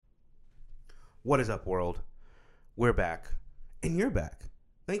What is up, world? We're back, and you're back.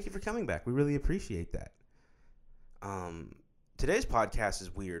 Thank you for coming back. We really appreciate that. Today's podcast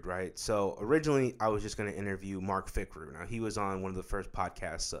is weird, right? So originally, I was just going to interview Mark Fikru. Now, he was on one of the first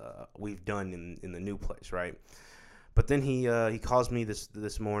podcasts we've done in the new place, right? But then he calls me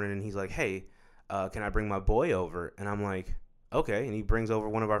this morning, and he's like, "Hey, can I bring my boy over?" And I'm like, "Okay." And he brings over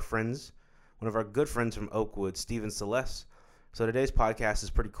one of our good friends from Oakwood, Celestin. So today's podcast is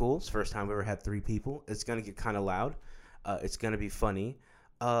pretty cool. It's the first time we ever had 3 people. It's going to get kind of loud. It's going to be funny.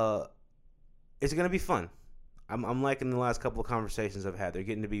 It's going to be fun. I'm liking the last couple of conversations I've had. They're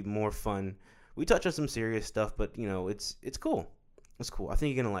getting to be more fun. We touch on some serious stuff, but, you know, it's cool. It's cool. I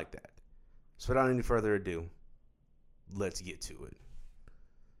think you're going to like that. So without any further ado, let's get to it.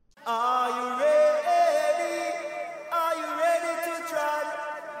 Are you ready? Are you ready to try?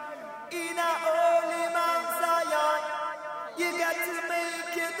 In a holy Mount Zion, you got to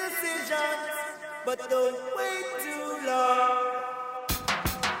make your decisions, but don't wait too long.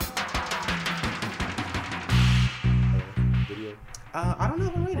 Video? I don't know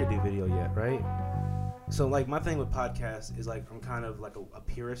if I'm ready to do video yet, right? So, like, my thing with podcasts is, like, I'm kind of, like, a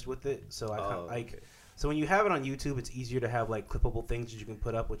purist with it. So, I kind of, like... Okay. So when you have it on YouTube, it's easier to have like clippable things that you can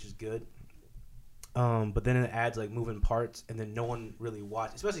put up, which is good. But then it adds like moving parts, and then no one really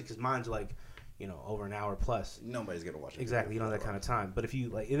watches, especially because mine's like, you know, over an hour plus. Nobody's gonna watch it. Exactly, you don't have that kind of time. But if you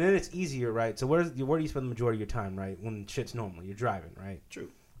like, and then it's easier, right? So where do you spend the majority of your time, right? When shit's normal, you're driving, right?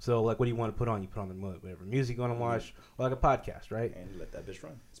 True. So like, what do you want to put on? You put on the whatever music you want to watch, or like a podcast, right? And let that bitch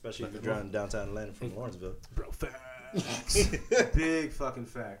run, especially if you're driving downtown Atlanta from Lawrenceville. Bro, facts, big fucking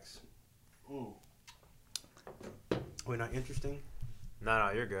facts. Ooh. We're not interesting. No,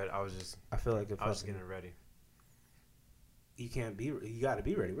 you're good. I feel like I was just getting ready. You can't be. You got to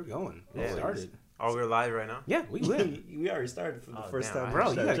be ready. We're going. We Yeah. started. Oh, we're live right now? Yeah, we will. We already started for the first damn, time. Bro,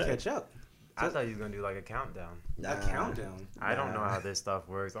 you Started gotta chatting. catch up. I thought you was going to do like a countdown. A countdown. I don't know how this stuff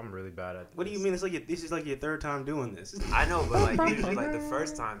works. I'm really bad at this. What do you mean? It's like this is like your third time doing this. I know, but like usually like the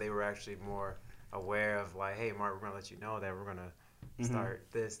first time they were actually more aware of like, hey, Mark, we're going to let you know that we're going to start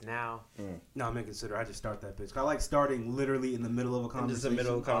this now. No, I'm consider. I just start that bitch. I like starting literally in the middle of a And conversation. just in the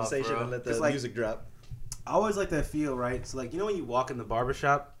middle of a conversation bro. and let the It's like- music drop. I always like that feel, right? So like, you know when you walk in the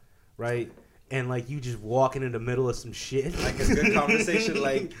barbershop, right? And like you just walking in the middle of some shit. Like a good conversation,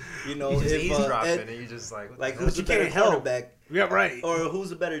 like, you know, You just if eavesdropping Ed, and you just like, what like the who's the you better can't help. quarterback, Yeah, right. or who's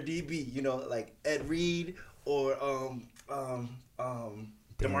the better DB? You know, like Ed Reed or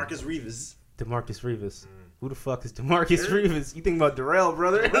DeMarcus Reeves. DeMarcus Reeves. Who the fuck is DeMarcus Reeves? You think about Darrell,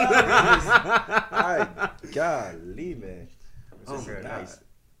 brother? Golly, man. Oh This is my nice. God.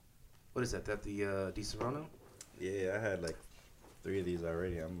 What is that? That the Di Serrano? Yeah, I had like 3 of these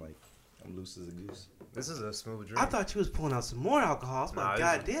already. I'm loose as a goose. This is a smooth drink. I thought you was pulling out some more alcohol. I was like,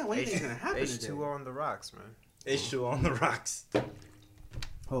 God damn, what do you think's gonna happen today? H2O on the rocks, man. H2 on the rocks.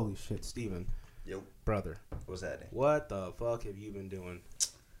 Holy shit, Steven. Yo, Brother, what's happening? what the fuck have you been doing?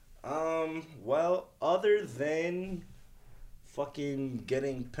 Well, other than fucking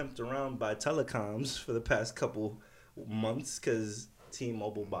getting pimped around by telecoms for the past couple months, because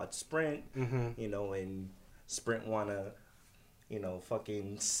T-Mobile bought Sprint, you know, and Sprint wanna, you know,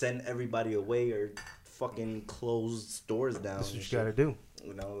 fucking send everybody away or fucking close stores down. That's what and you shit. gotta do.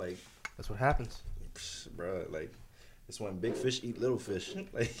 You know, like, That's what happens. bro, like, it's when big fish eat little fish.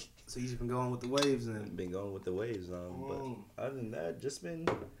 Like, So you've been going with the waves and been going with the waves. But other than that, just been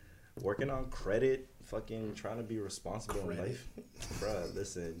working on credit, fucking trying to be responsible in life. Bruh,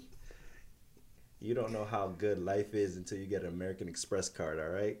 listen, you don't know how good life is until you get an American Express card, all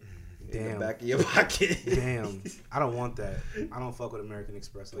right? In Damn. the back of your pocket. damn, I don't want that. I don't fuck with American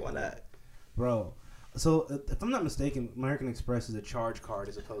Express. Like Why that. not? Bro? So if I'm not mistaken, American Express is a charge card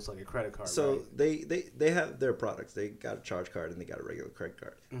as opposed to like a credit card. So right? they have their products. They got a charge card and they got a regular credit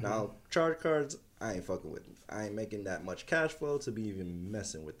card. Now, charge cards, I ain't fucking with them. I ain't making that much cash flow to be even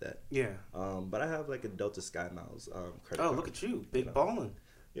messing with that. Yeah. But I have like a Delta Sky Miles credit Oh, card. look at you, big know, balling,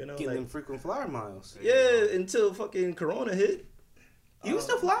 You know, getting like, them frequent flyer miles. yeah, until fucking Corona hit. You can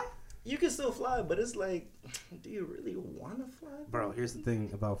still fly, You can still fly, but it's like, do you really want to fly? bro. Here's the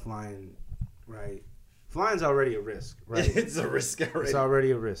thing about flying, right? Flying's already a risk, right? It's a risk already. It's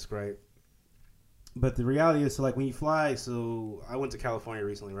already a risk, right? But the reality is, so like when you fly, so I went to California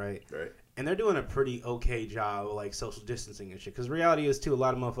recently, right? Right. And they're doing a pretty okay job of like social distancing and shit. Because reality is too, a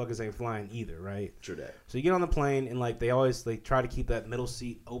lot of motherfuckers ain't flying either, right? True that. So you get on the plane and like they always like try to keep that middle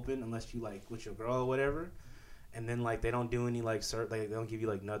seat open unless you like with your girl or whatever. And then like they don't do any like they don't give you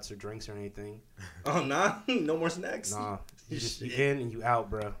like nuts or drinks or anything. Oh, nah? No more snacks? Nah, you just you in and you out,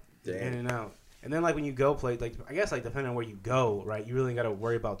 bro. You're Damn. in and out. And then like when you go play, like I guess like depending on where you go, right? You really got to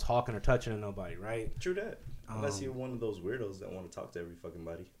worry about talking or touching to nobody, right? True that. Unless you're one of those weirdos that want to talk to every fucking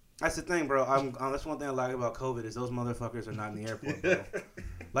body. That's the thing, bro. That's one thing I like about COVID is those motherfuckers are not in the airport, bro.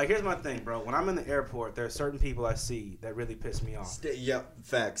 Like, here's my thing, bro. When I'm in the airport, there are certain people I see that really piss me off. Yep,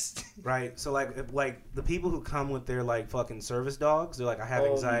 facts. Right? So, like the people who come with their, like, fucking service dogs, they're like, I have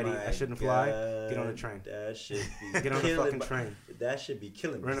anxiety, I shouldn't fly. Get on the train. That should be Get on the fucking train. That should be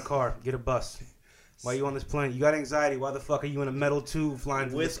killing me. Rent a car. Get a bus. Why you on this plane? You got anxiety. Why the fuck are you in a metal tube flying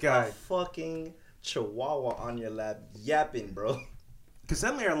through the sky? With a fucking chihuahua on your lap yapping, bro. Because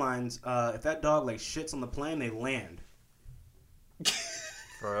some airlines, if that dog, like, shits on the plane, they land.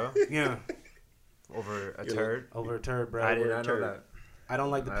 For real? Yeah. Over a turd? Over a turd, bro. I did not know that. I don't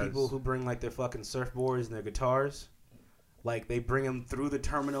like the people who bring, like, their fucking surfboards and their guitars. Like, they bring them through the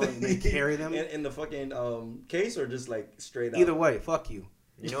terminal and they carry them. In the fucking case or just, like, straight out? Either way, fuck you.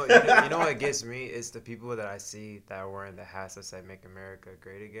 You know what gets me? It's the people that I see that are wearing the hats that say "Make America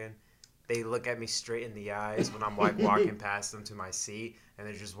Great Again." They look at me straight in the eyes when I'm like walking past them to my seat, and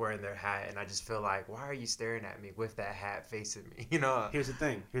they're just wearing their hat, and I just feel like, why are you staring at me with that hat facing me? You know. Here's the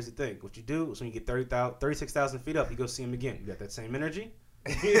thing. What you do is when you get 36,000 feet up, you go see them again. You got that same energy.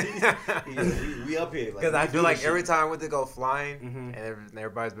 we up here. Because I feel like every time I went to go flying, Mm-hmm. and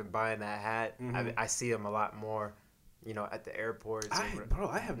everybody's been buying that hat, Mm-hmm. I see them a lot more. You know, at the airports. I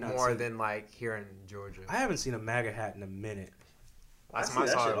have not more seen, than like here in Georgia. I haven't seen a MAGA hat in a minute. Last I time I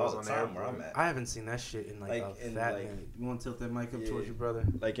see that saw shit it all was the on the time where airport. I'm at. I haven't seen that shit in like a fat minute. You want to tilt that mic up towards your brother?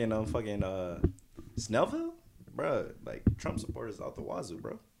 Like in fucking Snellville, bro. Like Trump supporters out the wazoo,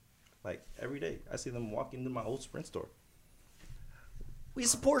 bro. Like every day, I see them walking into my old Sprint store. We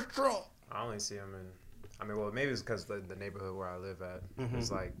support Trump. I only see them in. I mean, well, maybe it's because the neighborhood where I live at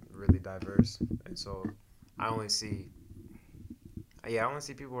is like really diverse, and so I only see. Yeah, I only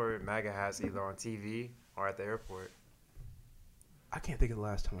see people wearing MAGA hats either on TV or at the airport. I can't think of the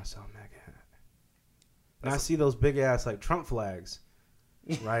last time I saw a MAGA hat. And I see those big ass like Trump flags,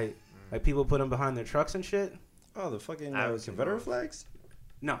 right? Like people put them behind their trucks and shit. Oh, the fucking I haven't seen Confederate those. flags?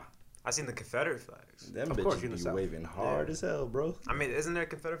 No, I seen the Confederate flags. Them Of course, bitches you're in the be South. waving hard as hell, bro. I mean, isn't there a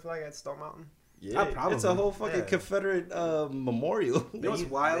Confederate flag at Stone Mountain? Yeah, probably. it's a whole fucking Yeah. Confederate memorial. You know what's They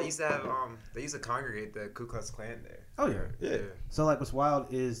wild? used to have they used to congregate the Ku Klux Klan there. Oh yeah. Yeah. So like, what's wild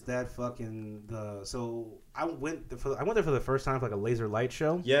is that fucking So I went there for the first time for like a laser light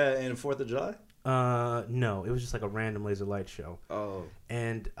show. Yeah, and 4th of July? No, it was just like a random laser light show, Oh,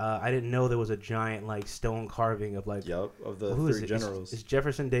 and I didn't know there was a giant like stone carving of like yep, of the who is three it? generals. It's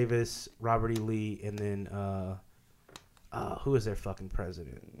Jefferson Davis, Robert E. Lee, and then who is their fucking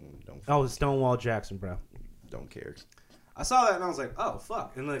president? Oh, it's Stonewall Jackson, bro. Don't care. I saw that and I was like, oh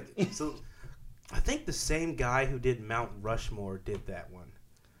fuck, and like so. I think the same guy who did Mount Rushmore did that one,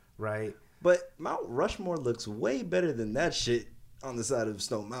 right? But Mount Rushmore looks way better than that shit on the side of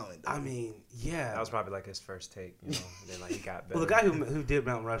Stone Mountain. I mean, yeah. That was probably like his first take, you know. And then like he got better. Well, the guy who did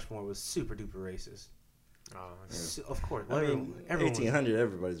Mount Rushmore was super duper racist. Oh, okay. So, of course. I mean, everyone 1800,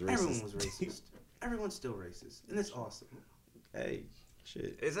 everybody's racist. Everyone was racist. Everyone's still racist, and it's awesome. Hey,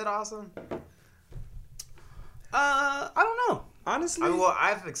 shit. Is it awesome? I don't know. Honestly, I mean, well,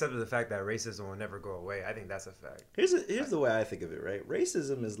 I've accepted the fact that racism will never go away. I think that's a fact. here's the way I think of it, right?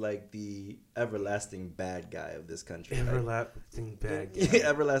 Racism is like the everlasting bad guy of this country. right? Everlasting bad guy. Yeah,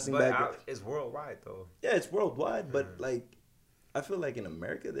 everlasting But bad guy. it's worldwide, though. Yeah, it's worldwide, but like, I feel like in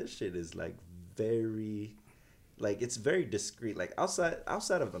America, this shit is like very, like it's very discreet. Like outside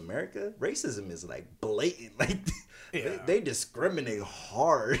of America, racism is like blatant. Like Yeah. they discriminate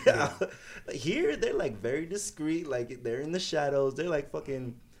hard. Yeah. Like, here, they're like very discreet. Like they're in the shadows. They're like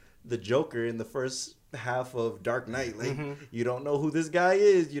fucking the Joker in the first half of Dark Knight. Like you don't know who this guy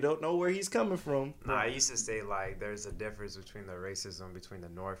is. You don't know where he's coming from. Nah, I used to say like there's a difference between the racism between the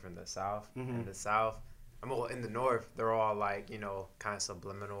North and the South. In the South, I mean, well, in the North, they're all like, you know, kind of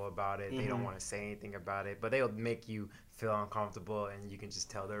subliminal about it. They don't want to say anything about it, but they'll make you feel uncomfortable, and you can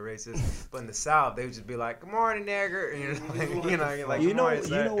just tell they're racist. But in the South, they would just be like, "Good morning, nigger," and you're like, You "Good know, morning, you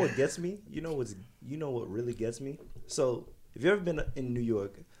sir." know what gets me? You know what really gets me? So, if you've ever been in New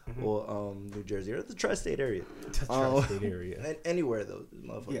York or New Jersey or the tri-state area, Tri-state area. and anywhere though,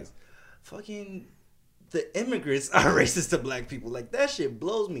 motherfuckers, Yeah. fucking the immigrants are racist to black people. Like that shit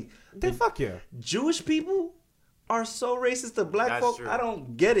blows me. Then fuck yeah. Jewish people are so racist to black That's folk. true. I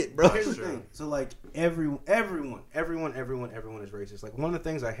don't get it, bro. Here's the Sure. thing. So like everyone is racist. Like one of the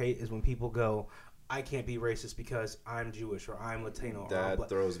things I hate is when people go, I can't be racist because I'm Jewish or I'm Latino. Or I'm That black.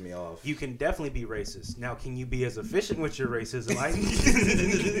 throws me off. You can definitely be racist. Now, can you be as efficient with your racism?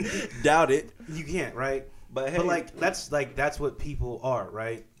 Doubt it. You can't, right? But hey, But like that's what people are,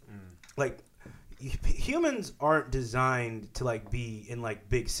 right? Like humans aren't designed to like be in like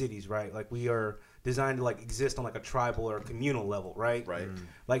big cities, right? Like we are designed to like exist on like a tribal or a communal level, right? Right.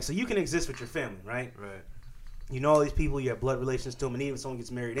 Like so you can exist with your family, right? Right. You know all these people, you have blood relations to them, and even if someone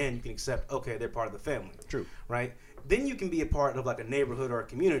gets married in, you can accept, okay, they're part of the family. True. Right? Then you can be a part of like a neighborhood or a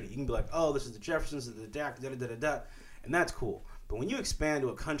community. You can be like, oh, this is the Jeffersons, this is the da da da da da, and that's cool. But when you expand to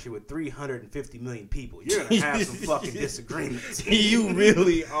a country with 350 million people, you're gonna have some fucking disagreements. You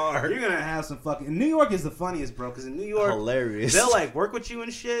really are. You're gonna have some fucking. And New York is the funniest, bro, because in New York, Hilarious. they'll like work with you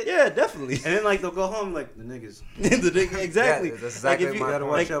and shit. Yeah, definitely. And then like they'll go home like the niggas. Exactly. Yeah, that's exactly like if you my Gotta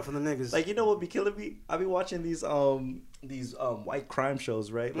point. watch out for the niggas. Like, you know what be killing me? I be watching these white crime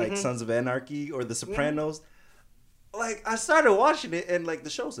shows, right? Like Sons of Anarchy or The Sopranos. Like, I started watching it, and like the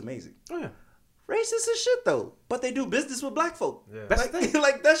show's amazing. Oh yeah. Racist as shit though, but they do business with black folk. Yeah. That's Like, the thing.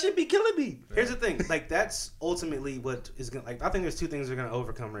 like that should be killing me. Here's the thing, like that's ultimately what is gonna like. I think there's two things that are gonna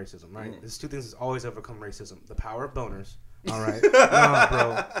overcome racism, right? There's two things that's always overcome racism: the power of boners. All right, nah,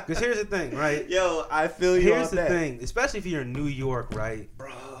 bro. Because here's the thing, right? Yo, I feel you. Here's on the that. thing, especially if you're in New York, right?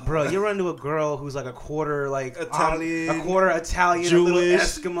 Bro, you run into a girl who's like a quarter like Italian, a quarter Italian, Jewish, a little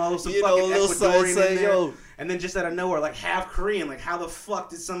Eskimo, some you know, fucking little Ecuadorian in say, there, yo. and then just out of nowhere, like half Korean. Like, how the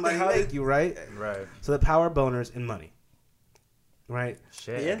fuck did somebody How make did- you, right? Right. So the power of boners and money, right?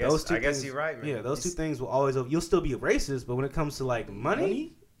 Shit. Yeah. I guess you're right, man. Yeah, those two things will always. You'll still be a racist, but when it comes to like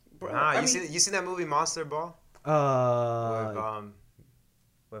money, Bro, Nah, I you mean, seen that movie Monster Ball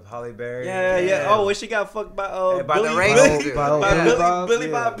with Holly Berry? yeah. Oh, when she got fucked by by the Billy, racist dude. by by Billy Bob, Billy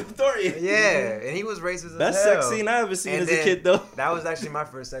yeah. Bob Victoria. Yeah, and he was racist. Best as hell. sex scene I ever seen And as a then kid, though. That was actually my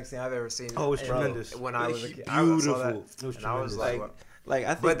first sex scene I've ever seen. Oh, it was And tremendous. When I was a kid, Beautiful. I saw that, It was and I was tremendous. like, Like I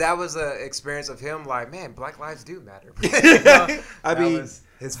think, but that was an experience of him. Like, man, Black lives do matter. I That mean, was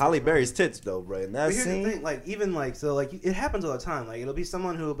it's Halle Berry's tits though, bro. And that But here's scene, the thing, like even like so like it happens all the time. Like it'll be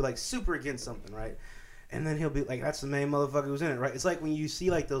someone who will be like super against something, right? And then he'll be like, "That's the main motherfucker who's in it, right?" It's like when you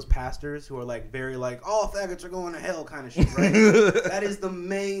see like those pastors who are like very like, "All faggots are going to hell" kind of shit, right? That is the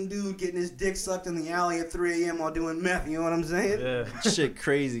main dude getting his dick sucked in the alley at 3 a.m. while doing meth. You know what I'm saying? yeah. shit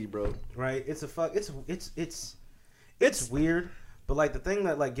crazy, bro. Right? It's a fuck. It's weird, but like the thing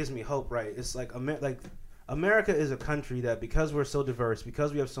that like gives me hope, right? It's like America is a country that because we're so diverse,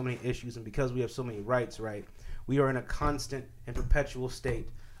 because we have so many issues, and because we have so many rights, right? We are in a constant and perpetual state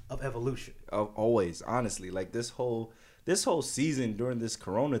of evolution. Always, honestly, like this whole season during this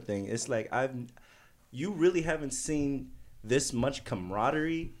Corona thing, it's like you really haven't seen this much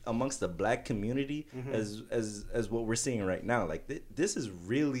camaraderie amongst the black community as what we're seeing right now. Like this is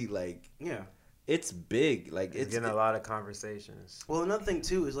really like Yeah. it's big. Like It's getting a lot of conversations. Well, another thing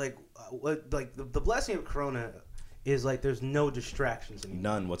too is like the blessing of Corona is like there's no distractions anymore.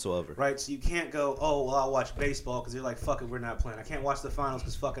 none whatsoever. Right, so you can't go, oh, well, I'll watch baseball because you're like, fuck it, we're not playing. I can't watch the finals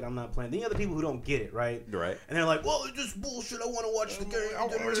because fuck it, I'm not playing. Then you have the people who don't get it, right? Right. And they're like, well, it's just bullshit. I want to watch the game. I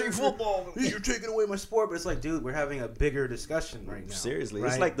want to see football. You're taking away my sport. But it's like, dude, we're having a bigger discussion right now. Seriously, right?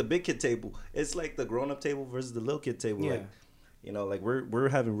 it's like the big kid table. It's like the grown up table versus the little kid table. Yeah. Like, you know, like we're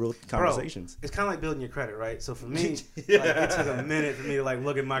having real conversations. Bro, it's kind of like building your credit, right? So for me, like, it took a minute for me to like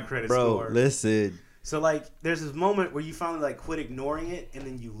look at my credit score. Listen. So like, there's this moment where you finally like quit ignoring it, and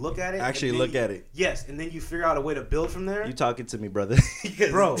then you look at it. Actually look at it. Yes, and then you figure out a way to build from there. You talking to me, brother?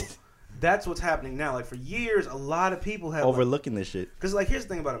 Bro, that's what's happening now. Like for years, a lot of people have overlooking this shit. Because like, here's the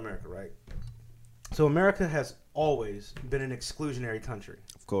thing about America, right? So America has always been an exclusionary country.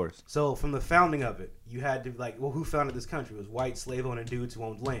 Of course. So from the founding of it, you had to like, well, who founded this country? It was white slave owning dudes who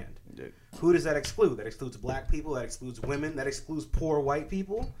owned land. Yeah. Who does that exclude? That excludes black people. That excludes women. That excludes poor white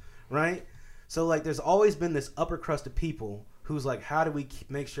people, right? So like, there's always been this upper crust of people who's like, how do we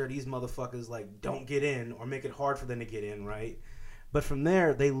make sure these motherfuckers like don't get in or make it hard for them to get in, right? But from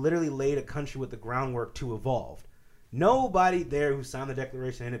there, they literally laid a country with the groundwork to evolve. Nobody there who signed the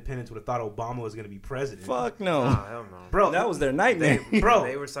Declaration of Independence would have thought Obama was going to be president. Fuck no. Nah, hell no. Bro, That was their nightmare. Bro.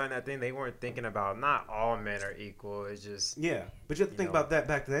 They were signing that thing. They weren't thinking about not all men are equal. It's just Yeah, but you have to think about that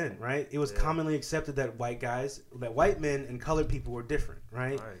back then, right? It was Yeah. commonly accepted that white men and colored people were different,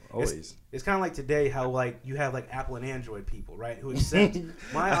 right? Right. Always. It's kind of like today how like you have like Apple and Android people, right? Who accept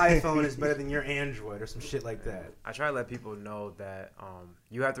my iPhone is better than your Android or some shit like that. I try to let people know that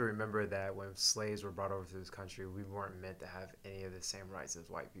you have to remember that when slaves were brought over to this country, we weren't meant to have any of the same rights as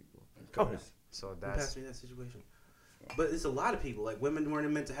white people. Oh, yeah. So Who that's passed me that situation? But it's a lot of people. Like women weren't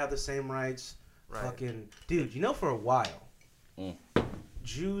meant to have the same rights. Right. Fucking dude, you know, for a while, Mm.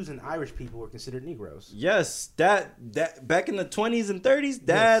 Jews and Irish people were considered Negroes. Yes, that back in the 20s and 30s,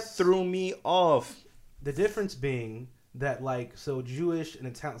 that Yes. threw me off. The difference being that like so Jewish and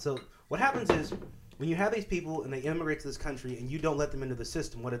Italian. So what happens is when you have these people and they immigrate to this country and you don't let them into the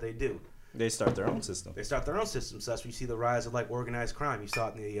system, what do? They start their own system. They start their own system. So that's where you see the rise of like organized crime. You saw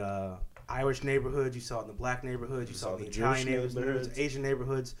it in the Irish neighborhoods, you saw it in the black neighborhoods, you saw it in the Italian neighborhoods, Asian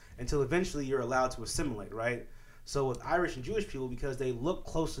neighborhoods, until eventually you're allowed to assimilate, right? So with Irish and Jewish people, because they look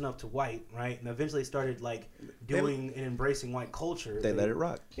close enough to white, right, and eventually started like doing and embracing white culture, they let it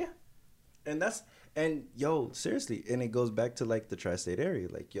rock. Yeah. And yo, seriously, and it goes back to like the tri-state area.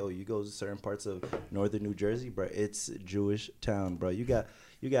 Like, yo, you go to certain parts of northern New Jersey, bro, it's Jewish town, bro. You got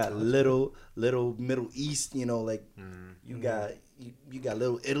little Middle East, you know, like you got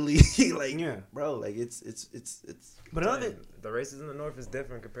little Italy, like, yeah, bro, like it's. But another thing, the races in the north is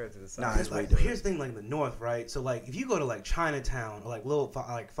different compared to the south. Nah, it's like, way different. here's the thing, like in the north, right? So like if you go to like Chinatown or like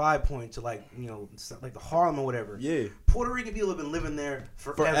like 5 Points or like, you know, like the Harlem or whatever, Yeah. Puerto Rican people have been living there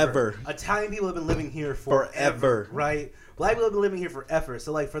forever. Italian people have been living here forever. Right? Black people have been living here forever.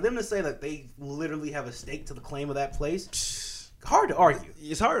 So like for them to say that they literally have a stake to the claim of that place, hard to argue.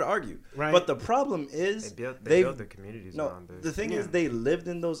 It's hard to argue, right? But the problem is they built their communities around it. The thing is, they lived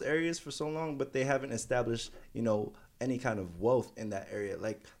in those areas for so long, but they haven't established, you know, any kind of wealth in that area.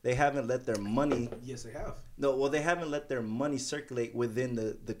 Like, they haven't let their money. Yes, they have. No, well, they haven't let their money circulate within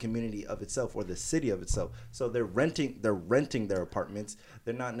the community of itself or the city of itself. So they're renting their apartments.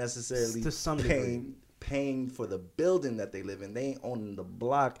 They're not necessarily to some paying for the building that they live in. They ain't owning the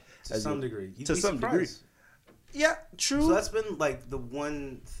block to some degree. To some degree. Yeah, true. So that's been like the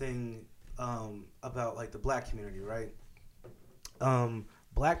one thing about like the black community, right?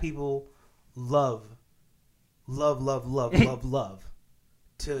 Black people love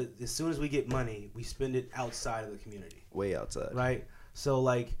to, as soon as we get money, we spend it outside of the community. Way outside. Right? So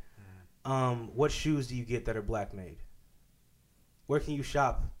like what shoes do you get that are black made? Where can you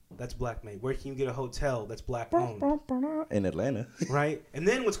shop? That's black made. Where can you get a hotel that's black owned? In Atlanta. Right? And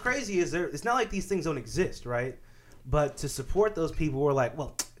then what's crazy is it's not like these things don't exist, right? But to support those people, we're like,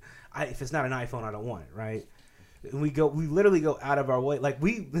 well, if it's not an iPhone, I don't want it, right? And we literally go out of our way. Like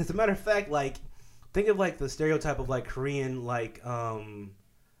as a matter of fact, like think of like the stereotype of like Korean like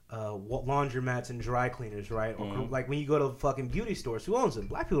laundromats and dry cleaners, right? Or like when you go to fucking beauty stores, who owns them?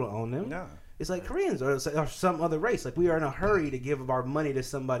 Black people don't own them. No. It's like Koreans or some other race. Like we are in a hurry to give our money to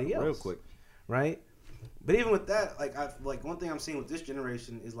somebody else. Real quick. Right? But even with that, like one thing I'm seeing with this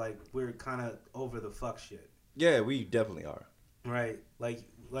generation is like we're kind of over the fuck shit. Yeah, we definitely are. Right? Like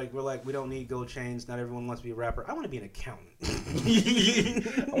we're like, we don't need gold chains. Not everyone wants to be a rapper. I want to be an accountant.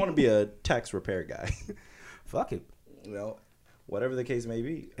 I want to be a tax repair guy. Fuck it. You know, whatever the case may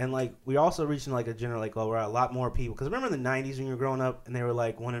be. And like we also reaching like a general like, we're a lot more people. Because remember in the 90s when you were growing up and they were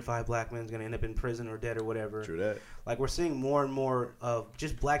like 1 in 5 black men is going to end up in prison or dead or whatever. True that. Like we're seeing more and more of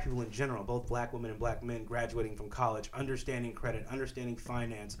just black people in general, both black women and black men graduating from college, understanding credit, understanding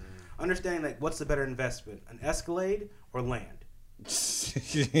finance, understanding like what's the better investment, an Escalade or land.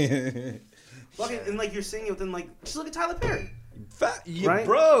 Fucking, and like you're seeing it within like, just look at Tyler Perry. Right?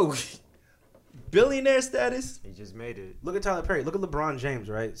 Bro. Billionaire status. He just made it. Look at Tyler Perry. Look at LeBron James,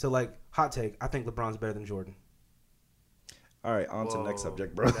 right? So like, hot take, I think LeBron's better than Jordan. All right, on to the next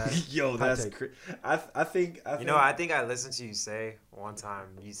subject, bro. Yo, that's crazy. I think I think I listened to you say one time,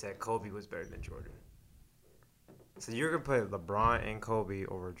 you said Kobe was better than Jordan. So you're going to put LeBron and Kobe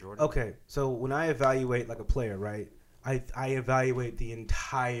over Jordan? Okay, so when I evaluate like a player, right, I evaluate the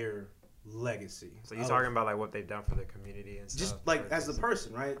entire legacy. So you're talking about like what they've done for the community and stuff? Just like as a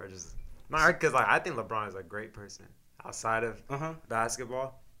person, right? Or just, because like I think LeBron is a great person outside of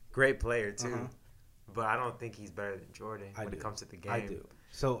basketball. Great player too. But I don't think he's better than Jordan when it comes to the game. I do.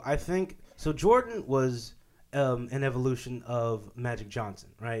 So I think Jordan was an evolution of Magic Johnson,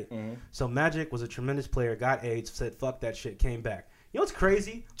 right? So Magic was a tremendous player, got AIDS, said fuck that shit, came back. You know what's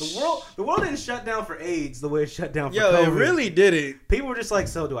crazy? The world didn't shut down for AIDS the way it shut down for COVID. It really did it. People were just like,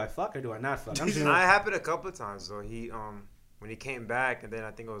 so do I fuck or do I not fuck? It happened a couple of times though. He when he came back, and then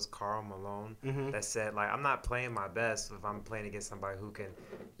I think it was Karl Malone that said like, I'm not playing my best if I'm playing against somebody who can,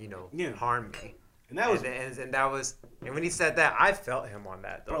 harm me. And that was and when he said that, I felt him on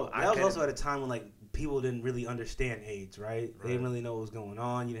that though. Bro, that was also at a time when like people didn't really understand AIDS, right? They didn't really know what was going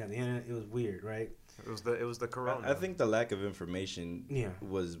on. You didn't have the internet. It was weird, right? It was the corona. I think the lack of information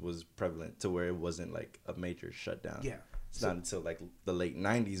was prevalent to where it wasn't like a major shutdown. Yeah. It's not until like the late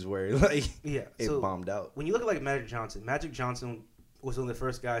 90s where like it bombed out. When you look at like Magic Johnson was one of the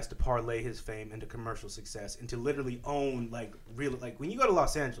first guys to parlay his fame into commercial success and to literally own like real, like when you go to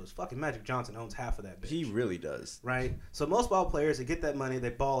Los Angeles, fucking Magic Johnson owns half of that bitch. He really does. Right? So most ball players, they get that money, they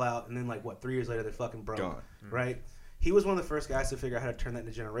ball out, and then like 3 years later they're fucking broke. Gone. Right? He was one of the first guys to figure out how to turn that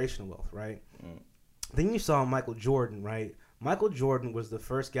into generational wealth, right? Then you saw Michael Jordan, right? Michael Jordan was the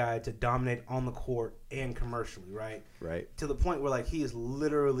first guy to dominate on the court and commercially, right? Right. To the point where like he has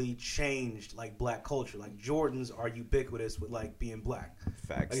literally changed like black culture. Like Jordans are ubiquitous with like being black.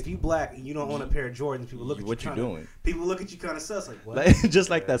 Facts. Like if you black and you don't own a pair of Jordans, people look at What you. you doing? People look at you kind of sus, like what? Like, just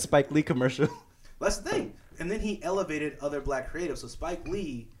like that Spike Lee commercial. That's the thing. And then he elevated other black creatives. So Spike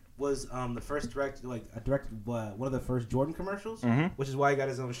Lee was the first directed one of the first Jordan commercials, which is why he got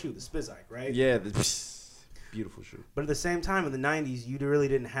his own shoe, the Spizike, right? Yeah. Beautiful shoe. But at the same time, in the 90s, you really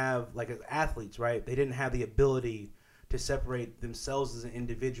didn't have, like, athletes, right? They didn't have the ability to separate themselves as an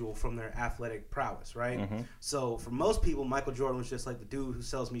individual from their athletic prowess, right? So for most people, Michael Jordan was just like the dude who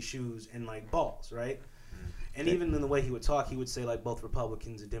sells me shoes and, like, balls, right? And even in the way he would talk, he would say, like, both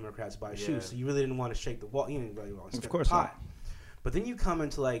Republicans and Democrats buy shoes. So you really didn't want to shake the wall. You didn't really want to stir the pot. But then you come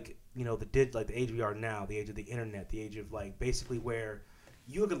into, like, you know, the age we are now, the age of the internet, the age of, like, basically where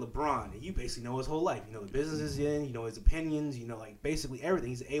you look at LeBron and you basically know his whole life. You know the business he's in, you know his opinions, you know, like, basically everything.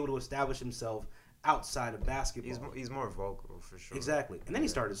 He's able to establish himself outside of basketball. He's more vocal, for sure. Exactly. And then he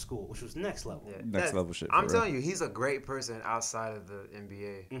started school, which was next level. Yeah. Next level shit. I'm telling you, he's a great person outside of the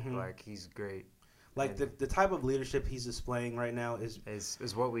NBA. Like, he's great. Like, the type of leadership he's displaying right now is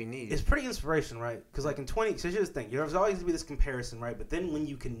what we need. It's pretty inspirational, right? Because, like, so here's the thing. There's always going to be this comparison, right? But then when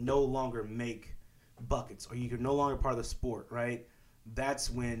you can no longer make buckets or you're no longer part of the sport, right? That's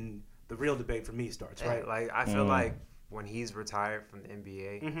when the real debate for me starts, right? Like, I feel like when he's retired from the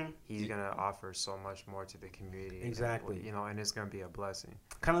NBA, he's going to offer so much more to the community. Exactly. And, you know, and it's going to be a blessing.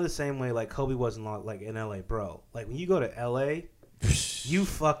 Kind of the same way, like, Kobe wasn't like in LA, bro. Like, when you go to LA, you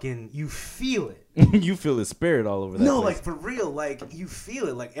feel it. You feel his spirit all over that No, place. like, for real, like, you feel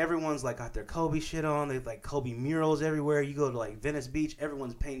it. Like, everyone's, like, got their Kobe shit on. They have, like, Kobe murals everywhere. You go to, like, Venice Beach,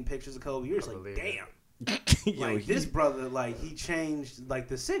 everyone's painting pictures of Kobe. You're just like, damn. Like, this brother, like, he changed, like,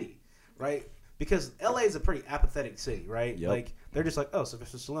 the city, right? Because LA is a pretty apathetic city, right? Yep. Like, they're just like, oh,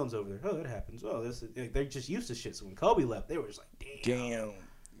 Sylvester Stallone's over there. Oh, it happens. Oh, they're just used to shit. So when Kobe left, they were just like, damn.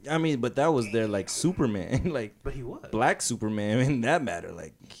 I mean, but that was their, like, Superman. Like, but he was. Black Superman in that matter.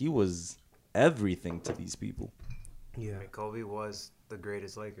 Like, he was everything to these people. Yeah. I mean, Kobe was the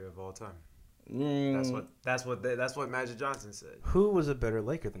greatest Laker of all time. Mm. That's what Magic Johnson said. Who was a better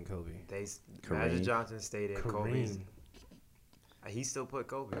Laker than Kobe? Magic Johnson stated Kareem. He still put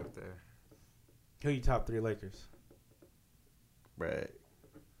Kobe up there. Who are your top 3 Lakers? Right.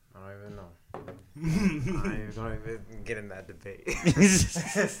 I don't even know. I ain't gonna even get in that debate.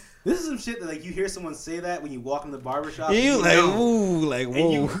 This is some shit that, like, you hear someone say that when you walk in the barbershop. You like, know, ooh, like, whoa.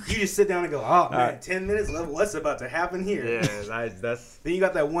 and you just sit down and go, oh, man, 10 minutes? What's about to happen here? Yeah, that's. Then you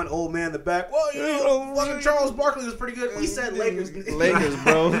got that one old man in the back. Well, you know, fucking Charles Barkley was pretty good. We said Lakers. Lakers,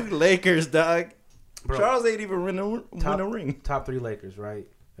 bro. Lakers, dog. Bro, Charles ain't even win a ring. Top 3 Lakers, right?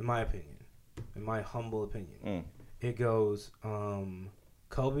 In my opinion. In my humble opinion. It goes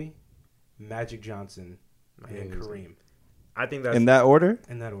Kobe, Magic Johnson, and Kareem. I think that's in that order.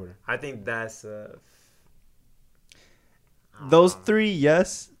 In that order. I think that's those 3,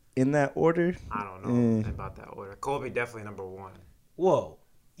 yes. In that order. I don't know about that order. Kobe definitely number 1. Whoa,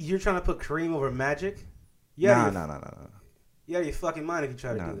 you're trying to put Kareem over Magic? No. You out of your fucking mind if you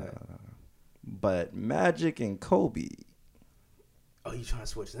try to do that. No. But Magic and Kobe. Oh, you trying to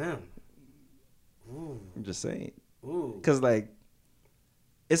switch them? Ooh. I'm just saying. Ooh. Cause like,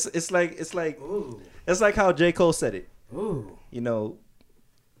 it's like Ooh. it's like how J. Cole said it. Ooh. You know,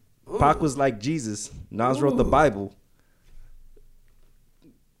 Ooh. Pac was like Jesus. Nas wrote the Bible.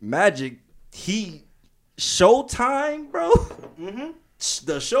 Magic, he Showtime, bro. Mm-hmm.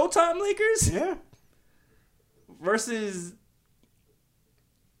 The Showtime Lakers. Yeah. Versus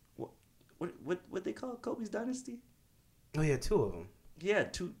what they call Kobe's dynasty? Oh, yeah, 2 of them. Yeah,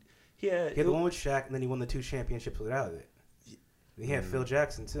 2. Yeah, He had the one with Shaq, and then he won the 2 championships without it. He had Phil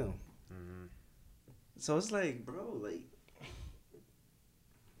Jackson too. Mm-hmm. So it's like, bro, like.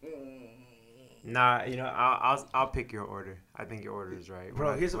 Nah, you know, I'll pick your order. I think your order is right.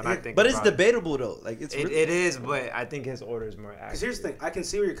 Bro, but it's debatable though. Like it is, but I think his order is more accurate. Because here's the thing, I can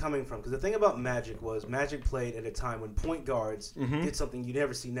see where you're coming from. Because the thing about Magic was Magic played at a time when point guards did something you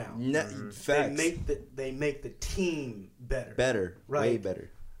never see now. Facts. They make the team better. Better, right? Way better.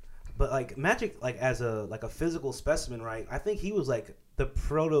 But like Magic, like as a physical specimen, right? I think he was like the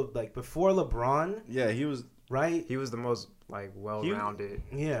before LeBron. Yeah, he was. Right. He was the most like well-rounded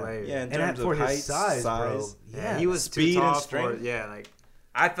player. Yeah, in terms of height, size, bro. Yeah, he was speed too tall and strength. like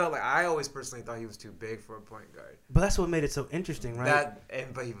I felt like I always personally thought he was too big for a point guard. But that's what made it so interesting, right?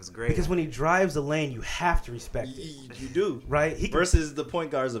 But he was great because when he drives the lane, you have to respect it. You do, right? Versus the point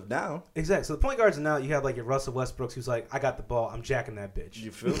guards of now. Exactly. So the point guards of now, you have like your Russell Westbrooks, who's like, I got the ball, I'm jacking that bitch.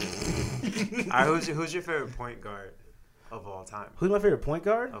 You feel me? All right, who's your favorite point guard? of all time. Who's my favorite point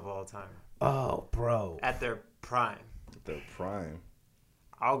guard? Of all time. Oh, bro. At their prime. Their prime.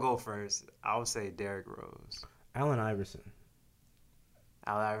 I'll go first. I'll say Derrick Rose. Allen Iverson.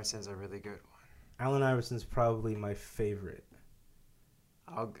 Allen Iverson's a really good one. Allen Iverson's probably my favorite.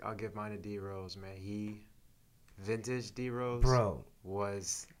 I'll give mine to D Rose, man. Vintage D Rose, Bro.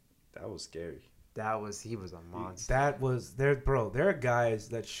 That was scary. He was a monster. There are guys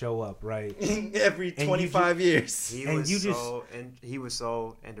that show up, right? Every 25 years. He and was you he was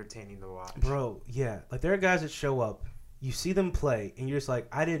so entertaining to watch. Bro, yeah. Like, there are guys that show up, you see them play, and you're just like,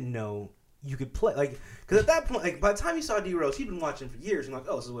 I didn't know you could play. Like, because at that point, like, by the time you saw D Rose, he'd been watching for years. You're like,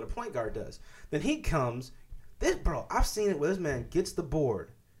 oh, this is what a point guard does. Then he comes, I've seen it where this man gets the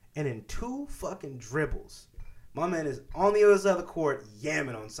board, and in 2 fucking dribbles, my man is on the other side of the court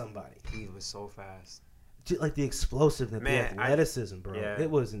yamming on somebody. He was so fast. Just like the explosiveness, Man, the athleticism, bro. yeah.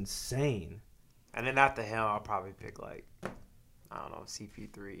 It was insane. And then after him, I'll probably pick, like, I don't know,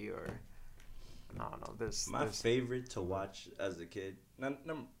 CP3 or, I don't know. My favorite to watch as a kid,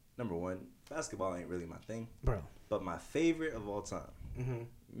 number one, basketball ain't really my thing. Bro. But my favorite of all time,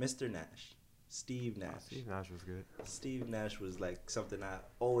 Mm-hmm. Mr. Nash. Steve Nash. Steve Nash was good. Steve Nash was like something I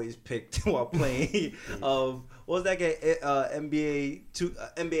always picked while playing. What was that game?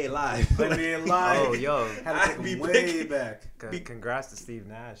 NBA Live. NBA Live. Oh, yo. Had to take him way back. Congrats to Steve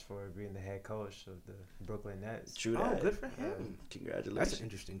Nash for being the head coach of the Brooklyn Nets. True Oh, that. good for him. Congratulations. That's an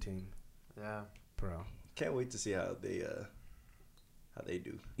interesting team, Yeah. bro. Can't wait to see how they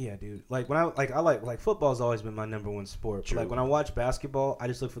do. Yeah, dude. Like when I like football's always been my number one sport. But like when I watch basketball, I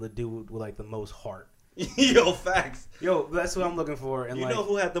just look for the dude with like the most heart. Yo, facts. Yo, that's what I'm looking for. And You like, know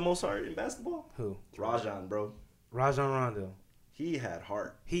who had the most heart in basketball? who? Rajon, bro. Rajon Rondo. He had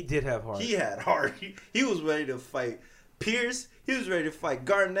heart. He did have heart. He had heart. He was ready to fight Pierce. He was ready to fight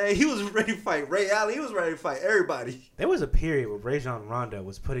Garnett. He was ready to fight Ray Allen. He was ready to fight everybody. There was a period where Rajon Rondo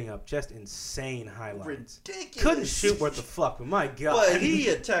was putting up just insane highlights. Ridiculous. Couldn't shoot worth the fuck, but my God. But he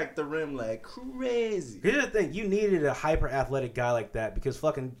attacked the rim like crazy. Here's the thing: you needed a hyper athletic guy like that because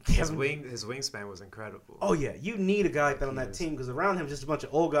fucking His wingspan was incredible. Oh yeah, you need a guy like that on that team because around him just a bunch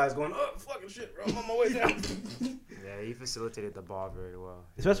of old guys going, oh fucking shit, bro, I'm on my way down. Yeah, he facilitated the ball very well.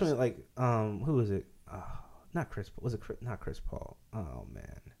 Especially like who was it? Not Chris. Was it not Chris Paul? Oh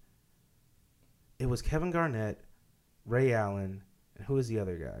man, it was Kevin Garnett, Ray Allen, and who was the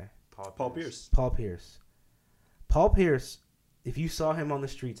other guy? Paul Pierce. Paul Pierce. Paul Pierce. If you saw him on the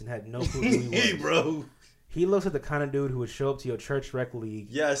streets and had no clue who he was, Hey, bro. he looks like the kind of dude who would show up to your church rec league.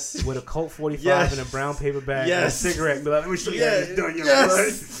 Yes. With a Colt 45 Yes. and a brown paper bag Yes. and a cigarette. And be like, let me show you how it's done,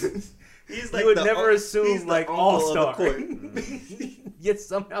 Yes. He's like you would the never he's assume the like uncle all of the star. court. Yet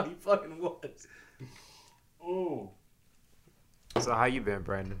somehow he fucking was. Oh. So how you been,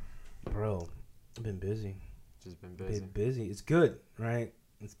 Brandon? Bro, I've been busy. Just been busy. Been busy. It's good, right?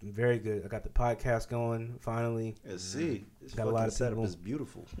 It's been very good. I got the podcast going finally. Let's see. This Got a lot of setup people. is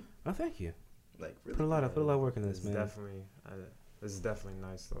beautiful. Oh, thank you. Like really. Put a lot of work in this, It's man. definitely, this is definitely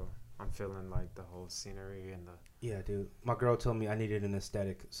nice though. I'm feeling like the whole scenery and the. Yeah, dude. My girl told me I needed an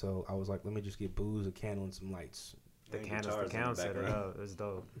aesthetic, so I was like, let me just get booze, a candle, and some lights. The And candles, guitars the in the candles set it background. up. It's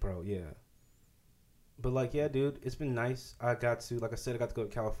dope. Bro, yeah. But like, yeah, dude, it's been nice. I got to go to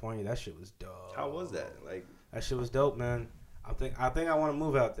California. That shit was dope. How was that? Like. That shit was dope, man. I think I want to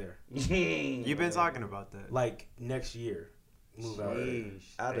move out there. You've been talking about that. Like next year, move out there. Sheesh,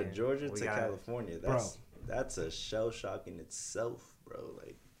 Out of man. Georgia We to gotta- California, that's a shell shock in itself, bro.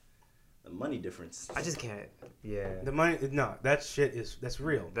 Like the money difference. I just can't. Yeah. The money, no, that's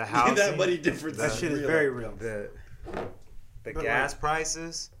real. The house. that money difference. That shit is very real. The But gas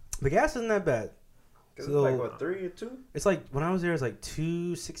prices. The gas isn't that bad. Cause So- it's like what 3 or 2? It's like when I was there, it's like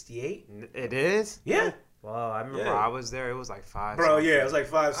 $2.68. It is. Yeah, Well, I remember Yeah. I was there. It was like $5. bro. Yeah, it was like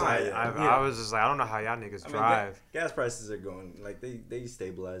 $5. I was just like, I don't know how y'all niggas drive. Gas prices are going like they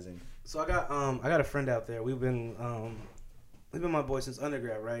stabilizing. So I got a friend out there. We've been my boy since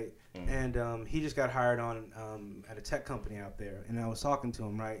undergrad, right? Mm. And he just got hired on at a tech company out there. And I was talking to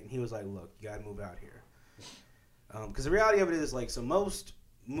him, right? And he was like, "Look, you gotta move out here." Because the reality of it is, like, so most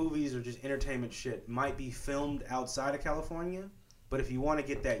movies or just entertainment shit might be filmed outside of California, but if you want to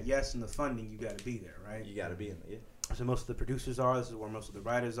get that yes and the funding, you got to be there, right? You gotta be in there. Yeah. So most of the producers are. This is where most of the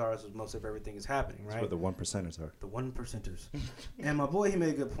writers are. This is most of everything is happening, right? That's where the 1%ers are. The 1%ers. And my boy, he made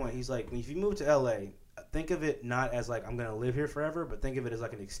a good point. He's like, if you move to LA, think of it not as like I'm going to live here forever, but think of it as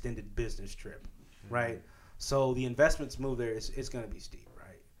like an extended business trip, right? So the investments move there, it's going to be steep,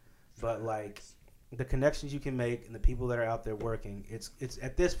 right? But like the connections you can make and the people that are out there working, it's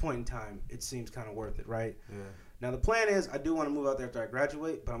at this point in time, it seems kind of worth it, right? Yeah. Now the plan is I do want to move out there after I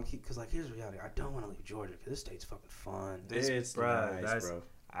graduate, but because like here's the reality: I don't want to leave Georgia because this state's fucking fun. It's nice, bro.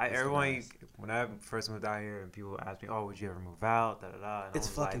 When I first moved out here and people ask me, "Oh, would you ever move out?" Da da da. And It's I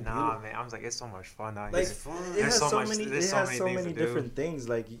was fucking like, "Nah, beautiful. man." I was like, "It's so much fun out Like, here." it There's has so so much- many. there's It so has many so things many to do. different things.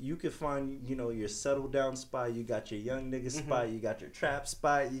 Like you could find, your settle down spot. You got your young nigga spot. You got your trap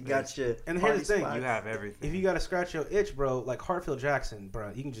spot. You got your And party here's the thing, spot. You have everything. If you gotta scratch your itch, bro, like Hartfield Jackson,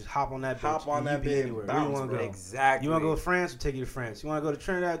 bro, you can just hop on that bitch. Hop on and that you be bitch, anywhere. bounce, Where you want to bro. go? Exactly. You want to go to France? We'll take you to France. You want to go to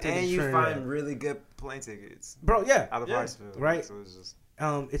Trinidad? Take and you you to Trinidad. find really good plane tickets Bro, yeah. out of Hartsfield. Right. So it's just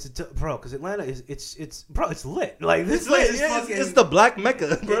Bro, because Atlanta it's bro, it's lit. Like this It's place lit. is Yeah, fucking. it's the Black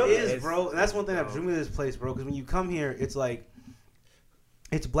Mecca, bro. It is, bro. And that's one thing that drew me to this place, bro. Because when you come here, it's like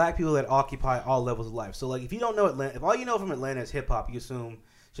it's black people that occupy all levels of life. So like, if you don't know Atlanta, if all you know from Atlanta is hip hop, you assume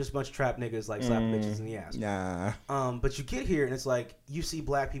just a bunch of trap niggas like slapping bitches in the ass. Nah. But you get here and it's like you see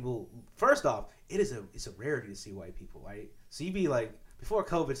black people. First off, it's a rarity to see white people, right? So you be like before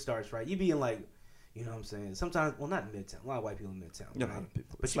COVID starts, right? You be in like. You know what I'm saying? Sometimes, well, not in Midtown. A lot of white people in Midtown. Yeah, Right?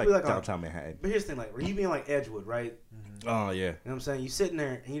 people. But It's you like be like downtown Manhattan. But here's the thing, like, where you be in like Edgewood, right? Oh yeah. You know what I'm saying? You sitting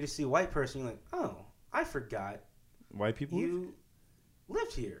there and you just see a white person. You're like, oh, I forgot White people. you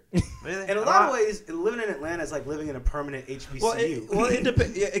lived here. really. In a lot of ways, living in Atlanta is like living in a permanent HBCU. Well, it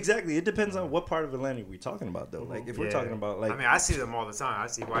depends. Yeah, exactly. It depends on what part of Atlanta we're talking about, though. Like, if we're Yeah. talking about, like, I mean, I see them all the time. I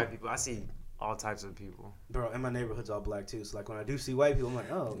see white people. I see all types of people. Bro, and my neighborhood's all black too. So like when I do see white people, I'm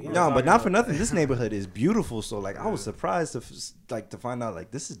like, oh, yeah. no, but not for nothing. This neighborhood is beautiful. So, like, I was surprised to find out,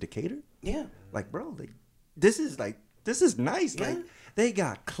 like, this is Decatur. Yeah. Like, bro, like, this is nice. Yeah. Like, they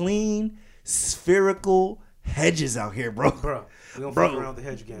got clean, spherical hedges out here, bro. Bro, we gonna Bro. fuck around with the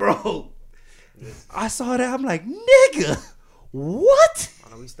hedge again. Bro, I saw that. I'm like, nigga, what? I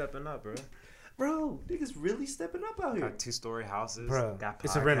know we stepping up, bro. Bro, niggas really stepping up out here. Got 2-story houses. Bro, Got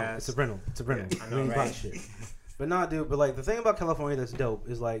it's a rental. podcasts. It's a rental. It's a rental. Yeah, I know, We ain't right? buying shit. But nah, dude. But like the thing about California that's dope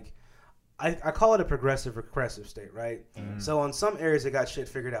is like, I call it a progressive state, right? So on some areas they got shit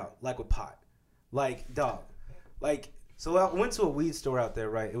figured out, like with pot, like dog, like. So I went to a weed store out there,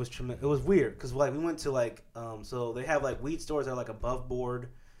 right? It was it was weird because like we went to like so they have like weed stores that are like above board,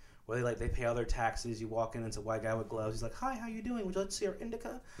 where they pay all their taxes. You walk in, it's a white guy with gloves. He's like, "Hi, how you doing? Would you like to see our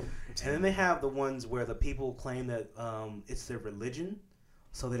indica?" And then they have the ones where the people claim that it's their religion,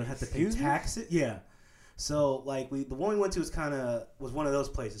 so they don't have to pay taxes. Yeah. So like the one we went to was one of those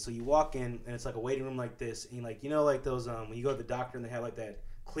places. So you walk in and it's like a waiting room like this, and like like those when you go to the doctor and they have like that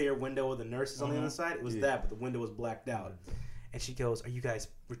clear window with the nurses on the other side. It was that, but the window was blacked out. And she goes, "Are you guys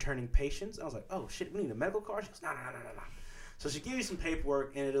returning patients?" I was like, "Oh shit, we need a medical card." She goes, "No. So she give you some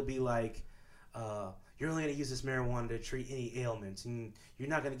paperwork, and it'll be like, you're only going to use this marijuana to treat any ailments, and you're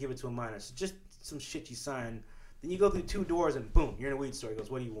not going to give it to a minor. So just some shit you sign. Then you go through 2 doors, and boom, you're in a weed store. He goes,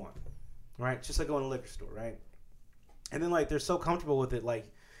 "What do you want?" Right? Just like going to a liquor store, right? And then, like, they're so comfortable with it.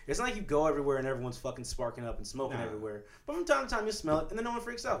 Like, it's not like you go everywhere and everyone's fucking sparking up and smoking everywhere. But from time to time, you smell it, and then no one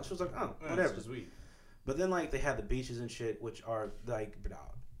freaks out. She was like, "Oh, whatever." It's just weed. But then, like, they have the beaches and shit, which are, like,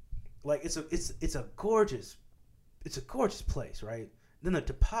 it's a gorgeous place, right? Then the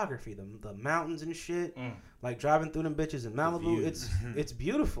topography, the mountains and shit, like driving through them bitches in Malibu, it's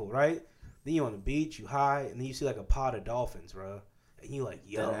beautiful, right? Then you on the beach, you high, and then you see like a pod of dolphins, bro, and you like,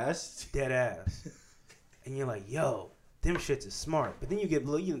 yo, dead ass, and you're like, yo, them shits is smart. But then you get,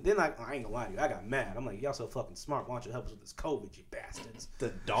 then I ain't gonna lie to you, I got mad. I'm like, y'all so fucking smart. Why don't you help us with this COVID, you bastards? The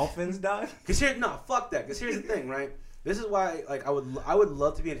dolphins die? Fuck that. Cause here's the thing, right? This is why, like, I would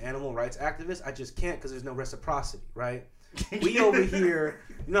love to be an animal rights activist. I just can't because there's no reciprocity, right? We over here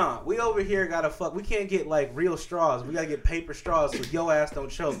gotta fuck. We can't get like real straws. We gotta get paper straws so your ass don't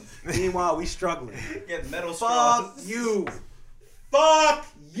choke. Meanwhile, we struggling. Get metal Fuck straws. you. Fuck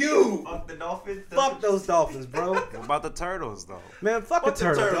you. Fuck the dolphins. Fuck those dolphins, bro. What about the turtles, though? Man, fuck Fuck the the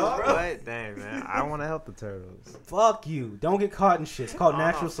turtle, turtles, dog. bro. What? Dang, man. I want to help the turtles. Fuck you. Don't get caught in shit. It's called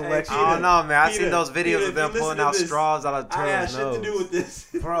natural selection. I don't know, man. I Peter, seen those videos Peter, of them if you pulling listen out to this, straws out of I had turtles' shit nose. to do with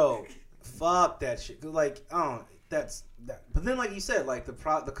this. Bro, fuck that shit. Like, that's that. But then, like you said, like the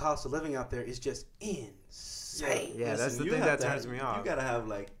cost of living out there is just insane. Yeah, that's the you thing have that to turns me off. You gotta have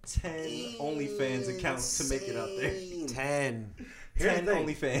like 10 OnlyFans accounts to make it out there. 10. Here's 10 the thing.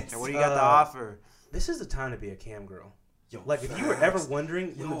 OnlyFans. And what do you got to offer? This is the time to be a cam girl. Yo, Like, if you were ever wondering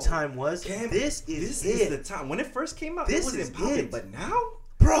when the time was, this is it. the time. When it first came out, This it is wasn't popping. it. But now,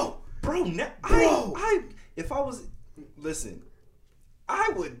 Bro, now, Bro. if I was, listen,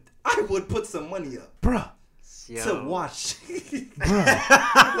 I would put some money up bruh. to watch.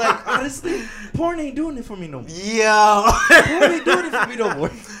 Bruh. Like, honestly, porn ain't doing it for me no more. Yo. Porn ain't doing it for me no more.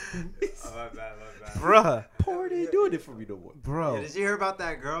 My bad. Bruh. Porn ain't doing it for me no more. Bro. Yeah, did you hear about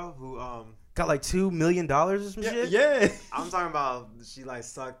that girl who got like $2 million or some shit. Yeah. I'm talking about she like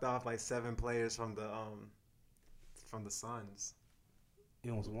sucked off like 7 players from the Suns.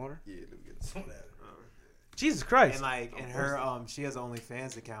 You want some water? Yeah, let me get some of that. Jesus Christ. And like, and her, she has an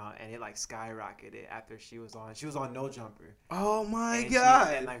OnlyFans account, and it like skyrocketed after she was on. She was on No Jumper. Oh my And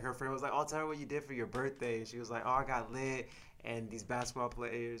God. and like her friend was like, "Oh, tell her what you did for your birthday." And she was like, "Oh, I got lit." And these basketball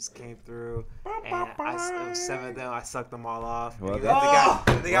players came through, and it was 7 of them. I sucked them all off. Well, And that-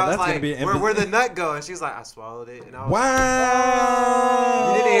 the guy was that's gonna like, be an "Where'd the nut go?" And she was like, "I swallowed it." And I was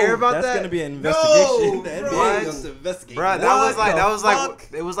Wow. You didn't hear about That's that? gonna be an investigation. No, the bro. NBA has to investigate. Bruh, that What was like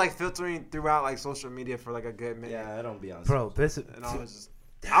the it was like filtering throughout like social media for like a good minute. Yeah, I don't be honest. Bro, this is. And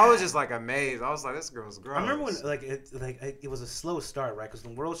I was just like amazed. I was like, this girl's gross. I remember when it was a slow start, right? Because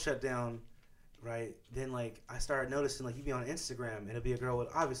when the world shut down, right? Then like I started noticing like you'd be on Instagram and it'd be a girl with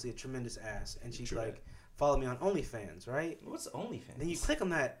obviously a tremendous ass, and she'd True like follow me on OnlyFans, right? What's OnlyFans? Then you click on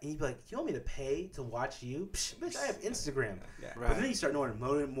that and you'd be like, you want me to pay to watch you? Psh, bitch, I have Instagram. Yeah. Right. But then you start knowing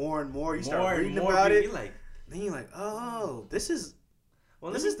more and more. You start More and reading more about people, it. like, Then you're like, oh, this is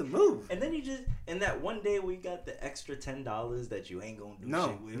well, this let is the move. And then you just, and that one day we got the extra $10 that you ain't gonna do No,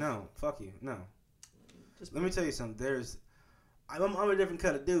 shit with. no, fuck you, no. Just Let me tell you something. I'm a different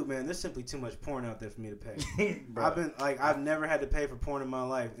kind of dude, man. There's simply too much porn out there for me to pay. Bro. I've never had to pay for porn in my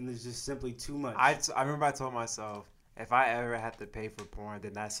life, and there's just simply too much. I remember I told myself, if I ever have to pay for porn,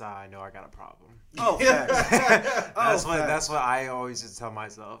 then that's how I know I got a problem. Oh, facts. That's what I always just tell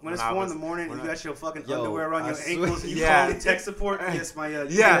myself. When it's 4 in the morning, and you got your fucking Yo, underwear around I your swear- ankles, and you Yeah. call tech support. Yes, my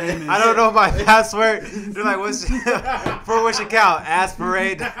Yeah, username is- I don't know my password. They're like, what's for which account? Ass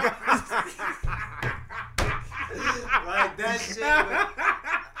Parade. Like that shit.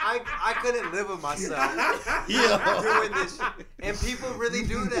 I couldn't live with myself doing this shit. And people really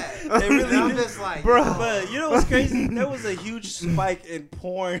do that. They really And I'm do. just like, Bro. yo. But you know what's crazy? There was a huge spike in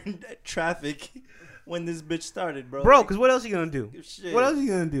porn traffic when this bitch started, bro. Bro, because what else you gonna do? Shit. What else you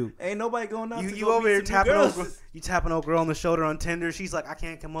gonna do? Ain't nobody going out. to You go over meet here some new tapping girls. you tapping old girl on the shoulder on Tinder. She's like, I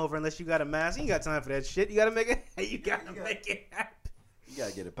can't come over unless you got a mask. You ain't got time for that shit. You gotta make it. You gotta make it happen. You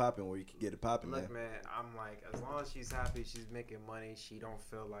gotta get it popping where you can get it popping, man. Look, man, I'm like, as long as she's happy, she's making money. She don't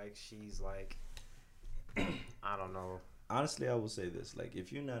feel like she's like, I don't know. Honestly, I will say this: like,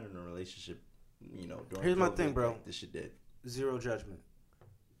 if you're not in a relationship, you know, during Here's my COVID, thing, bro. like, this shit dead. Zero judgment.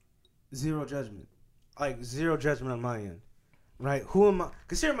 Zero judgment. Like zero judgment on my end. Right? Who am I?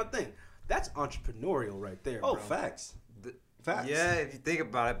 Because here's my thing. That's entrepreneurial right there. Oh, bro. facts. Facts. Yeah, if you think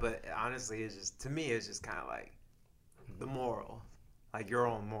about it, but honestly, it's just, to me, it's just kind of like the moral. Like your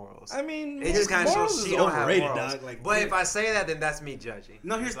own morals. I mean, It just kind of morals shows is she don't have overrated, morals. dog. Like, But if I say that, then that's me judging.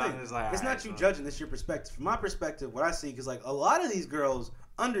 No, here's So the I'm thing. just like, It's alright, not you so- judging. It's your perspective. From my perspective, what I see, because like a lot of these girls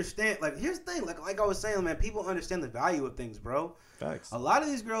understand. Like here's the thing. Like I was saying, man, people understand the value of things, bro. facts. A lot of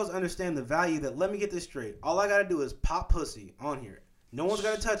these girls understand the value that. Let me get this straight. All I gotta do is pop pussy on here. No one's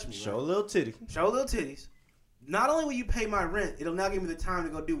gotta touch me. Show right? a little titty. Show little titties. Not only will you pay my rent, it'll now give me the time to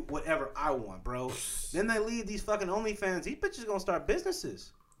go do whatever I want, bro. Then they leave these fucking OnlyFans. These bitches gonna start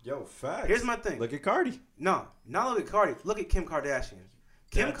businesses. Yo, facts. Here's my thing. Look at Cardi. No, not look at Cardi. Look at Kim Kardashian.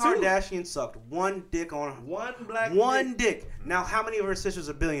 Kim That too. Kardashian sucked one dick on her. One dick. Now, how many of her sisters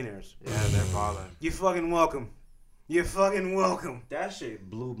are billionaires? Yeah, they're falling. You fucking welcome. You're fucking welcome. That shit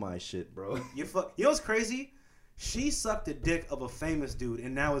blew my shit, bro. You know what's crazy? She sucked the dick of a famous dude,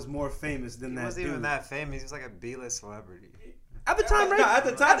 and now is more famous than He that wasn't dude. even that famous. He was like a B-list celebrity. At the time, Ray, At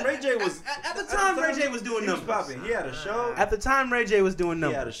the time, Ray J was. At the time, Ray J was doing he was numbers. popping. He had a show. At the time, Ray J was doing He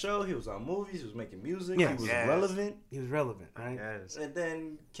had a numbers. show. He was on movies. He was making music. Yes. He was Yes. relevant. He was relevant, right? Yes. And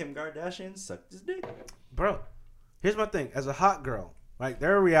then Kim Kardashian sucked his dick. Bro, here's my thing. As a hot girl, right,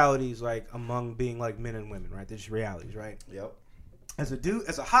 there are realities like among being like men and women, right? There's realities, right? Yep. As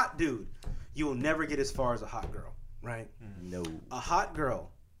a hot dude, you will never get as far as a hot girl, right? No. A hot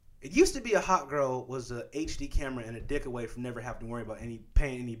girl. It used to be a hot girl was a HD camera and a dick away from never having to worry about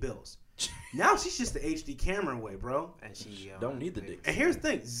paying any bills. Now she's just the HD camera away, bro. And she Don't need the dick. And here's the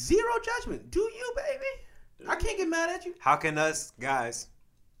thing: zero judgment. Do you, baby? I can't get mad at you. How can us guys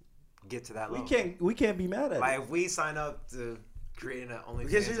get to that We level? can't be mad at Like it. if we sign up to creating an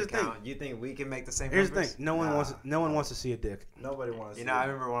Here's OnlyFans the account, you think we can make the same Here's the numbers? thing: no one wants to see a dick. Nobody wants. You know, I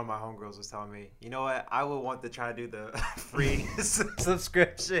remember one of my homegirls was telling me, you know what? I would want to try to do the free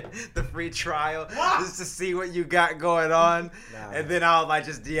subscription, the free trial, just to see what you got going on, Nah. and then I'll like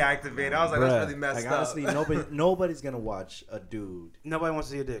just deactivate. I was like, that's really messed like, up. honestly, nobody's gonna watch a dude. Nobody wants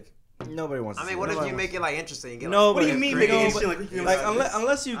to see a dick. Nobody wants. I to mean, see what it. if Nobody you wants make it like interesting? You get, No, like, what do you whipped mean cream. make it No, interesting? but- Like, you Like know,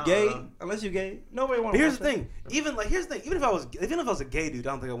 unless you I gay, don't know. nobody wants. But here's the thing. Even here's the thing. Even if I was a gay dude,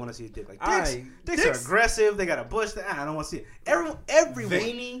 I don't think I want to see a dick. Like dicks are aggressive. They got a bush. I don't want to see it. Everyone,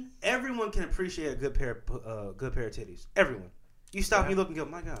 Veiny. everyone can appreciate a good pair of titties. Everyone. You stop and you look and go,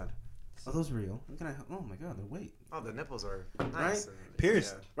 my God, are those real? Oh my God, wait. Oh, the nipples are Right? nice. And,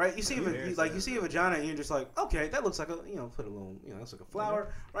 Pierced. Right? You see Yeah, you see a vagina and you're just like, okay, that looks like put a little, looks like a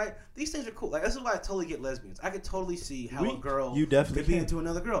flower, right? These things are cool. Like this is why I totally get lesbians. I could totally see how a girl you definitely could be can. into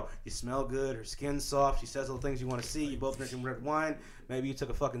another girl. You smell good, her skin's soft, she says all the things you want to see. You both drinking red wine. Maybe you took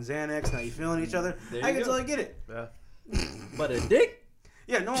a fucking Xanax. Now you feeling each other. There I you can go. totally get it. Yeah. But a dick?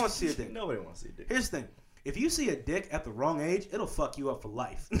 Yeah, no one wants to see a dick. Nobody wants to see a dick. Here's the thing. If you see a dick at the wrong age, it'll fuck you up for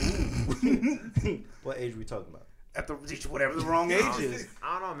life. What age are we talking about? At whatever the wrong age is.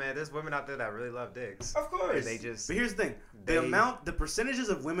 I don't know, man. There's women out there that really love dicks. Of course. They just. But here's the thing: the percentages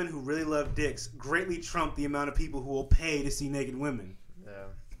of women who really love dicks greatly trump the amount of people who will pay to see naked women.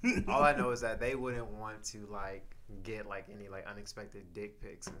 Yeah. All I know is that they wouldn't want to get any unexpected dick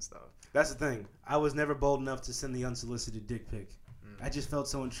pics and stuff. That's the thing. I was never bold enough to send the unsolicited dick pic. I just felt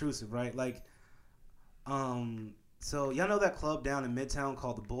so intrusive, right? So y'all know that club down in Midtown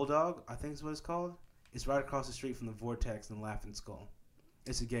called the Bulldog? I think is what it's called. It's right across the street from the Vortex and Laughing Skull.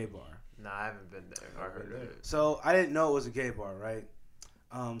 It's a gay bar. Nah, I haven't been there. I heard of it. So I didn't know it was a gay bar, right?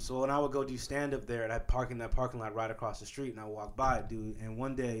 So when I would go do stand up there, I'd park in that parking lot right across the street, and I walked by a dude, and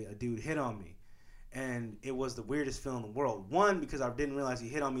one day a dude hit on me, and it was the weirdest feeling in the world. One, because I didn't realize he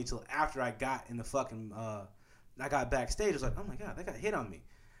hit on me until after I got in the fucking, I got backstage. I was like, oh my God, that guy hit on me.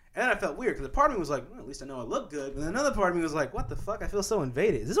 And then I felt weird because a part of me was like, well, at least I know I look good. But then another part of me was like, what the fuck? I feel so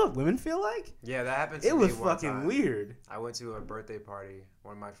invaded. Is this what women feel like? Yeah, that happened to It me was one fucking time. weird. I went to a birthday party.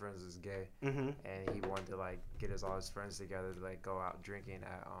 One of my friends was gay, Mm-hmm. and he wanted to get all his friends together to go out drinking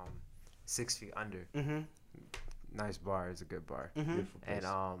at 6 Feet Under. Mm-hmm. Nice bar. It's a good bar. Mm-hmm. Beautiful place.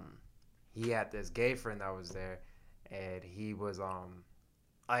 And he had this gay friend that was there, and he was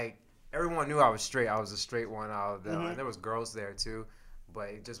everyone knew I was straight. I was a straight one out of them, Mhm. and there was girls there too,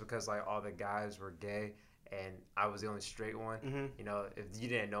 but just because all the guys were gay and I was the only straight one, Mm-hmm. if you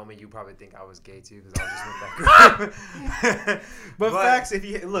didn't know me, you probably think I was gay too because I was just with that group. But facts,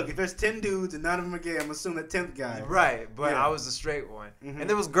 if there's 10 dudes and none of them are gay, I'm assuming that 10th guy. Right, but Yeah. I was the straight one, Mhm. and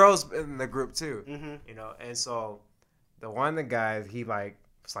there was girls in the group too, Mm-hmm. and so one of the guys he was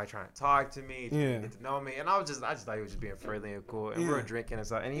trying to talk to me, Yeah. get to know me, and I just thought he was just being friendly and cool, and we were Yeah. drinking and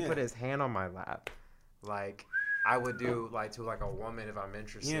stuff, and he Yeah. put his hand on my lap, I would do to a woman if I'm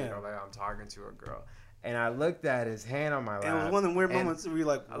interested Yeah. or I'm talking to a girl, and I looked at his hand on my lap. And it was one of the weird and, moments where you're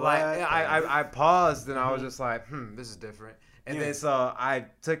like, what? I paused and I was Mhm. just like, this is different. And Yeah. then so I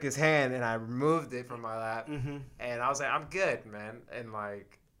took his hand and I removed it from my lap, Mm-hmm. and I was like, I'm good, man. And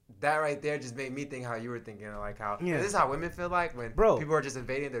that right there just made me think how you were thinking, how Yeah. this is how women feel like when Bro. people are just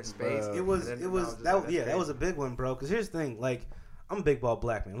invading their space. Bro. It was And then I just that like, that's that crazy. was a big one, bro. Because here's the thing, I'm a big bald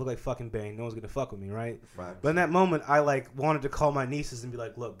black man. I look like fucking Bane. No one's gonna fuck with me, right? Facts. But in that moment, I wanted to call my nieces and be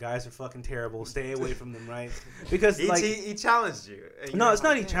like, "Look, guys are fucking terrible. Stay away from them, right?" Because he challenged you. And you no, were it's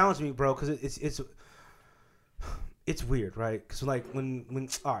not. He "Damn." challenged me, bro. Because it's weird, right? Because when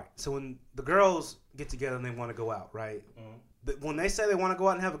all right, so when the girls get together and they want to go out, right? Mhm. But when they say they want to go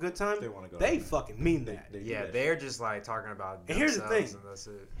out and have a good time, They wanna go They out. fucking mean that. They do Yeah, that they're just talking about. And here's the themselves thing. and that's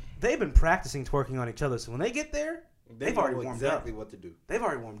it. They've been practicing twerking on each other, so when they get there, shit. they've know already warmed exactly up. what to do. They've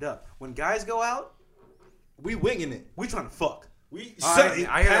already warmed up. When guys go out, We winging it. we trying to fuck. We I hear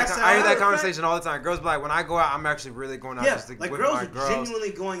that out, conversation all the time. Girls be like, when I go out, I'm actually really going out Yeah, just to like with girls my are girls.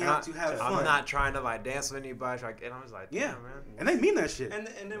 genuinely going And out to have fun. I'm not trying to dance with anybody. And I'm just like, Yeah. damn, man. And they mean that shit. And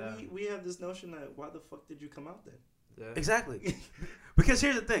then Yeah. we have this notion that why the fuck did you come out then? Yeah. Exactly. Because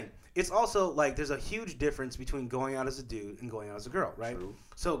here's the thing. It's also there's a huge difference between going out as a dude and going out as a girl, right? True.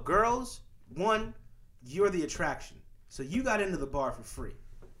 So girls, one, you're the attraction. So you got into the bar for free,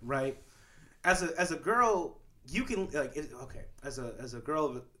 right? As a girl, you can as a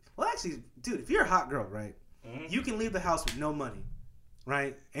girl, well actually, dude, if you're a hot girl, right? Mhm. You can leave the house with no money,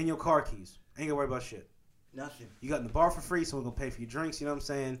 right? And your car keys. Ain't gonna worry about shit. Nothing. You got in the bar for free, someone gonna pay for your drinks, you know what I'm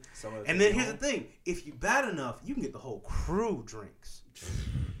saying? Someone And then here's the thing: if you bad enough, you can get the whole crew drinks,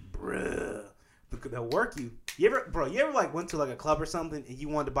 bruh. They'll work you. You ever went to a club or something and you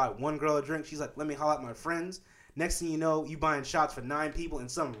wanted to buy one girl a drink? She's like, "Let me holler at my friends." Next thing you know, you buying shots for 9 people and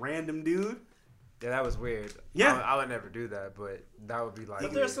some random dude. Yeah, that was weird. Yeah. I would never do that, but that would be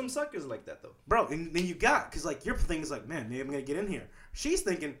But there's some suckers like that though. Bro, and then you got, because your thing is man, maybe I'm going to get in here. She's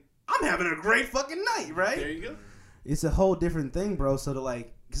thinking, I'm having a great fucking night, right? There you go. It's a whole different thing, bro. So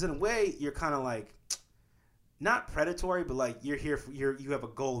because in a way, you're kind of not predatory, but like you have a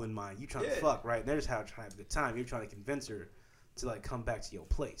goal in mind. You trying to fuck, right? And they're just trying to have a good time. You're trying to convince her to like come back to your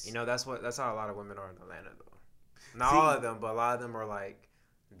place. You know, that's how a lot of women are in Atlanta though. Not all of them, but a lot of them are like,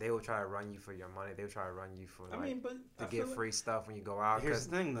 they will try to run you for your money. They will try to run you for like to get free stuff when you go out. Here's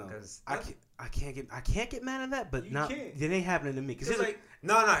the thing though, I can't get mad at that, but it ain't happening to me. Cause like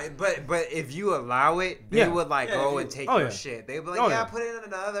but if you allow it, they would like go and take your shit. They'd be like, put in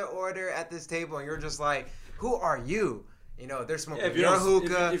another order at this table, and you're just like, who are you? You know, they're smoking your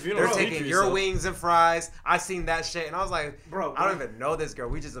hookah. They're taking your wings and fries. I seen that shit, and I was like, bro, I don't even know this girl.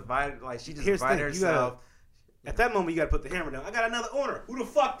 We just invited, like, she just invited herself. At that moment, you gotta put the hammer down. I got another order. Who the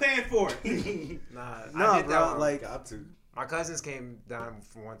fuck paying for it? I did bro. That like, got to. My cousins came down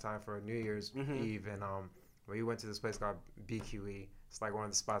for one time for New Year's Eve, and we went to this place called BQE. It's like one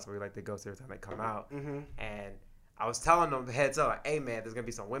of the spots where we like to go to every time they come out. And I was telling them heads up, like, hey man, there's gonna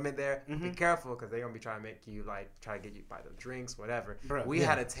be some women there. Be careful, because they're gonna be trying to make you like try to get you buy them drinks, whatever. Bro, we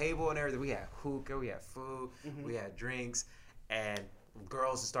had a table and everything. We had hookah, we had food, we had drinks, and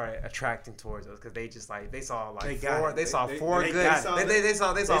girls started attracting towards us because they just like they saw four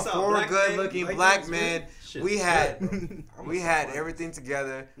good looking black men. We had everything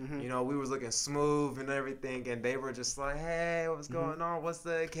together. You know, we was looking smooth and everything, and they were just like, hey, what's going on? What's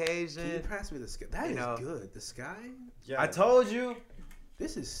the occasion? Can you pass me the sky? That is good. The sky? Yeah. I told you.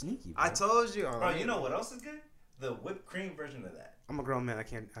 This is sneaky, bro. I told you. Bro, you know what else is good? The whipped cream version of that. I'm a grown man. I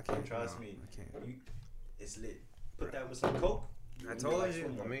can't. Trust me. I can't. It's lit. Put that with some Coke. I told you.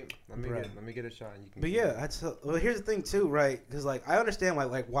 Let me get a shot. And you can. But yeah, well, here's the thing too, right? Because like I understand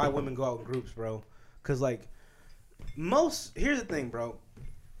like why women go out in groups, bro. Because like here's the thing, bro.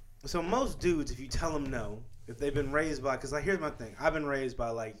 So most dudes, if you tell them no, if they've been raised by, because like here's my thing, I've been raised by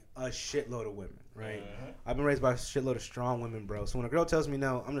like a shitload of women, right? I've been raised by a shitload of strong women, bro. So when a girl tells me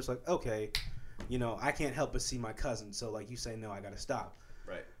no, I'm just like, okay, you know, I can't help but see my cousin. So like you say no, I gotta stop.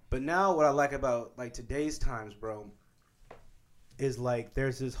 Right. But now what I like about like today's times, bro, is like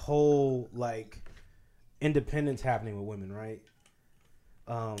there's this whole like independence happening with women, right?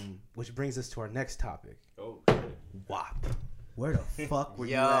 Which brings us to our next topic. Oh, WAP. Where the fuck were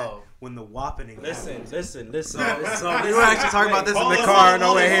you at when the WAPing Listen. So we were actually talking about this in the car and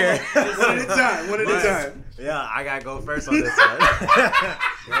over here. One at a time. Yeah, I gotta go first on this one. Go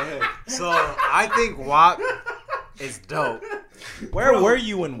ahead. So I think WAP is dope. Where were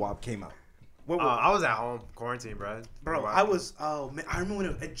you when WAP came out? I was at home, quarantine, bro. I was. Oh man, I remember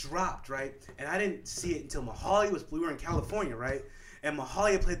when it dropped, right? And I didn't see it until Mahalia was. We were in California, right? And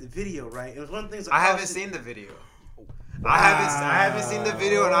Mahalia played the video, right? It was one of the things. I haven't seen the video. Wow. I haven't seen the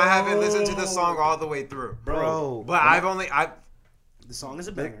video, and I haven't listened to the song all the way through, bro. But the song is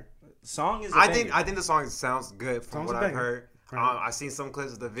a banger. I think the song sounds good from what I've heard. I've seen some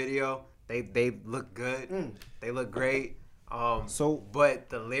clips of the video. They look good. They look great. But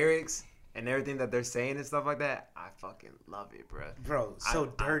the lyrics and everything that they're saying and stuff like that, I fucking love it, bro. Bro, so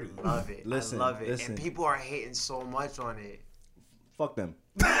dirty. I love it. I love it. And people are hating so much on it. Fuck them.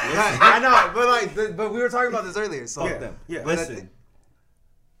 I know, but we were talking about this earlier. So fuck them. Yeah. Listen,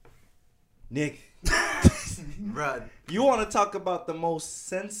 Nick, bro, you want to talk about the most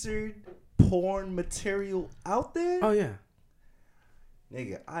censored porn material out there? Oh yeah.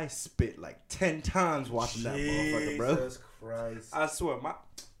 Nigga, I spit like 10 times watching that motherfucker, bro. Jesus Christ. I swear,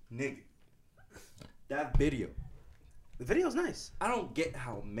 nigga, that video. The video's nice. I don't get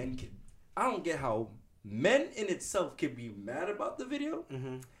how men in itself can be mad about the video.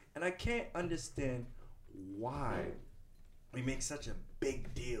 And I can't understand why we make such a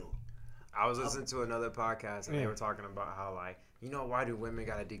big deal. I was listening to another podcast and they were talking about how, like, you know, why do women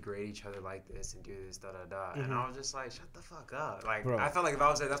gotta degrade each other like this and do this, da da da? And I was just like, shut the fuck up. Like, bro. I felt like if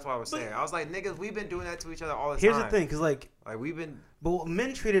I was there, that's what I was saying. I was like, niggas, we've been doing that to each other all the time. Here's the thing, because like we've been. But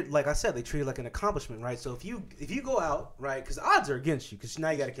men treat it, like I said, they treat it like an accomplishment, right? So if you go out, right, because odds are against you, because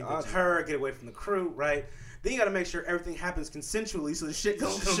now you got to convince her, get away from the crew, right? Then you got to make sure everything happens consensually, so the shit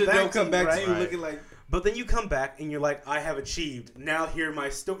don't come back to you, right? Looking like. But then you come back and you're like, I have achieved. Now hear my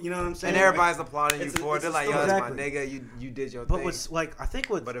story. You know what I'm saying? And everybody's applauding you for it. They're like, yo, that's my nigga. You did your thing. But what's like, I think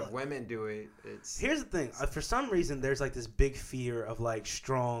what. But if women do it, it's. Here's the thing. For some reason, there's like this big fear of like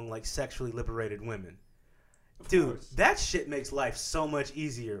strong, like sexually liberated women. Dude, that shit makes life so much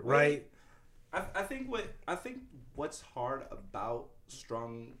easier, right? I think what's hard about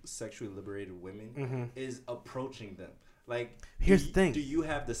strong sexually liberated women is approaching them. Like, here's the thing. Do you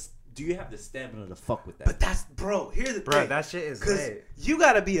have the stamina to fuck with that? But that's, bro, here's the thing. That shit is because you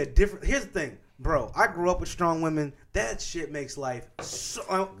gotta be a different. Here's the thing, bro. I grew up with strong women. That shit makes life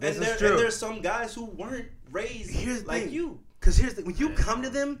so. And there's some guys who weren't raised like you. Because here's the when you come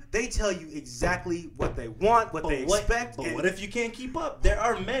to them, they tell you exactly what they want, what they expect. But what if you can't keep up? There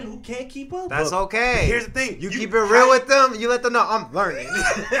are men who can't keep up. That's okay. But here's the thing. You keep it real with them. You let them know I'm learning.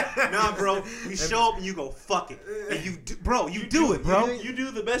 Nah, bro. You show up and you go, fuck it. And you do it, bro. You do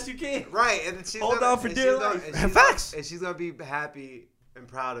the best you can. Right. And then she's Hold on for dear life. Facts. And she's going to be happy and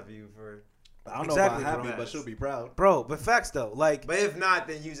proud of you for... I don't Exactly, know about happy, bro. but she'll be proud. Bro, but facts though. Like, But if not,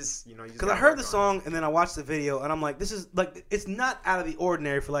 then you just, you because gotta I heard work the on song and then I watched the video and I'm like, this is like, it's not out of the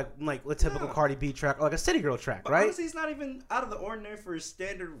ordinary for like a typical Cardi B track or like a City Girl track, But right? honestly, it's not even out of the ordinary for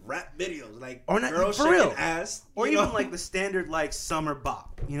standard rap videos. Like, Or not- girls for shaking real. ass. Or you even know? like the standard like summer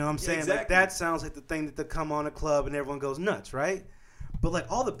bop. You know what I'm saying? Like exactly. that sounds like the thing that they come on a club and everyone goes nuts, right? But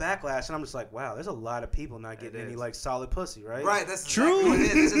like all the backlash and I'm just like, wow, there's a lot of people not getting any like solid pussy, right? Right, that's True. Exactly what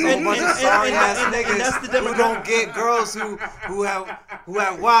it is. It's just a whole bunch of sorry ass niggas that's the who don't get girls who have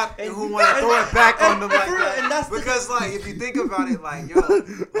WAP and who want to throw it back on them like for real, that. and that's the- Because like if you think about it, like yo,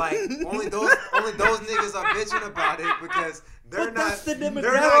 like only those niggas are bitching about it because they're But not. that's the They're demographic.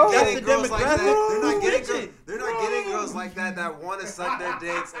 not That's getting the girls like that. demographic They're not who getting. bitching. They're not getting girls like that want to suck their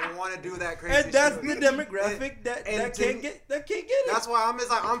dicks and want to do that crazy shit. And that's the demographic that and can't get it. That's why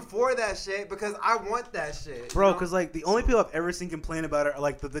I'm for that shit because I want that shit, Bro, you know? because like the only people I've ever seen complain about it are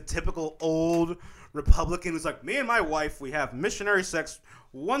like the typical old Republican who's like, me and my wife, we have missionary sex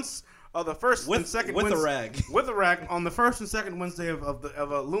once the first and second with a Wednesday, rag. with a rag on the first and second Wednesday of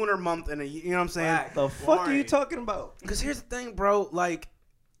a lunar month and you know what I'm saying? Whack. The fuck are you Boring. talking about? Because here's the thing, bro. Like,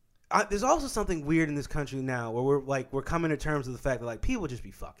 there's also something weird in this country now where we're coming to terms with the fact that like people just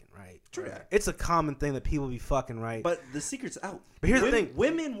be fucking, right? True. Right. It's a common thing that people be fucking, right? But the secret's out. But here's the women, thing.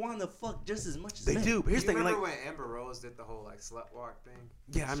 Women want to fuck just as much as They men. do. But here's You the thing, remember like, when Amber Rose did the whole like slut walk thing?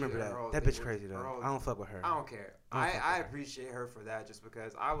 yeah, I She- remember her whole that. That thing bitch was- crazy though. her whole- I don't fuck with her. I don't care. I don't fuck I with her. appreciate her for that just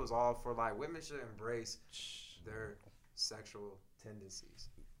because I was all for like women should embrace their sexual tendencies.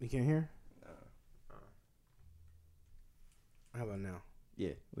 You can't hear? How about now?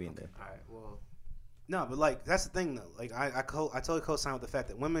 Yeah, we in there. All right, well, No, but like that's the thing though. Like I totally co-sign with the fact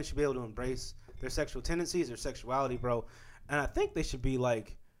that women should be able to embrace their sexual tendencies, their sexuality, bro. And I think they should be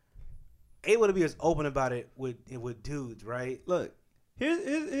like able to be as open about it with dudes, right? Look,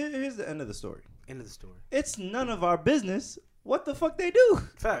 here's the end of the story. End of the story. It's none of our business what the fuck they do.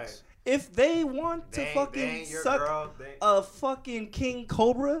 Facts. If they want to they fucking ain't your suck girl, they- a fucking king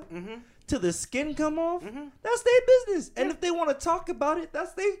cobra Mm-hmm. till the skin come off, Mm-hmm. that's their business. And if they want to talk about it,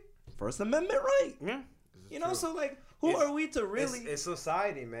 that's their First Amendment right. Yeah. You know, so like, who It's- are we to really? It's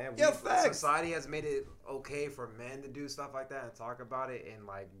society, man. Yeah, facts. Society has made it okay for men to do stuff like that and talk about it and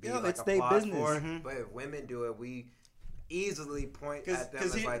like be Yo, like it's a they plot business. for it. Mhm. But if women do it, we easily point 'Cause- at them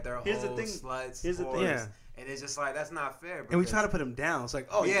 'cause as here- like they're here's the hoes, thing- sluts, here's the thing. whores. Yeah. And it's just like that's not fair. And we because- try to put them down. It's like,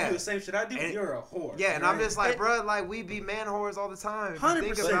 oh, you Yeah. do the same shit I do. And- You're a whore. Yeah, and I'm right? just like, bro, like we be man whores all the time. If you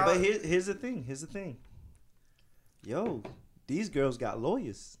think 100%. about But it- here's the thing. Here's the thing. Yo, these girls got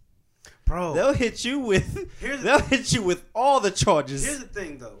lawyers. bro. They'll hit you with. Here's- They'll hit you with all the charges. Here's the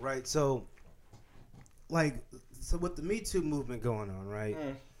thing, though, right? So, like, with the Me Too movement going on, right?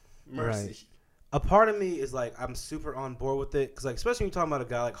 Mercy. Right. A part of me is like, I'm super on board with it, because like, especially when you're talking about a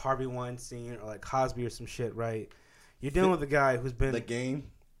guy like Harvey Weinstein or like Cosby or some shit, right? You're dealing with a guy who's been The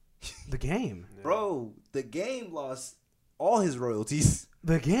game, the game. bro. The game lost all his royalties.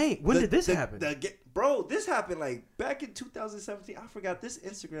 The game. When did this happen? Bro, this happened like back in 2017. I forgot this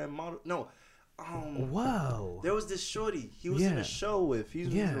Instagram model. No, Whoa. there was this shorty. He was in Yeah. a show with. He was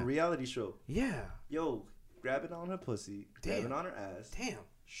in Yeah. a reality show. Yeah. Yo, grabbing on her pussy, Damn. grabbing on her ass. Damn.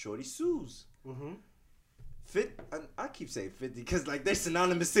 Shorty sues. Mm-hmm. I keep saying 50 because like they're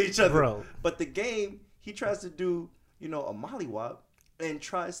synonymous to each other. Bro. But the game, he tries to do, a mollywop and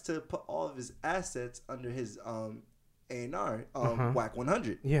tries to put all of his assets under his A&R, Whack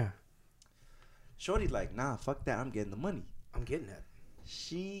 100. Yeah. Shorty's like, nah, fuck that. I'm getting the money. I'm getting that.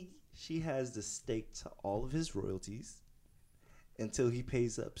 She has the stake to all of his royalties until he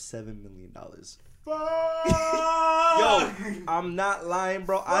pays up $7 million. Yo, I'm not lying,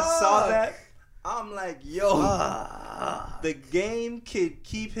 bro. I saw that. I'm like, yo, the game could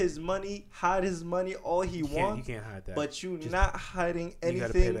keep his money, hide his money all he You wants. can't hide that. But you Just- not hiding You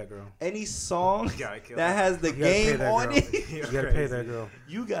gotta pay anything, that girl. any song You gotta kill that her. has the You gotta pay game that on girl. it. You gotta pay that girl.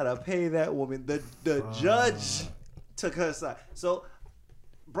 You gotta pay that woman. The judge took her side. So,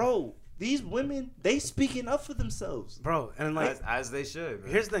 bro, these women, they speaking up for themselves. Bro, and like, as they should.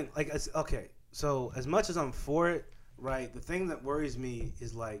 Man. here's the thing. Like, okay, so as much as I'm for it, right, the thing that worries me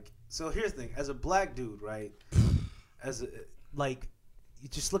is like, so here's the thing. As a black dude, right, you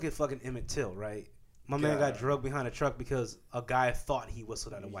just look at fucking Emmett Till, right? My man got drugged behind a truck because a guy thought he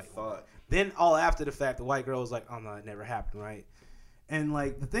whistled at a white woman. Thought. Then all after the fact, the white girl was like, "Oh no, it never happened," right? And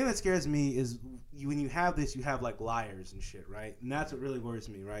like the thing that scares me is when you have this, you have like liars and shit, right? And that's what really worries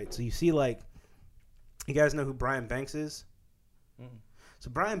me, right? So you see, like, you guys know who Brian Banks is? So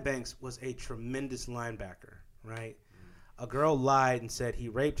Brian Banks was a tremendous linebacker, right? A girl lied and said he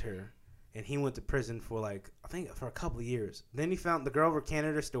raped her, and he went to prison for like I think for a couple of years. Then he found the girl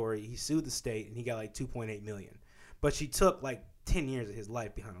recanted her story. He sued the state, and he got like $2.8 million. But she took like 10 years of his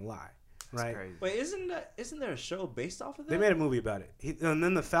life behind a lie. Right. Wait, isn't there a show based off of that? They made a movie about it. And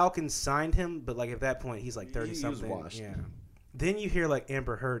then the Falcons signed him, but like at that point he's like 30 something. He was washed. Yeah. Then you hear like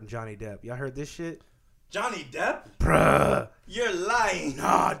Amber Heard and Johnny Depp. Y'all heard this shit? Johnny Depp? Bruh. You're lying.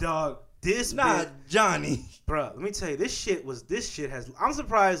 Nah, dog. Johnny. Bruh, let me tell you, this shit has I'm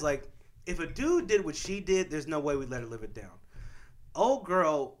surprised, like, if a dude did what she did, there's no way we'd let her live it down. Old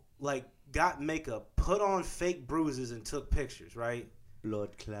girl, like, got makeup, put on fake bruises and took pictures, right?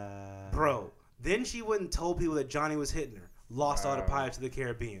 Blood clot. Bro, then she went and told people that Johnny was hitting her. Lost all the Pirates of the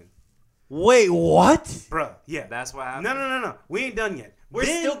Caribbean. Wait, what? Bruh, yeah. That's what happened? No. We ain't done yet. We're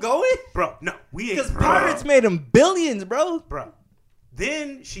still going? Bro, no. We ain't. Because Pirates made him billions, bro. Bro.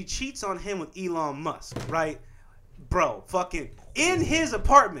 Then she cheats on him with Elon Musk, right? Bro, fucking in his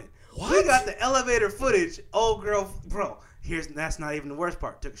apartment. What? We got the elevator footage. Old girl, bro. That's not even the worst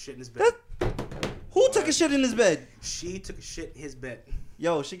part. Took a shit in his bed. Who took a shit in his bed? She took a shit in his bed.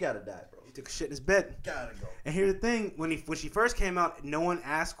 Yo, she gotta die, bro. He took a shit in his bed. Gotta go. And here's the thing: when she first came out, no one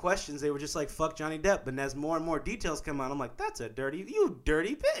asked questions. They were just like, "Fuck Johnny Depp." But as more and more details come out, I'm like, "That's you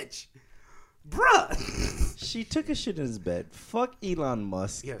dirty bitch, bruh." She took a shit in his bed. Fuck Elon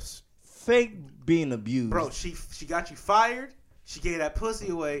Musk. Yes. Fake being abused. Bro, she got you fired. She gave that pussy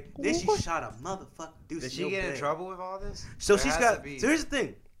away. Then she shot a motherfucking dude. Did she get in trouble with all this? So she's got. So here's the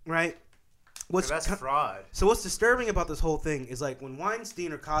thing, right? That's fraud. So what's disturbing about this whole thing is like when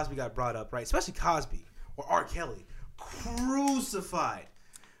Weinstein or Cosby got brought up, right? Especially Cosby or R. Kelly, crucified,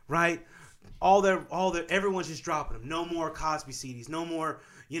 right? Everyone's just dropping them. No more Cosby CDs. No more.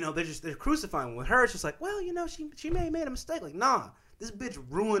 They're crucifying. With her, it's just like, well, she may have made a mistake. Like, nah, this bitch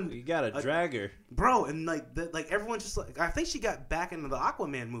ruined. You gotta drag her, bro. And like everyone's just like, I think she got back into the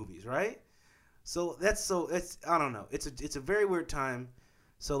Aquaman movies, right? So it's I don't know. It's a very weird time.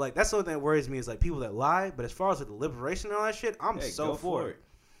 So like that's the only thing that worries me is like people that lie. But as far as like the liberation and all that shit, I'm so for it.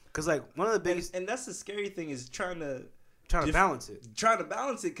 Cause like one of the biggest and that's the scary thing is trying to balance it. Trying to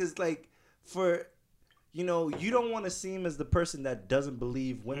balance it, cause like for. You don't want to seem as the person that doesn't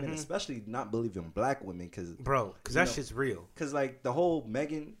believe women, especially not believe in black women, because that shit's real. Because like the whole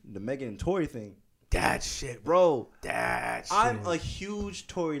Megan and Tory thing, that shit, bro. That shit. I'm a huge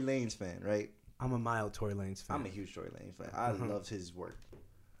Tory Lanez fan, right? I'm a mild Tory Lanez fan. I'm a huge Tory Lanez fan. I love his work.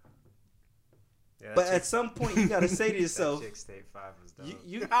 Yeah, but at some point, you gotta say to yourself, that chick State 5 was dope.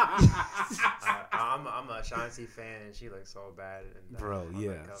 I'm a Ashanti fan, and she looks so bad. Bro,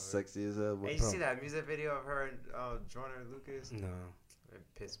 yeah, sexy as hell. And you see that music video of her and Jordan Lucas? No, it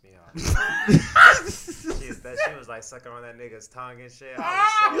pissed me off. she was like sucking on that nigga's tongue and shit.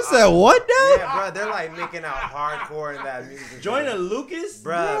 You said what now? Yeah, bro, they're like making out hardcore in that music. Jordan Lucas,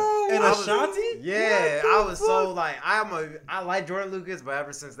 bro, and Ashanti. Yeah, I was so like, I like Jordan Lucas, but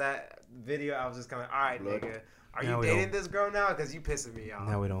ever since that video, I was just kind of, all right, nigga, are you dating this girl now? Because you pissing me off.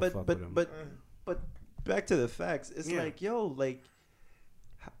 Now we don't fuck with him. But back to the facts. It's like, yo, like,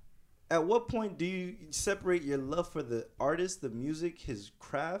 at what point do you separate your love for the artist, the music, his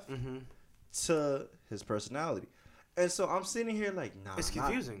craft, to his personality? And so I'm sitting here like, nah. It's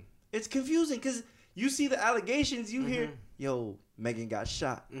confusing. It's confusing because you see the allegations. You hear, yo, Megan got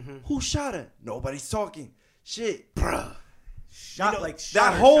shot. Who shot her? Nobody's talking. Shit, bruh.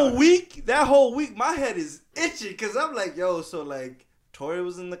 That whole week, my head is itching because I'm like, yo, so like, Tory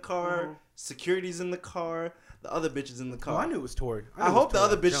was in the car, security's in the car, the other bitch is in the car. Oh, I knew it was Tory. I hope the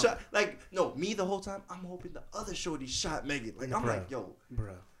other bitch shot. Like, no, me the whole time, I'm hoping the other shorty shot Megan. Like, I'm like, yo.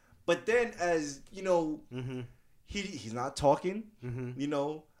 Bruh. But then as, he's not talking,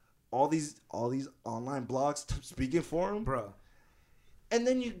 all these online blogs speaking for him. Bruh. And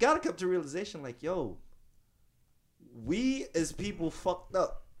then you gotta come to realization like, yo, we as people fucked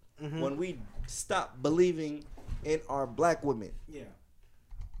up when we stopped believing in our black women. Yeah.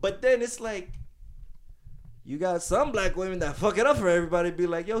 But then it's like, you got some black women that fuck it up for everybody. Be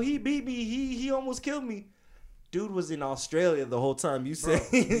like, yo, he beat me. He almost killed me. Dude was in Australia the whole time. You say,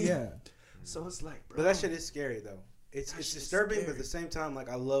 yeah. So it's like, bro. But that shit is scary though. It's disturbing, but at the same time, like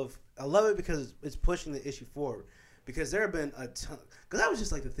I love it because it's pushing the issue forward. Because there have been a ton. Because that was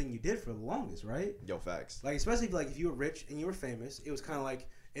just like the thing you did for the longest, right? Yo, facts. Like especially like if you were rich and you were famous, it was kind of like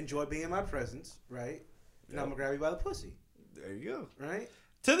enjoy being in my presence, right? And I'm gonna grab you by the pussy. There you go. Right?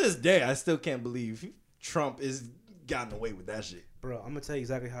 To this day, I still can't believe Trump is gotten away with that shit. Bro, I'm gonna tell you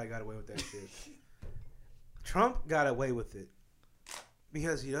exactly how he got away with that shit. Trump got away with it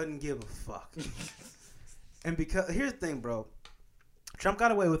because he doesn't give a fuck. And because here's the thing, bro. Trump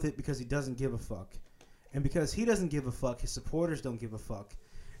got away with it because he doesn't give a fuck. And because he doesn't give a fuck, his supporters don't give a fuck.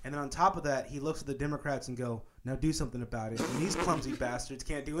 And then on top of that, he looks at the Democrats and go, now do something about it. And these clumsy bastards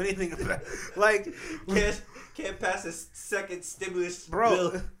can't do anything about it. Like, Can't pass a second stimulus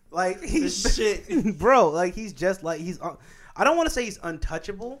bro, bill. like he's shit. bro, like he's just like I don't want to say he's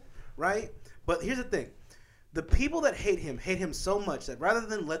untouchable, right? But here's the thing. The people that hate him so much that rather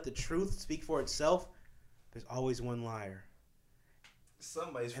than let the truth speak for itself, there's always one liar.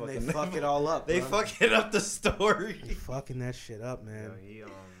 Somebody's And fucking. they fuck it all up. They bro. fucking up the story. They fucking that shit up, man.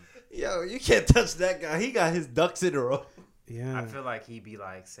 Yo, you can't touch that guy. He got his ducks in a row. Yeah. I feel like he'd be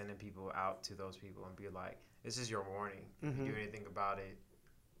like sending people out to those people and be like, "This is your warning. If you do anything about it,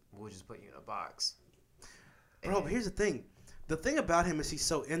 we'll just put you in a box." Bro, but here's the thing. The thing about him is he's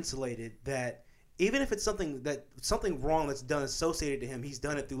so insulated that even if it's something wrong that's done associated to him, he's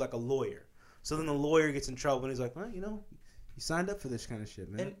done it through like a lawyer. So then the lawyer gets in trouble and he's like, well, you know, you signed up for this kind of shit,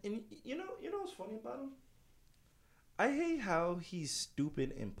 man. And you know what's funny about him? I hate how he's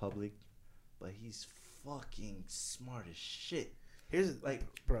stupid in public, but he's fucking smart as shit. Here's Like,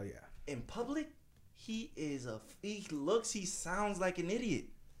 bro, yeah. in public, he sounds like an idiot.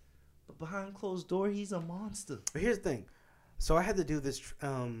 But behind closed door, he's a monster. But here's the thing. So I had to do this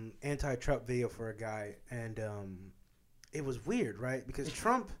anti-Trump video for a guy, and it was weird, right? Because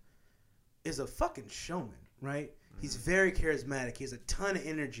Trump is a fucking showman, right? He's very charismatic. He has a ton of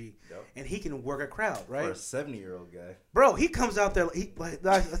energy, and he can work a crowd, right? For a 70-year-old guy. Bro, he comes out there. Like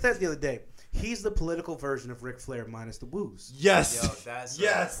I said the other day, he's the political version of Ric Flair minus the woos. Yes. Yo,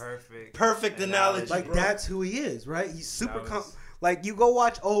 that's perfect analogy. Like bro. that's who he is, right? He's super. Like you go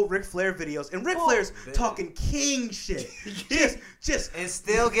watch old Ric Flair videos, and Ric Flair's talking king shit, just and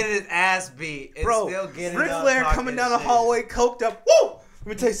still getting his ass beat. And bro. Still getting Ric Flair coming down the hallway, coked up. Woo! Let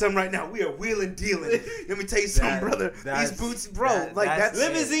me tell you something right now. We are wheeling dealing. Let me tell you something, brother. These boots, bro. That's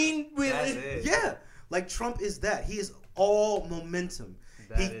limousine wheeling. Yeah, like Trump is that. He is all momentum.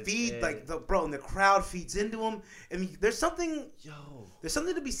 He feeds like and the crowd feeds into him. I mean, there's something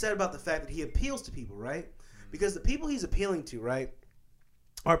to be said about the fact that he appeals to people, right? Because the people he's appealing to, right,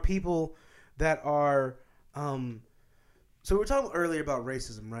 are people that are. So we were talking earlier about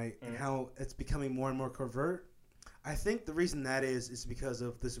racism, right, and how it's becoming more and more covert. I think the reason that is because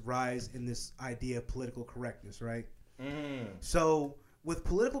of this rise in this idea of political correctness, right? So with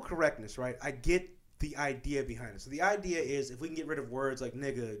political correctness, right, I get the idea behind it. So the idea is if we can get rid of words like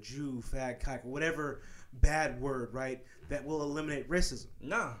nigga, Jew, fag, kike, whatever bad word, right, that will eliminate racism.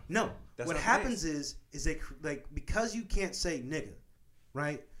 No. What happens is they like because you can't say nigga,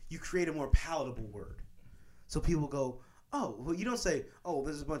 right? You create a more palatable word. So people go, oh, well, you don't say, oh,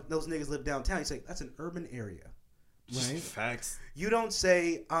 there's a bunch those niggas live downtown. You say that's an urban area. Right? Facts. You don't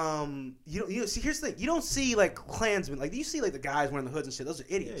say you see here's the thing. You don't see like Klansmen, like you see like the guys wearing the hoods and shit. Those are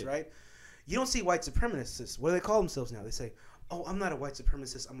idiots, right? You don't see white supremacists. What do they call themselves now? They say, oh, I'm not a white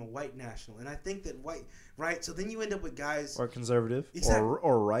supremacist. I'm a white national. And I think that white, right? So then you end up with guys. Or conservative. Exactly.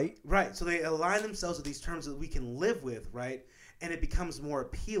 Or right. Right. So they align themselves with these terms that we can live with, right? And it becomes more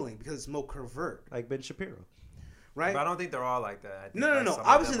appealing because it's more covert. Like Ben Shapiro. Right? But I don't think they're all like that. I think No. some of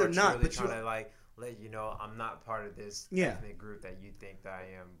Obviously them they're are not. truly But trying to like let you know I'm not part of this ethnic group that you think that I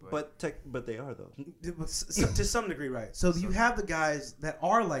am. But they are though. To some degree, right? So you have the guys that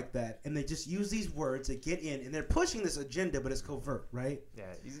are like that, and they just use these words to get in, and they're pushing this agenda, but it's covert, right? Yeah,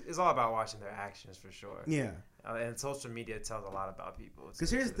 it's all about watching their actions for sure. Yeah. And social media tells a lot about people.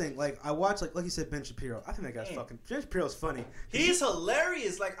 Because here's the thing, like I watch, like you said, Ben Shapiro. I think that guy's fucking. Ben Shapiro's funny. He's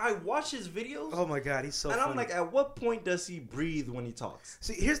hilarious. Like I watch his videos. Oh my god, he's so. And funny. I'm like, at what point does he breathe when he talks?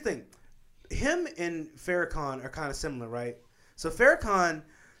 See, here's the thing. Him and Farrakhan are kind of similar, right? So Farrakhan,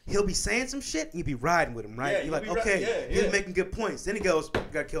 he'll be saying some shit, and you be riding with him, right? Yeah, you're like, okay, he's making good points. Then he goes,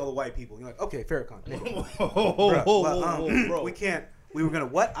 "Gotta kill all the white people." You're like, okay, Farrakhan. Bro. We can't. We were gonna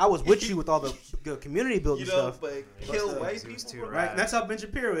what? I was with you with all the community building stuff. But kill white people too, right? And that's how Ben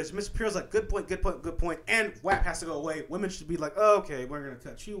Shapiro is. Ben Shapiro's like, good point, and WAP has to go away. Women should be like, oh, okay, we're gonna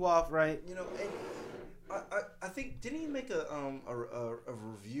cut you off, right? You know, and I think didn't he make a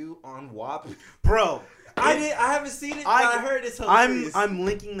review on WAP? Bro, I haven't seen it. But I heard it's hilarious. I'm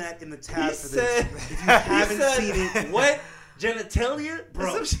linking that in the tab for said, this. If you haven't seen it, what genitalia,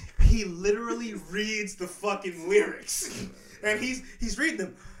 bro? He literally reads the fucking lyrics, and he's reading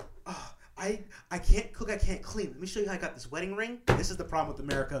them. Oh, I can't cook, I can't clean. Let me show you how I got this wedding ring. This is the problem with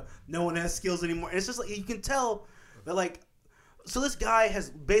America. No one has skills anymore. And it's just like you can tell that like. So this guy has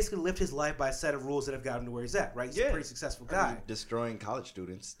basically lived his life by a set of rules that have got him to where he's at, right? He's a pretty successful guy. I mean, destroying college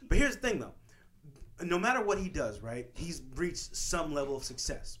students. But here's the thing, though. No matter what he does, right, he's reached some level of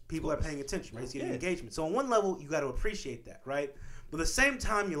success. People are paying attention, right? He's getting engagement. So on one level, you got to appreciate that, right? But at the same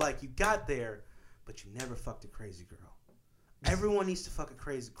time, you're like, you got there, but you never fucked a crazy girl. Everyone needs to fuck a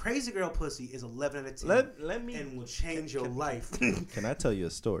crazy girl pussy is 11 out of 10 Let me and will change your life. Can I tell you a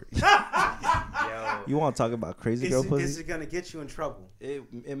story? Yo, You want to talk about crazy girl pussy? Is it gonna get you in trouble?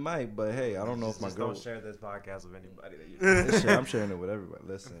 It might, but hey, I don't know if my just girl. don't share this podcast with anybody that you. I'm sharing it with everybody.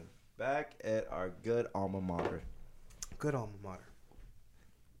 Listen, back at our good alma mater, Good alma mater.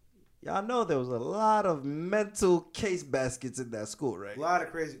 y'all know there was a lot of mental case baskets in that school, right? A lot of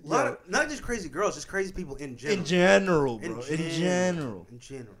crazy, not just crazy girls, just crazy people in general. In general, bro. In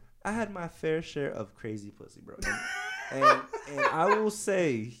general. I had my fair share of crazy pussy, bro. And I will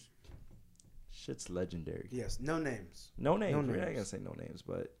say, shit's legendary. Yes, no names. No names. No We're not names. gonna say no names,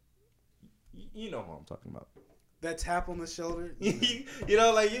 but you know who I'm talking about. That tap on the shoulder. you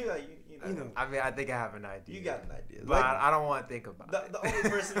know. You know. I mean, I think I have an idea. You got an idea. but Like, I don't want to think about it. the only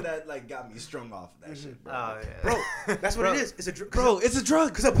person that like got me strung off of that shit, bro. Oh, yeah. Bro, that's what Bro. it is. It's a drug. Bro, it's a drug.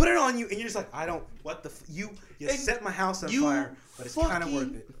 Because I put it on you, and you're just like, I don't. What the? You And set my house on you fire, but it's kind of worth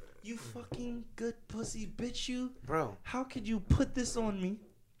fucking- it, You fucking good pussy bitch, you. bro. How could you put this on me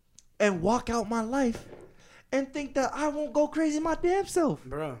and walk out my life and think that I won't go crazy my damn self?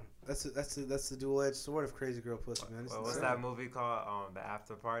 Bro, that's the dual-edged sword of crazy girl pussy, man. It's Well, what's insane. that movie called? The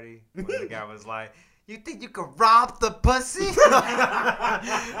After Party. When the guy was like, "You think you could rob the pussy?"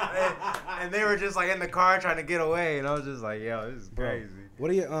 and they were just like in the car trying to get away, and I was just like, "Yo, this is Bro, crazy." What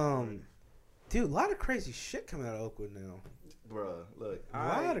do you dude? A lot of crazy shit coming out of Oakwood now. Bruh, look. A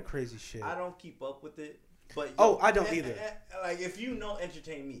lot of crazy shit. I don't keep up with it. But Oh, I don't either. Like, if you know,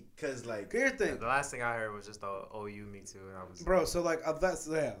 entertain me. Because, like, Here's the thing. The last thing I heard was just the OU Me Too, and I was Bro, so like that's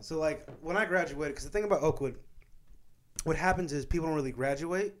So like when I graduated, because the thing about Oakwood, what happens is people don't really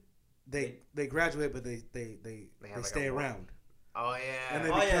graduate. They graduate, but they like stay a around. Oh yeah. And they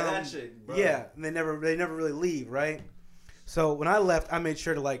oh, yeah, become- that shit, bro. Yeah, and they never really leave, right? So when I left, I made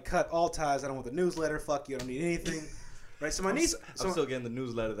sure to like cut all ties. I don't want the newsletter. Fuck you. I don't need anything. Right. So my niece. I'm still getting the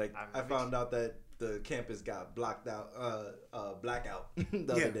newsletter. Like, I'm- I found out that the campus got blocked out, blackout the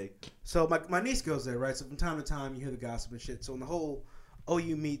Yeah. other day. So my niece goes there, right? So from time to time, you hear the gossip and shit. So when the whole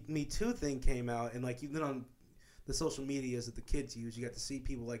OU Me Too thing came out, and like even on the social medias that the kids use, you got to see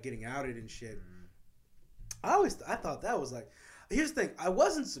people like getting outed and shit. I thought that was like, here's the thing. I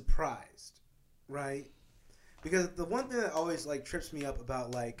wasn't surprised, right? Because the one thing that always like trips me up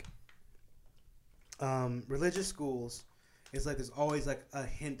about like religious schools is like there's always like a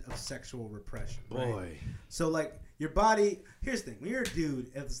hint of sexual repression. Right? So like your body. Here's the thing: when you're a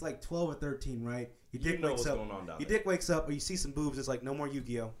dude, if it's like 12 or 13, right? Your dick You know wakes what's up. going on down Your there. dick wakes up, or you see some boobs. It's like no more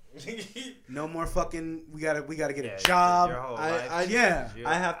Yu-Gi-Oh. No more fucking. We gotta get Yeah, a job. your whole I- life. I- yeah.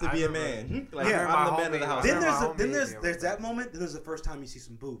 I have to be a remember- man. Like, Yeah. I'm the My man of the homie- house. Then remember my there's homie there's that moment. Then there's the first time you see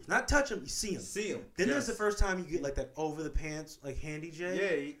some boobs. Not touch them, you see them. See him. Then there's the first time you get like that over the pants like handy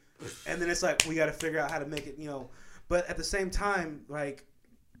J. Yeah. And then it's like we got to figure out how to make it, But at the same time, like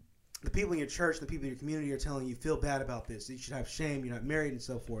the people in your church, the people in your community are telling you feel bad about this. You should have shame. You're not married and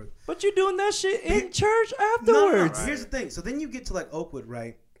so forth. But you're doing that shit in church No, afterwards. Here's the thing. So then you get to like Oakwood,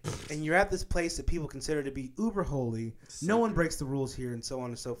 right? And you're at this place that people consider to be uber holy. No one breaks the rules here, and so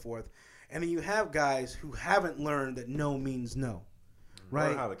on and so forth. And then you have guys who haven't learned that no means no, right?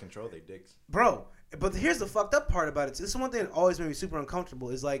 Learn how to control their dicks. Bro, but here's the fucked up part about it. This is one thing that always made me super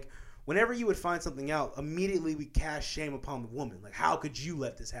uncomfortable is like whenever you would find something out, immediately we cast shame upon the woman. Like, how could you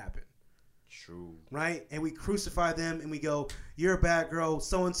let this happen? True. Right? And we crucify them and we go, you're a bad girl,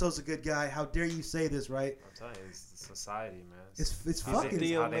 so-and-so's a good guy. How dare you say this, right? I'm telling you, it's society, man. It's He's fucking...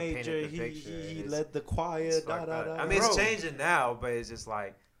 Theo how they painted Major, the picture. he It's- led the choir. It's Da, fucked da, up. da. I mean, Bro. it's changing now, but it's just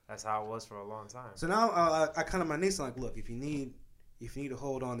like that's how it was for a long time. So now I kind of my niece like, look, if you need to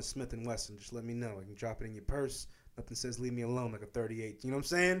hold on to Smith & Wesson, just let me know. I can drop it in your purse. Nothing says leave me alone like a 38. You know what I'm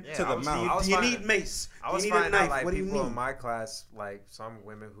saying? Yeah, To the I was- mouth. I was Do you finding- need mace? I Do was you need a finding out knife? like What do you people in need? my class, like some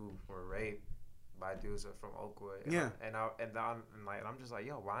women who were raped by dudes are from Oakwood. And Yeah. I'm just like,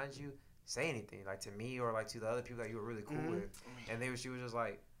 yo, why didn't you say anything like to me or like to the other people that you were really cool Mm-hmm. with? And she was just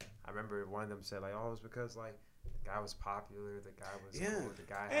like, I remember one of them said like, oh, it was because like the guy was popular, the guy was cool, the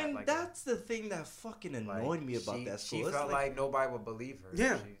guy had And like that's the thing that fucking annoyed me about that school. She It's felt like nobody would believe her.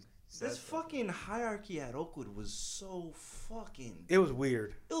 Yeah. She said this that. fucking hierarchy at Oakwood was so fucking. It was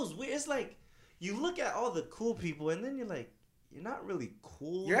weird. It was weird. It's like you look at all the cool people, and then you're like, you're not really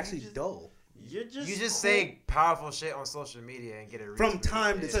cool. You're actually dull. You're just You just cool. say powerful shit on social media and get it From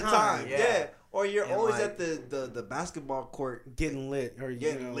time to time. Yeah. Or you're And always like- at the basketball court Getting lit. Or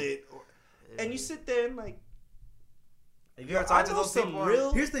getting lit. And you sit there and like, If you ever I talk to know those some people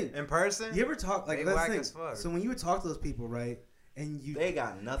real. Here's the thing. in person, You ever talk like They that's whack the thing. as fuck. So when you would talk to those people, right, and you They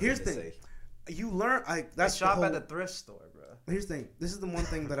got nothing Here's to the say. you learn they that's shop the whole, at the thrift store, bro. Here's the thing. This is the one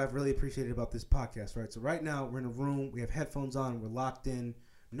thing that I've really appreciated about this podcast, right? So right now we're in a room, we have headphones on, we're locked in,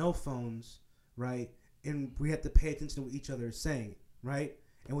 no phones, right? And we have to pay attention to what each other is saying, right?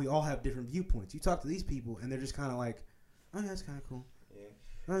 And we all have different viewpoints. You talk to these people and they're just kind of like, oh yeah, that's kind of cool. Yeah.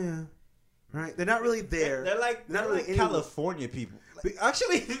 Oh yeah, right? They're not really there. They're like Not really like California people. Like,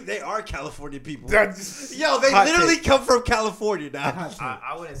 actually, they are California people. That's- Yo, they Hot literally take. come from California now. Hot take.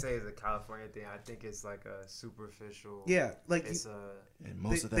 I wouldn't say it's a California thing. I think it's like a superficial. Yeah, like It's a. And they-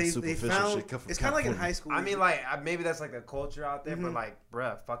 most of that they superficial found- shit come from it's kind of like in California. high school. I mean, like maybe that's like the culture out there, Mhm. but like,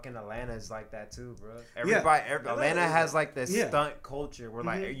 bruh, fucking Atlanta is like that too, bruh. Atlanta has like this Yeah. stunt culture where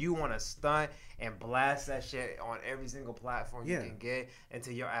like Mhm. you want to stunt and blast that shit on every single platform Yeah. you can get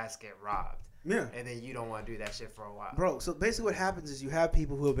until your ass get robbed, yeah. and then you don't want to do that shit for a while. Bro, so basically what happens is you have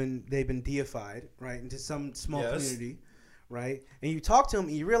people who they've been deified, right, into some small Yes. community, right? And you talk to them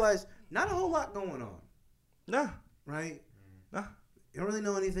and you realize not a whole lot going on, Nah, right? nah. You don't really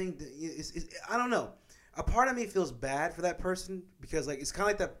know anything. I don't know. A part of me feels bad for that person because like it's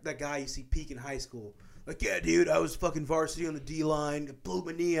kind of like that guy you see peak in high school. Like, yeah, dude, I was fucking varsity on the D line, blew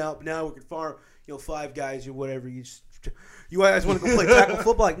my knee out, but now I work at farm, Five Guys or whatever. You guys want to go play tackle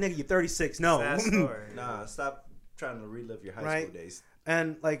football? Like, nigga, you're 36. No. Sad story. Nah, stop trying to relive your high Right. school days.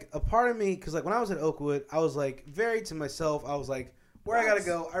 And like a part of me, because like when I was at Oakwood, I was like very to myself. I was like, where I gotta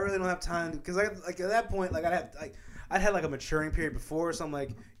go, I really don't have time because like at that point, like I'd had like a maturing period before, so I'm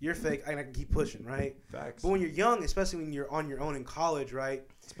like, you're fake, I can keep pushing, right? Facts. But when you're young, especially when you're on your own in college, right?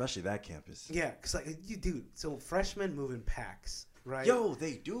 Especially that campus. Yeah, because like you dude, so freshmen move in packs, right? Yo,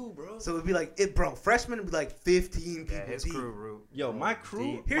 they do, bro. So it'd be like freshmen would be like 15 people Yeah, his deep. crew route. Yo, my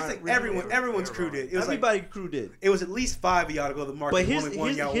crew. Deep. Here's my the thing, really- everyone's crew did. It was like Everybody crew did. it was at least 5 of y'all to go to the market. But Only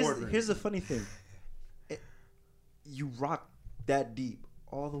one y'all ordering. here's the funny thing. You rock that deep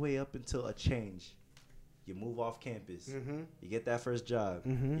all the way up until a change. You move off campus. Mhm. You get that first job.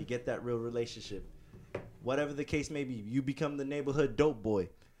 Mhm. You get that real relationship. Whatever the case may be, you become the neighborhood dope boy.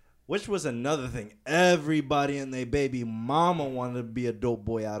 Which was another thing. Everybody and their baby mama wanted to be a dope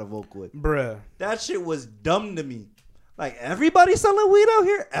boy out of Oakwood. Bruh. That shit was dumb to me. Like, everybody selling weed out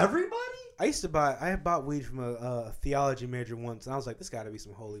here? Everybody? I had bought weed from a theology major once, and I was like, this got to be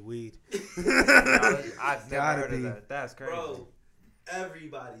some holy weed. I've never Gotta heard be. of that. That's crazy. Bro,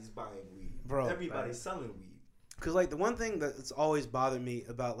 everybody's buying weed. Bro. Everybody's selling weed. Because, like, the one thing that's always bothered me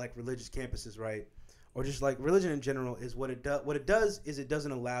about, like, religious campuses, right, or just, like, religion in general is what it does is it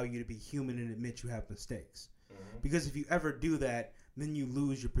doesn't allow you to be human and admit you have mistakes. Because if you ever do that, then you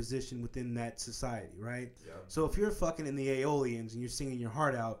lose your position within that society, right? Yeah. So if you're fucking in the Aeolians and you're singing your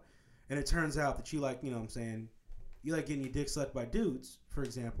heart out, and it turns out that you like, you know what I'm saying, you like getting your dick sucked by dudes, for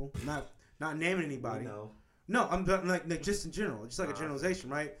example, not naming anybody. No. No, I'm like just in general, just like a generalization,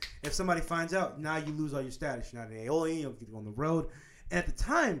 right? If somebody finds out, now you lose all your status. You're not an Aeolian, you don't get on the road. And at the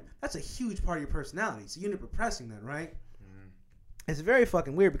time, that's a huge part of your personality. So you end up repressing that, right? It's very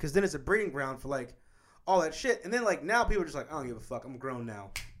fucking weird because then it's a breeding ground for like all that shit. And then like now people are just like, I don't give a fuck. I'm grown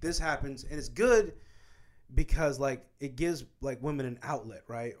now. This happens. And it's good because like it gives like women an outlet,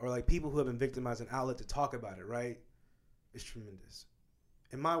 right? Or like people who have been victimized an outlet to talk about it, right? It's tremendous.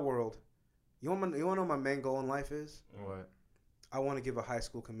 In my world, you want to know what my main goal in life is? What? I want to give a high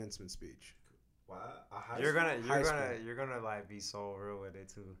school commencement speech. Wow. You're gonna High like be so real with it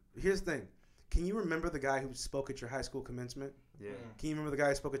too. Here's the thing. Can you remember the guy who spoke at your high school commencement? Yeah. Can you remember the guy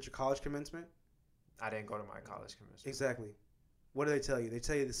who spoke at your college commencement? I didn't go to my college commencement. Exactly. What do they tell you? They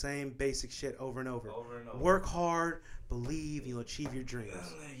tell you the same basic shit over and over. Over and over. Work hard, believe, you'll achieve your dreams.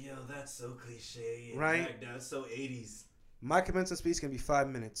 Yo, that's so cliche. Right? That's so 80s. My commencement speech is going to be 5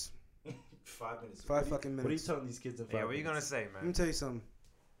 minutes. 5 minutes. Five fucking What are you minutes. telling these kids in 5 Yeah, what are you gonna minutes? say, Let me man? tell you something.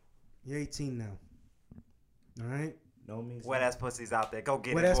 You're 18 now. All right? No means Wet no. ass pussies out there. Go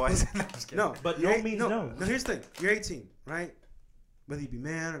get Wet it, ass boys. pussy. No, I'm just kidding. No, But you're no means no. No, here's the thing. You're 18, right? Whether you be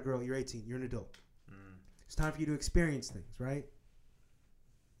man or girl, you're 18. You're an adult. It's time for you to experience things, right?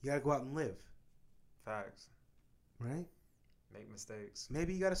 You got to go out and live, Facts. right? Make mistakes.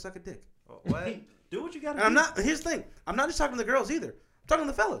 Maybe you got to suck a dick. What? Do what you gotta And do. here's the thing. I'm not just talking to the girls either. I'm talking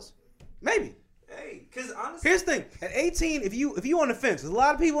to the fellas. Maybe. Hey, great. Because honestly, Here's the thing. At 18, if you on the fence, there's a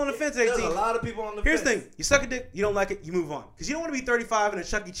lot of people on the fence at 18. there's a lot of people on the Here's fence. the thing. You suck a dick, you don't like it, you move on. Because you don't want to be 35 in a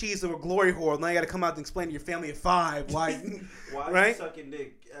Chuck E. Cheese or a glory hole. Now you got to come out and explain to your family at 5 why. Why are right? you sucking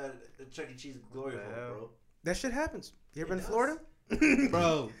dick at a Chuck E. Cheese glory hole, bro? That shit happens. You ever It been to does.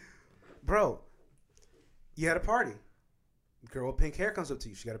 Florida? Bro. You had a party. Girl with pink hair comes up to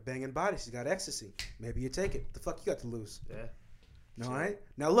you. She got a banging body. She's got ecstasy. Maybe you take it. The fuck you got to lose? Yeah. All right?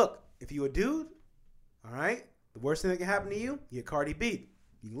 Now look, if you a dude, all right, the worst thing that can happen to you, you get Cardi B.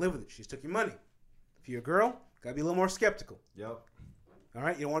 You can live with it. She just took your money. If you're a girl, gotta be a little more skeptical. Yep. All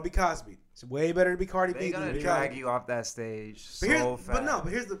right? You don't want to be Cosby. It's way better to be Cardi They B than to gonna be drag Cosby. you off that stage But fast.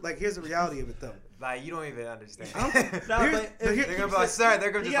 here's the reality of it though. Like, you don't even understand. Nah, Here's- but but here- They're gonna be like, sorry, they're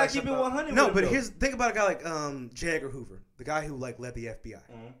gonna You just gotta like, keep shut it up. 100. No, with but him, here's think about a guy like J. Edgar Hoover, the guy who like led the FBI.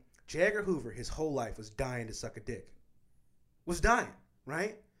 Mhm. J. Edgar Hoover, his whole life was dying to suck a dick. Was dying,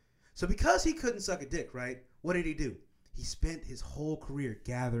 right? So because he couldn't suck a dick, right? What did he do? He spent his whole career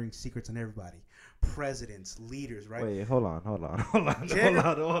gathering secrets on everybody, presidents, leaders, right? Wait, hold on.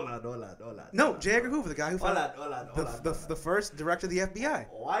 No, J. Edgar Hoover, the guy who Hold found on. the first director of the FBI.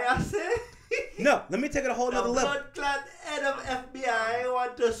 Why I say? No, let me take it a whole The nother level, blood-clad head of FBI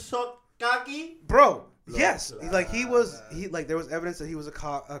want to suck cocky? bro. Blood Yes, clot. he like there was evidence that he was a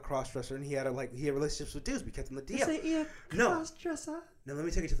cross-dresser and he had relationships with dudes. We kept him the deal. Is he a No. cross-dresser? Now let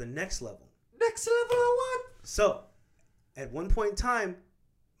me take it to the next level. Next level of what? So, at one point in time,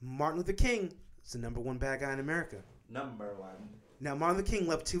 Martin Luther King is the number one bad guy in America. Number one. Now, Martin Luther King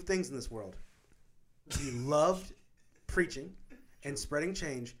loved two things in this world. He loved preaching and spreading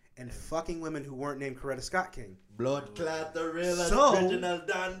change and fucking women who weren't named Coretta Scott King. Blood-clad the real So- original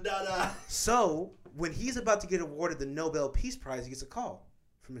Don Dada. So, when he's about to get awarded the Nobel Peace Prize, he gets a call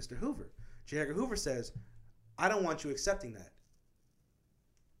from Mr. Hoover. J. Edgar Hoover says, I don't want you accepting that.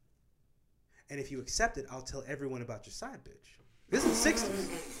 And if you accept it, I'll tell everyone about your side bitch. This is the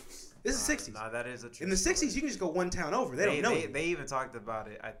 60s. This is the 60s. Nah, that is a true In the story. 60s, you can just go one town over. They don't know you. They even talked about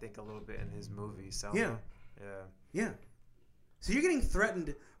it, I think, a little bit in his movie. So Yeah. yeah. Yeah. So you're getting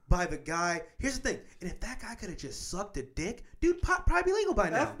threatened by the guy. Here's the thing. And if that guy could have just sucked a dick, dude, pot probably be legal by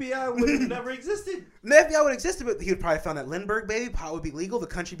now. FBI would have never existed. The FBI would exist, but he would probably found that Lindbergh baby. Pot would be legal. The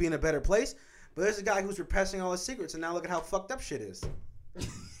country be in a better place. But there's a guy who's repressing all his secrets, and now look at how fucked up shit is.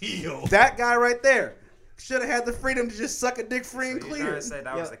 Yo. That guy right there should have had the freedom to just suck a dick free So and you're clear. trying to say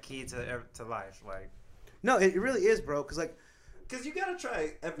that was the key to life, like. No, it really is, bro. Because like, Because you gotta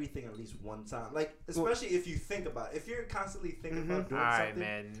try everything at least one time. Like, especially if you think about it. If you're constantly thinking about All doing right, something.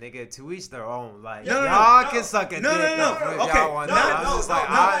 man, nigga. To each their own. Like, No, no, y'all no. can suck a No, dick. no, no, though, no. if Okay. y'all want No, to. no, I'm just no, like,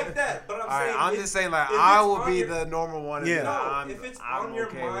 no, not I, like that. But I'm all right, saying, I'm if- just saying, like, if I it's will on be your- the normal one. Yeah. And No, I'm, if it's I'm on your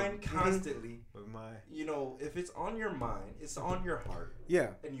okay mind constantly, with my. you know, if it's on your mind, it's on your heart, yeah.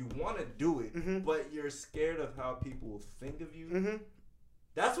 and you want to do it, Mhm. but you're scared of how people will think of you, Mm-hmm.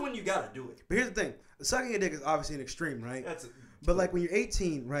 that's when you gotta do it. But here's the thing: sucking a dick is obviously an extreme, right? That's But like when you're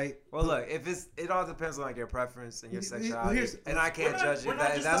 18, right? Well, look, if it all depends on like your preference and your Well, sexuality, here's- and I can't We're not- judge we're you. not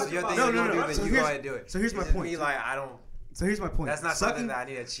If just that's talking your about- thing No, to no, do, no. then So you go here's- ahead and do it. So here's my It's just point. Me, like, I don't. So here's my point. That's not sucking, something that I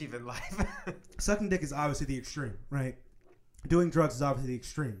need to achieve in life. Sucking dick is obviously the extreme, right? Doing drugs is obviously the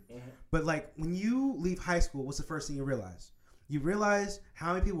extreme. Mhm. But like when you leave high school, what's the first thing you realize? You realize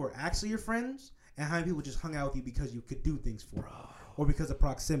how many people were actually your friends and how many people just hung out with you because you could do things for them or because of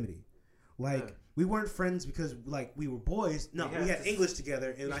proximity. Like Yeah. we weren't friends because like we were boys. No, We we had had to- English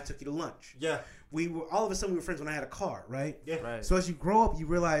together and I took you to lunch. yeah, We were all of a sudden we were friends when I had a car, right? yeah. Right. So as you grow up, you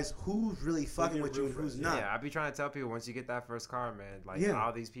realize who's really fucking your with you real and who's friends, not. Yeah, I be trying to tell people once you get that first car, man, like Yeah.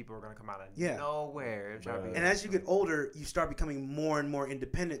 all these people are gonna come out of Yeah. nowhere. And try to be And as you get older, you start becoming more and more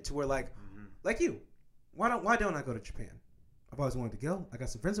independent to where like you, why don't I go to Japan? I've always wanted to go. I got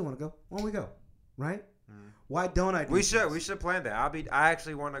some friends that want to go. Why don't we go? Right? Why don't I do we things? should plan that. I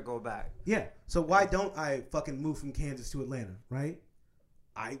actually want to go back. Yeah. So why don't I fucking move from Kansas to Atlanta? Right?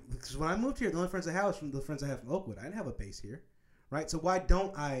 Because when I moved here, the only friends I have was from the friends I have from Oakwood. I didn't have a base here. Right? So why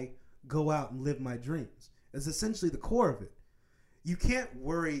don't I go out and live my dreams? It's essentially the core of it. You can't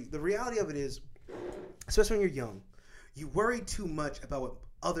worry. The reality of it is, especially when you're young, you worry too much about what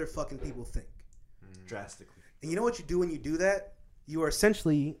other fucking people think. Drastically. And you know what you do when you do that? You are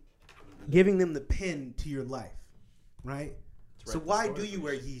essentially giving them the pin to your life, right? So write the why story do you for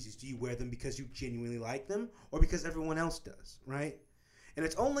wear Yeezys? Do you wear them because you genuinely like them or because everyone else does, right? And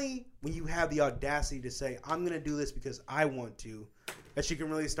it's only when you have the audacity to say, I'm going to do this because I want to, that you can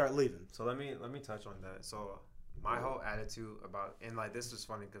really start leaving. So let me touch on that. So my whole attitude about, and like this was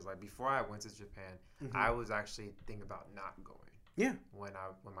funny because like before I went to Japan, I was actually thinking about not going. Yeah. When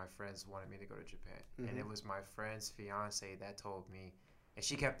my friends wanted me to go to Japan, and it was my friend's fiance that told me, and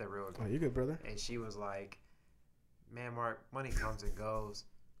she kept it real with Oh, me. you good, brother? And she was like, "Man, Mark, money comes and goes.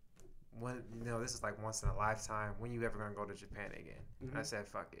 When this is like once in a lifetime. When you ever gonna go to Japan again?" Mm-hmm. I said,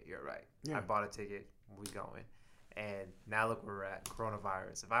 "Fuck it, you're right. Yeah. I bought a ticket. We going." And now look where we're at,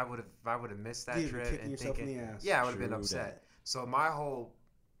 coronavirus. If I would have missed that trip and yourself in thinking, the ass. yeah, I would have been True upset. that. So my whole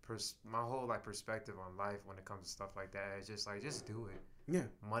like perspective on life when it comes to stuff like that is just like, just do it. Yeah.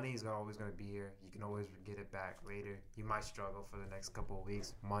 Money's always gonna be here. You can always get it back later. You might struggle for the next couple of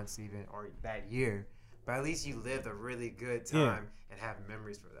weeks, months, even, or that year. But at least you lived a really good time and have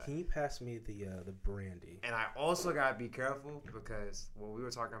memories for that. Can you pass me the brandy? And I also gotta be careful because what we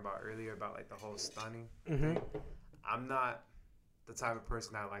were talking about earlier about like the whole stunning Mm-hmm. thing. I'm not the type of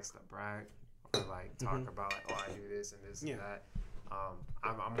person that likes to brag or like talk about like, oh, I do this and this and that.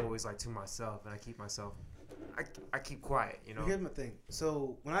 I'm always like to myself, and I keep myself. I keep quiet, you know. Here's my thing.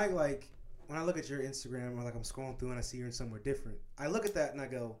 So when I look at your Instagram or like I'm scrolling through and I see you're in somewhere different, I look at that and I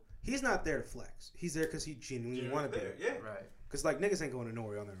go, he's not there to flex. He's there because he genuinely want to be there. Yeah. Right. Because like niggas ain't going to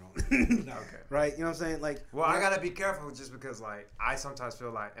nowhere on their own. Okay. Right? You know what I'm saying? Like, Well, I gotta be careful just because like I sometimes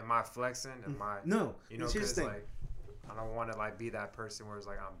feel like, am I flexing? Am I? No. You know, Here's the because thing. like I don't want to like be that person where it's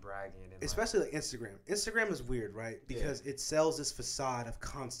like I'm bragging and Especially like Instagram. Instagram is weird, right? Because it sells this facade of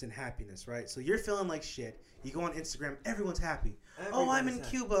constant happiness, right? So you're feeling like shit. You go on Instagram, everyone's happy. Oh, I'm in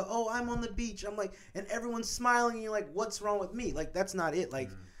Cuba. Oh, I'm on the beach. I'm like, and everyone's smiling, and you're like, what's wrong with me? Like, that's not it. Like,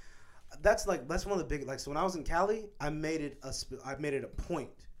 that's one of the big, like, so when I was in Cali, I made it a point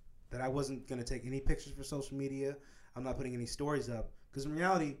that I wasn't gonna take any pictures for social media. I'm not putting any stories up because in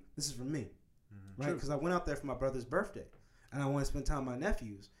reality, this is for me, right? Because I went out there for my brother's birthday, and I want to spend time with my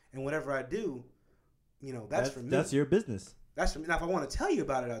nephews, and whatever I do, you know, that's for me. That's your business. That's for me. Now, if I want to tell you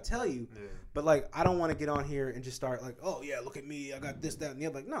about it, I'll tell you. Yeah. But like, I don't want to get on here and just start like, oh yeah, look at me, I got this, that, and the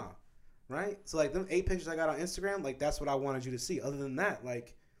other. Like, nah, right? So like, them 8 pictures I got on Instagram, like that's what I wanted you to see. Other than that,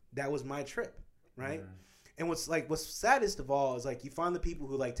 like, that was my trip, right? And what's saddest of all is like you find the people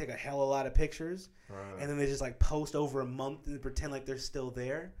who like take a hell of a lot of pictures, and then they just like post over a month and pretend like they're still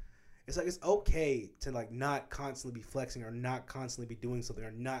there. It's like it's okay to like not constantly be flexing or not constantly be doing something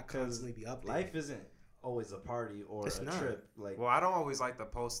or not constantly be updating. Life isn't always a party or It's a not. trip. Like, Well, I don't always like to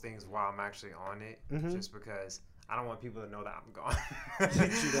post things while I'm actually on it, just because I don't want people to know that I'm gone.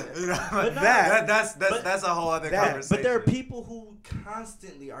 You know, But that's a whole other conversation. but there are people who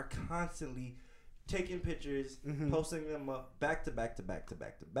are constantly taking pictures, posting them up back to back to back to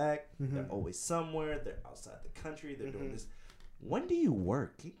back to back. They're always somewhere. They're outside the country. They're doing this. When do you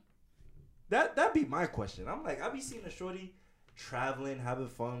work? That'd be my question. I'm like, I be seeing a shorty traveling, having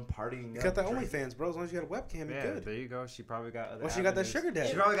fun, partying. You got that OnlyFans, bro. As long as you got a webcam, you're yeah, good. there you go. She probably got other. Well, she got that avenues. sugar daddy.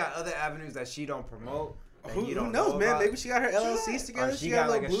 She probably got other avenues that she don't promote. Who knows, man? Maybe she got her LLCs together. Or she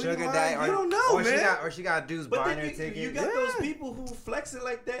got like a little sugar booty daddy. line. You don't know, man. Or she got dudes But buying then her tickets. you got those people who flex it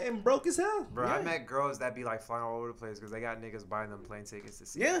like that and broke as hell. Bro, Yeah. I met girls that be like flying all over the place because they got niggas buying them plane tickets to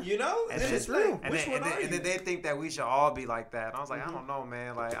see. Yeah. You know, And and then- it's real. And Which then, one and, then, are and then you? they think that we should all be like that. And I was like, I don't know,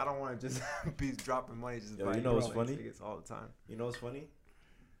 man. Like, I don't want to just be dropping money just Yo, buying you know what's plane funny? tickets all the time. You know what's funny?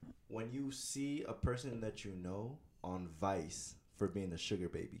 When you see a person that you know on Vice for being a sugar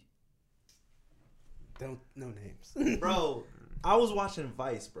baby. No names. Bro, I was watching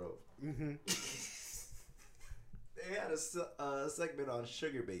Vice, bro. Mm-hmm. They had a segment on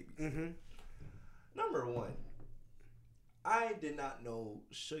sugar babies. Mm-hmm. Number one, I did not know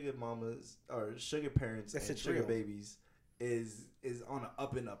sugar mamas or sugar parents That and shit's sugar real. babies is on an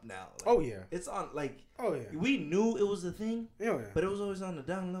up and up now. Like, Oh yeah. it's on like Oh yeah. we knew it was a thing, Oh yeah. but it was always on the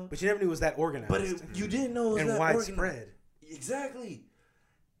down low. But you never knew it was that organized. But you didn't know it was and that widespread. organized. Exactly.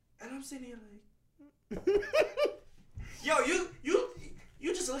 And I'm sitting here like, yo,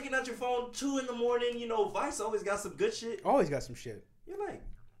 you just looking at your phone 2 a.m. You know, Vice always got some good shit. Always got some shit. You're like,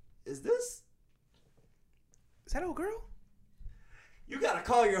 is this? Is that old girl? You gotta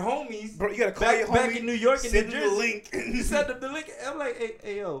call your homies. Bro, you gotta call back, your homie. back in New York and New send them Jersey. the link. You send them the link. I'm like,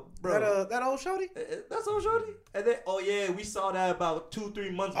 hey, yo, bro. That old shorty? That's old shorty. And then, oh yeah, we saw that about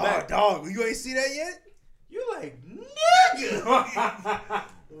 2-3 months Oh back. dog, you ain't see that yet? You're like, nigga.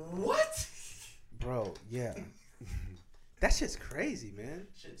 What? Bro, yeah. That shit's crazy, man.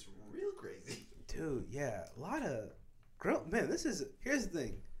 Shit's real crazy. Dude, yeah. A lot of girl, man, here's the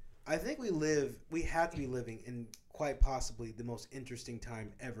thing. I think we have to be living in quite possibly the most interesting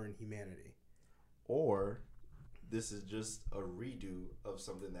time ever in humanity. Or this is just a redo of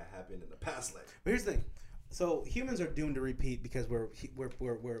something that happened in the past life. But here's the thing. So humans are doomed to repeat because we're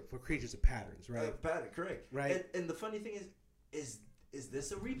creatures of patterns, right? Correct. Right. And the funny thing is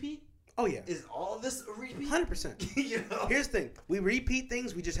this a repeat? Oh yeah. Is all this a repeat? 100%. You know. Here's the thing: we repeat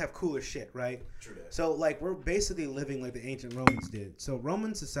things, we just have cooler shit, right? True that. So like we're basically living like the ancient Romans did. So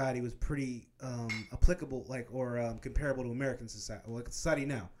Roman society was pretty applicable, like or comparable to American society, like society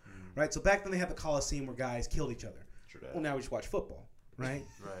now, right? So back then they had the Colosseum where guys killed each other. True that. Well, now we just watch football, right?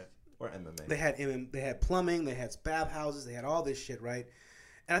 Right. Or MMA. They had plumbing, they had bathhouses, they had all this shit, right?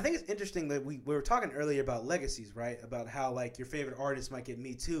 And I think it's interesting that we were talking earlier about legacies, right? About how like your favorite artist might get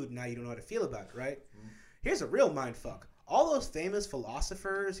Me Too'd, and now you don't know how to feel about it, right? Here's a real mind fuck. All those famous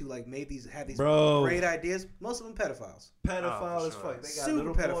philosophers who like had these great ideas, most of them pedophiles. Pedophile as sure. fuck. They got Super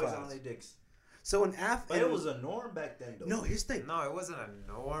little boys pedophiles. on their dicks. So in Athens, But it was a norm back then, though. no. Here's the thing. No, it wasn't a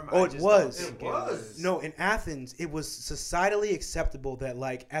norm. Oh, I it just was. don't think It was. No, in Athens, it was societally acceptable that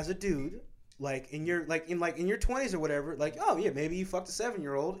like as a dude, like in your 20s or whatever, like oh yeah, maybe you fucked a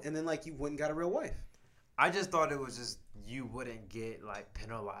 7-year-old and then like you went and got a real wife. I just thought it was just you wouldn't get like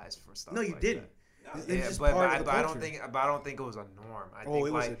penalized for stuff. No, you like didn't. that. It's Yeah, just but, part I, of the but I don't culture. think. But I don't think it was a norm. I Oh, think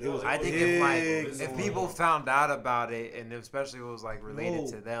it was like a- it was a I think big if norm. people found out about it, and especially if it was like related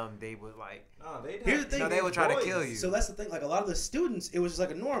No. to them, they would like. Nah, Here's the thing. They would try to boys. kill you. So that's the thing. Like a lot of the students, it was just like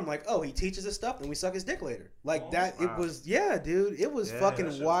a norm. Like, oh, he teaches us stuff, and we suck his dick later. Like Oh, that. It wow. was dude. It was Yeah, that fucking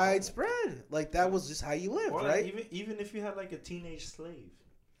shit's widespread. Like that was just how you lived, Or right? like, even if you had like a teenage slave,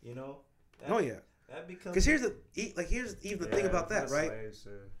 you know. That, Oh yeah. That becomes. Because here's even the thing about that, right?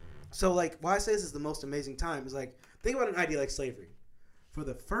 So like why I say this is the most amazing time is like think about an idea like slavery. For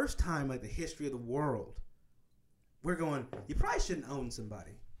the first time like the history of the world, we're going, you probably shouldn't own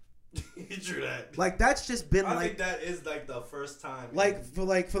somebody. True that. Like that's just been I like think that is like the first time.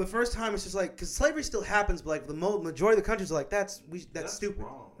 for the first time it's just like because slavery still happens, but like the majority of the countries are like that's stupid,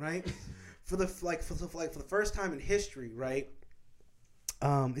 wrong. right? for the first time in history, right?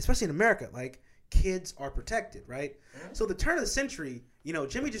 Especially in America, like kids are protected, right? So the turn of the century, you know,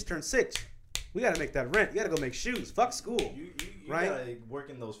 Jimmy just turned 6. We got to make that rent. You got to go make shoes. Fuck school. You right? gotta work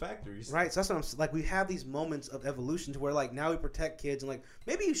in those factories. Right. So that's what I'm like. We have these moments of evolution to where like now we protect kids and like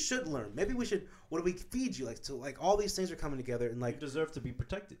maybe you should learn. Maybe we should. What do we feed you? Like so like all these things are coming together and You like deserve to be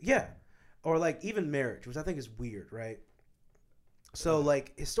protected. yeah, or like even marriage, which I think is weird, right? So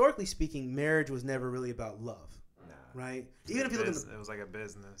like historically speaking, marriage was never really about love, Nah. right? Even if you look at it was like a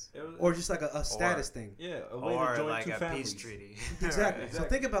business. It was, or just like a status thing. yeah, a way Or to join like two a families. peace treaty. Exactly. Right. So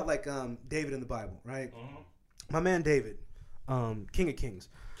think about like David in the Bible, right? Mhm. My man David, King of Kings.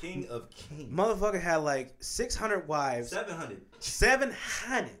 King of Kings. Motherfucker had like 600 wives. 700.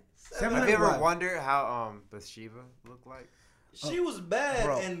 700. Have you ever wives. wondered how Bathsheba looked like? She was bad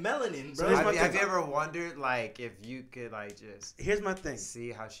bro. and melanin, So bro. here's Have my you, have thing. you ever wondered like if you could like just Here's my thing.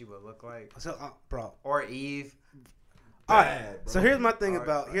 see how she would look like, So, bro. or Eve? All right. Bad, bro. So here's my thing Alright,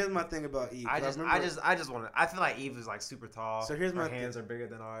 about Eve. I 'cause just remember- want to. I feel like Eve is like super tall. So here's her my hands are bigger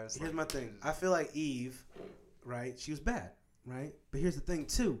than ours. Here's like, my thing. I feel like Eve, right? She was bad, right? But here's the thing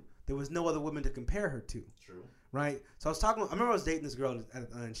too. There was no other woman to compare her to, True. right? So I was talking. I remember I was dating this girl,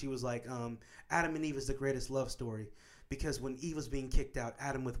 and she was like, "Adam and Eve is the greatest love story." Because when Eve was being kicked out,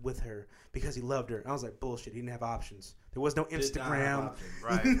 Adam was with her because he loved her. And I was like, bullshit. He didn't have options. There was no Did not have Instagram.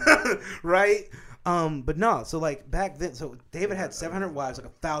 options. Right. right? But no. So like back then, so David had 700 wives, like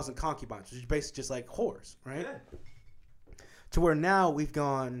 1,000 concubines, which is basically just like whores, right? Yeah. To where now we've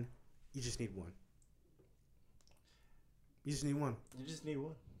gone, you just need one. You just need one. You just need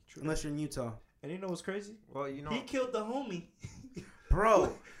one. True. Unless you're in Utah. And you know what's crazy? Well, you know, He killed the homie.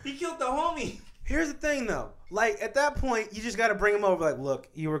 Bro, He killed the homie. here's the thing though. Like at that point, you just got to bring him over. Like, look,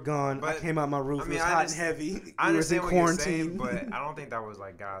 you were gone. I But, came out my roof. I It mean, was I hot and understand- heavy. I You was in understand what you're saying, quarantine. but I don't think that was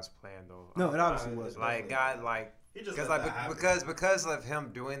like God's plan though. No, it obviously was. Like God, like He just because let like that happen. because of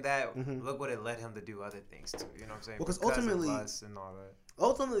him doing that, Mhm. look what it led him to do other things too. You know what I'm saying? Well, 'cause Because of ultimately- lust and all that.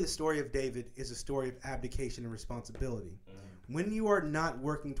 Ultimately, the story of David is a story of abdication and responsibility. When you are not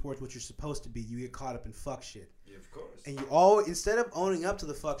working towards what you're supposed to be, you get caught up in fuck shit. Yeah, of course. And you all, instead of owning up to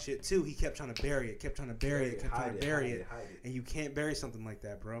the fuck shit too, he kept trying to bury it, kept trying to bury it, kept trying to bury it. Hide it. And you can't bury something like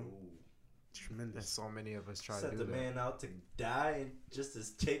that, bro. Ooh. It's tremendous. And so many of us try to Set do the that. man out to die and just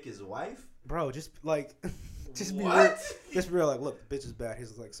to take his wife? Bro, just like, just be real. What? Just be real, like, look, the bitch is bad.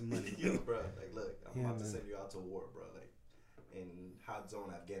 Here's like some money. Yo, bro, like, look, I'm Yeah, about to man. send you out to war, bro. Like, in hot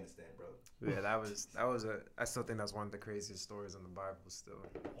zone Afghanistan, bro. Yeah, I still think that's one of the craziest stories in the Bible. Still,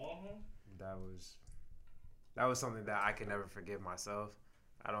 that was something that I can never forgive myself.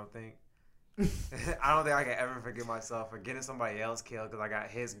 I don't think. I don't think I can ever forgive myself for getting somebody else killed because I got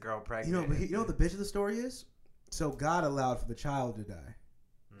his girl pregnant. You know what the bitch of the story is? So God allowed for the child to die.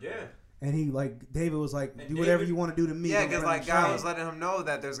 Yeah. And he, like, David was like, And do whatever David- you want to do to me. Yeah, Don't because threaten like the God child. was letting him know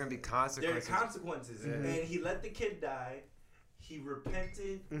that there's gonna be There are consequences. consequences. Mhm. And he let the kid die. He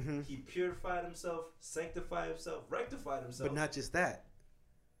repented. He purified himself, sanctified himself, rectified himself. But not just that.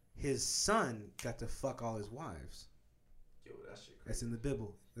 His son got to fuck all his wives. Yo, that shit crazy. That's in the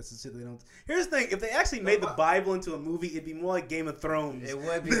Bible. That's the shit they don't. Here's the thing: if they actually made the Bible into a movie, it'd be more like Game of Thrones. It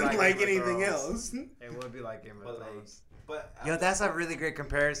would be than like Game of anything Thrones. else. It would be like Game of Thrones. But Yo, that's a really great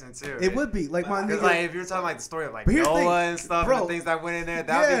comparison too. It would be like my Because nigga. like if you're talking like the story of like But here's the Noah thing, and stuff, bro, and the things that went in there,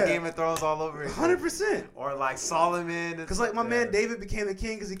 that would yeah. be Game of Thrones all over again. 100%. Or like Solomon. Because like my man David became the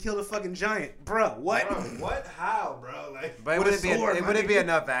king because he killed a fucking giant, bro. What? Bro, what? How, bro? Like, But it with a wouldn't be sword, it my wouldn't be nigga.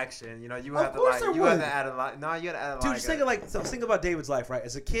 enough action. You know, you Of have to course like there you have would. to add a lot. No, you got to add a lot. Dude, just think about David's life, right?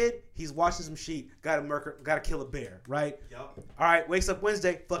 As a kid, he's washing some sheep, gotta kill a bear, right? Yup. All right, wakes up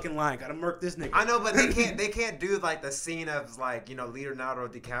Wednesday, fucking lying, gotta murk this nigga. I know, but they can't do like the scene of like Leonardo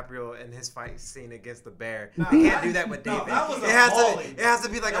DiCaprio in his fight scene against the bear. Nah, They can't do that with David. that was it has appalling. to it has to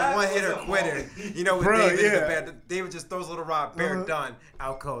be like That a one hitter was quitter. appalling. You know, with Bro, David and yeah. the bear. David just throws a little rock, bear done,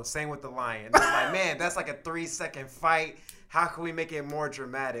 out cold. Same with the lion. It's like, man, that's like a 3-second fight. How can we make it more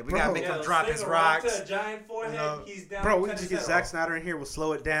dramatic? We gotta make him drop his rocks. To a giant forehead, You know? he's down. Bro, we cut just his get head Zack off. Snyder in here. We'll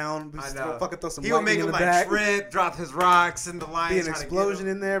slow it down. I know. Fucking throw some He would lightning make in him the like back. trip, drop his rocks, and the lion Be an trying to explosion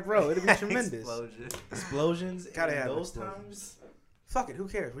get in there, bro. It'd be him. tremendous. Explosion. Explosions Gotta in have those explosions. times. Fuck it. Who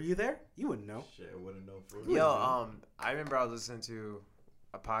cares? Were you there? You wouldn't know. Shit, I wouldn't know for Yo, I remember I was listening to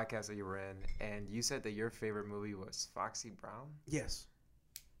a podcast that you were in, and you said that your favorite movie was Foxy Brown. Yes.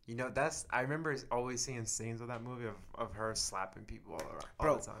 You know, I remember always seeing scenes of that movie of her slapping people all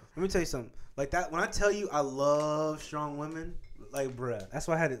Bro, the time. let me tell you something. Like that, when I tell you I love strong women, like, bruh, that's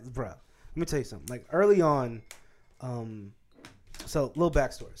why I had it, bruh. Let me tell you something. Like, early on, so, little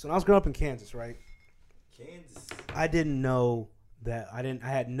backstory. So, when I was growing up in Kansas, right? Kansas. I didn't know that, I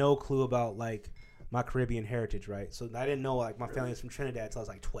had no clue about, like, my Caribbean heritage, right? So, I didn't know, like, my family was from Trinidad until I was,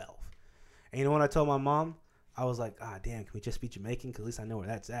 like, 12. And you know when I told my mom? I was like, damn, can we just be Jamaican? Because at least I know where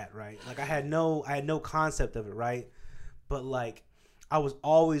that's at, right? Like, I had no concept of it, right? But, like, I was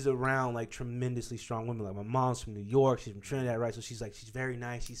always around, like, tremendously strong women. Like, my mom's from New York. She's from Trinidad, right? So she's very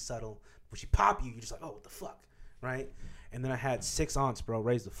nice. She's subtle. When she pop you, you're just like, oh, what the fuck, right? And then I had 6 aunts, bro,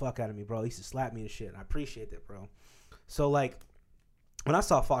 raised the fuck out of me, bro. They used to slap me and shit. And I appreciate that, bro. So, like, when I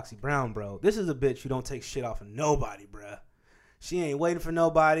saw Foxy Brown, bro, this is a bitch who don't take shit off of nobody, bro. She ain't waiting for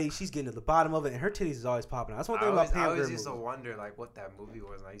nobody. She's getting to the bottom of it, and her titties is always popping out. That's one thing about Pam I always Grier used to movies. wonder like what that movie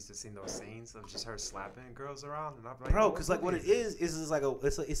was. And I used to see those scenes of just her slapping girls around, and I'm like, Bro, because like what it is like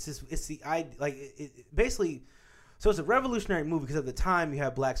it's the idea, like it basically. So it's a revolutionary movie because at the time you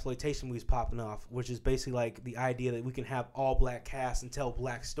have black exploitation movies popping off, which is basically like the idea that we can have all black casts and tell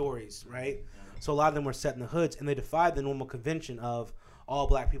black stories, right? So a lot of them were set in the hoods, and they defied the normal convention of all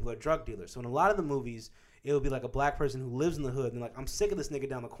black people are drug dealers. So in a lot of the movies, it would be like a black person who lives in the hood and they're like, I'm sick of this nigga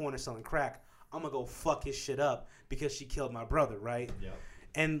down the corner selling crack. I'm gonna go fuck his shit up because she killed my brother, right? Yeah.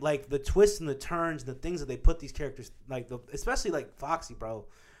 And like the twists and the turns, the things that they put these characters, like especially like Foxy, bro,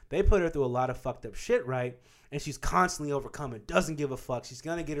 they put her through a lot of fucked up shit, right? And she's constantly overcoming, doesn't give a fuck. She's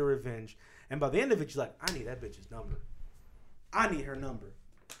gonna get her revenge. And by the end of it, she's like, I need that bitch's number. I need her number.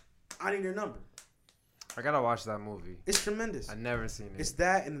 I need her number. I gotta watch that movie. It's tremendous. I've never seen it. It's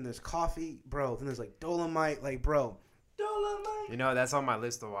that, and then there's Coffee, bro. Then there's like Dolomite, like, bro. Dolomite. You know, that's on my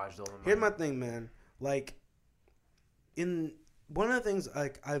list to watch. Dolomite. Here's my thing, man. Like, in one of the things,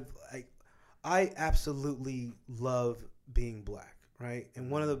 like, I absolutely love being black, right? And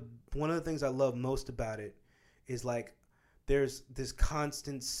one of the things I love most about it is like, there's this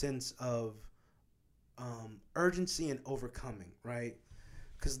constant sense of urgency and overcoming, right?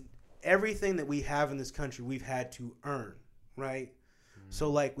 Because everything that we have in this country, we've had to earn, right? Mm-hmm.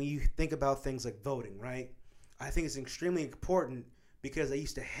 So, like, when you think about things like voting, right? I think it's extremely important because they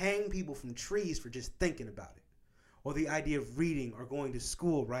used to hang people from trees for just thinking about it. Or the idea of reading or going to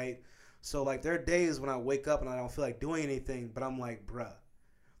school, right? So, like, there are days when I wake up and I don't feel like doing anything, but I'm like, bruh,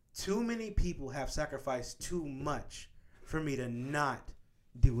 too many people have sacrificed too much for me to not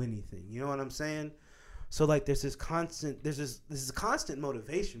do anything. You know what I'm saying? So, like, this is a constant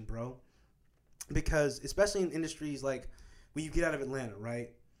motivation, bro. Because, especially in industries like when you get out of Atlanta,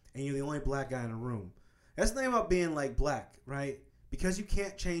 right? And you're the only black guy in the room. That's the thing about being, like, black, right? Because you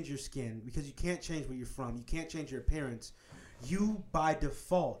can't change your skin, because you can't change where you're from, you can't change your appearance, you, by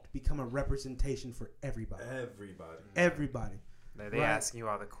default, become a representation for everybody. Everybody. They right? ask you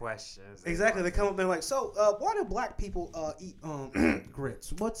all the questions. Exactly. They come up and they're like, so, why do black people eat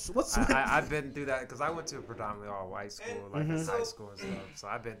grits? What's I've been through that because I went to a predominantly all white school, like in high school and stuff. So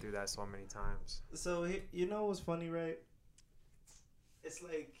I've been through that so many times. So you know what's funny, right? It's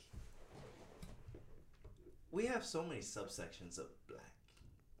like we have so many subsections of black,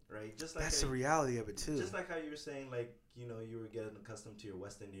 right? Just like That's the reality of it too. Just like how you were saying, like, you know, you were getting accustomed to your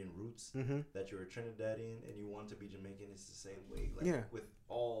West Indian roots, that you were Trinidadian and you want to be Jamaican. It's the same way, like with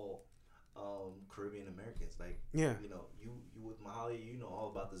all Caribbean Americans. Like, you know, you with Mahali, you know all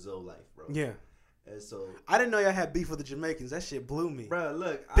about the Zoe life, bro. Yeah. And so I didn't know y'all had beef with the Jamaicans. That shit blew me. Bro,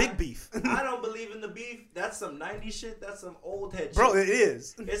 look. Big beef. I don't believe in the beef. That's some 90s shit. That's some old head shit. Bro, it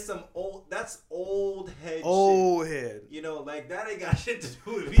is. It's some old, that's old head old shit. Head. You know, like, that ain't got shit to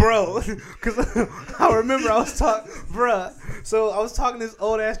do with me. Bro, because I remember I was talking, bruh. So I was talking to this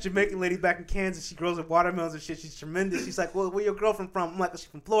old-ass Jamaican lady back in Kansas. She grows up watermelons and shit. She's tremendous. She's like, well, where your girlfriend from? I'm like, she's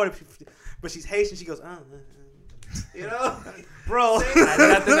from Florida. But she's Haitian. She goes, you know, bro. I had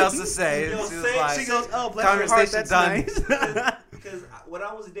nothing else to say. She goes, "Oh, bless your heart, that's done." nice." Because when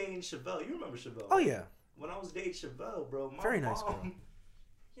I was dating Chevelle, you remember Chevelle? Oh yeah. When I was dating Chevelle, bro, my very mom, nice girl.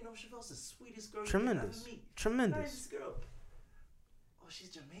 You know, Chevelle's the sweetest girl Tremendous. you can ever meet. Tremendous. Nicest girl. Oh, she's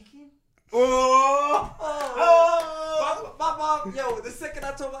Jamaican. My mom. Yo, the second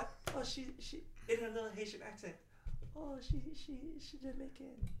I told her, oh, she in her little Haitian accent. Oh, she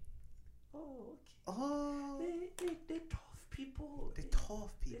Jamaican. Oh, okay. Oh, they tough people. They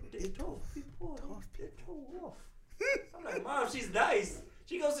tough people. They tough people. Tough They're tough. I'm like, Mom, she's nice.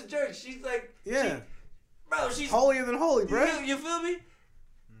 She goes to church. She's like, she's holier than holy, bro. You feel me?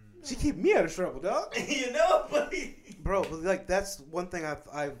 She keep me out of trouble, dog. You know, bro. But like, that's one thing I've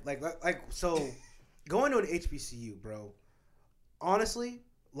like so going to an HBCU, bro. Honestly,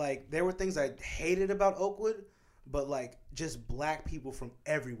 like, there were things I hated about Oakwood. But, like, just black people from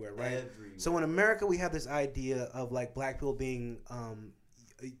everywhere, right? Everywhere. So in America, we have this idea of, like, black people being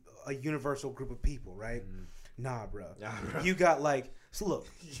a universal group of people, right? Nah, bro. You got, like, so look.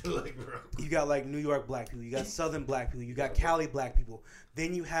 You got, like, New York black people. You got Southern black people. You got Cali black people.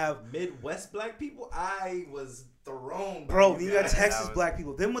 Then you have Midwest black people. I was thrown. Bro, you got Texas black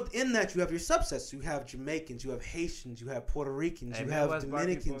people. Then within that, you have your subsets. You have Jamaicans. You have Haitians. You have Puerto Ricans. You have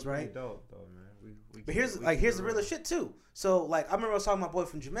Dominicans, right? Dope, though, man. But here's the real shit too. So like I remember I was talking to my boy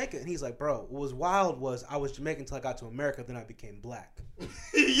from Jamaica and he's like, bro, what was wild was I was Jamaican until I got to America, then I became black.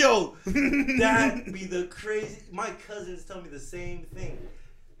 Yo, that be the crazy. My cousins tell me the same thing.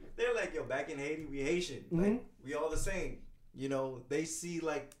 They're like, yo, back in Haiti, we Haitian. Like, we all the same. You know, they see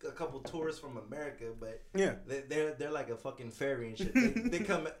like a couple tourists from America, but they're like a fucking fairy and shit. They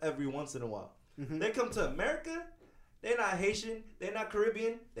come every once in a while. They come to America. They're not Haitian. They're not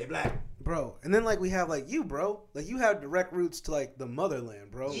Caribbean. They black. Bro. And then, like, we have, like, you, bro. Like, you have direct roots to, like, the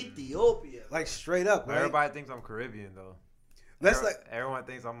motherland, bro. Ethiopia. Like, straight up, right? Everybody thinks I'm Caribbean, though. Everyone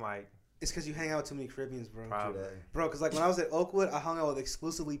thinks I'm, like... It's because you hang out with too many Caribbeans, bro. Probably. Bro, because, like, when I was at Oakwood, I hung out with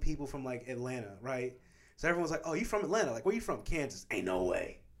exclusively people from, like, Atlanta, right? So everyone's like, oh, you from Atlanta? Like, where you from? Kansas. Ain't no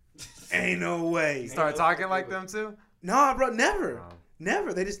way. Ain't no way. You start talking like them, too? Nah, bro, never.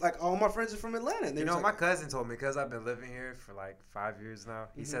 Never. They just, like, all my friends are from Atlanta. And you know, like, my cousin told me, because I've been living here for, like, 5 years now.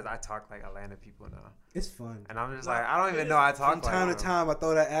 He says I talk like Atlanta people now. It's fun. And I'm just like, I don't even know I talk like From time to time, I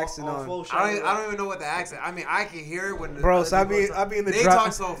throw that accent on. I don't even know what the accent. I mean, I can hear it when the bro. So I be in the they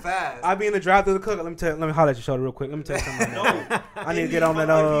talk so fast. I be in the drive through the cook. Let me holler at your shoulder real quick. Let me tell you something. I need to get on that.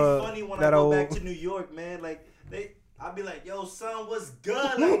 Funny when I go back to New York, man. Like I'll be like, yo, son, what's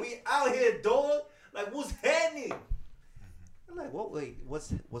good? Like, we out here, dog. Like, what's happening? I'm like, what? Wait,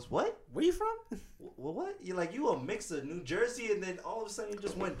 what's what? Where you from? What? You're like, you a mix of New Jersey, and then all of a sudden you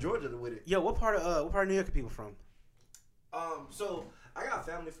just went Georgia with it. Yo, what part of New York are people from? So I got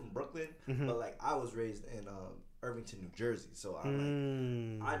family from Brooklyn, but like I was raised in Irvington, New Jersey. So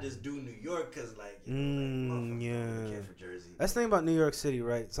I'm like, I just do New York because like, you know, like, motherfuckers don't care for Jersey. That's the thing about New York City,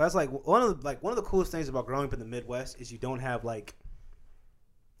 right? So that's like one of the coolest things about growing up in the Midwest is you don't have like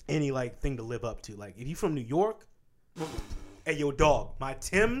any like thing to live up to. Like if you from New York. Hey, yo, dog, my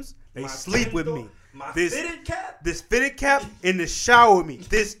Timbs, they sleep with me. Fitted cap? This fitted cap in the shower with me.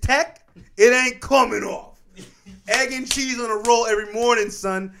 This tech, it ain't coming off. Egg and cheese on a roll every morning,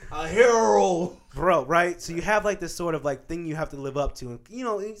 son. A hero. Bro, right? So you have, like, this sort of, like, thing you have to live up to. And, you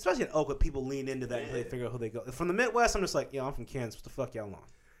know, especially in Oakland, people lean into that and they figure out who they go. From the Midwest, I'm just like, yo, I'm from Kansas. What the fuck y'all on?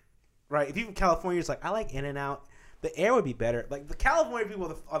 Right? If you're from California, it's like, I like In-N-Out. The air would be better. Like, the California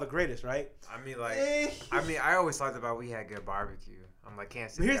people are the greatest, right? I mean, like, I always talked about we had good barbecue. I'm like,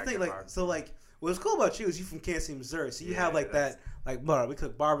 Kansas City. But here's the thing, like, barbecue. so, like, what's cool about you is you from Kansas City, Missouri. So you have, like, that, like, bro, we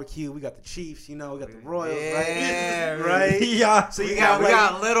cook barbecue. We got the Chiefs, you know, we got the Royals, right? Right? Yeah. So we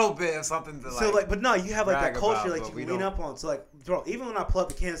got a little bit of something to, like, so, like, but no, you have, like, that culture, about, like, you lean up on. So, like, bro, even when I pull up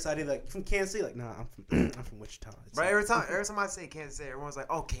to Kansas City, like, you from Kansas City? Like, nah, I'm from Wichita. But every time I say Kansas City, everyone's like,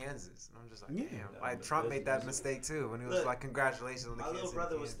 oh, Kansas. And I'm just like, damn. Like, Trump made that mistake, too, when he was like, congratulations on the Kansas City. My little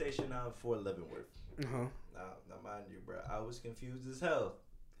brother was stationed out in Fort Leavenworth. Now, mind you, bro, I was confused as hell.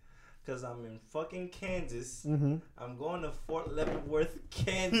 because I'm in fucking Kansas. Mm-hmm. I'm going to Fort Leavenworth,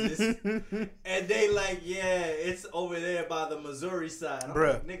 Kansas. And they like, yeah, it's over there by the Missouri side. I'm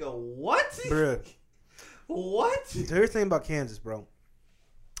Bruh. like, nigga, what? Bruh. What? Here's the thing about Kansas, bro.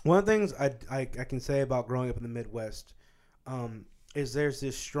 One of the things I can say about growing up in the Midwest is there's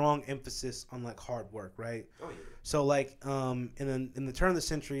this strong emphasis on like hard work, right? Oh, yeah. So like in the turn of the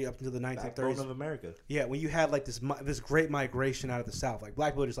century up until the 1930s, Backbone of America. yeah, when you had like this great migration out of the South, like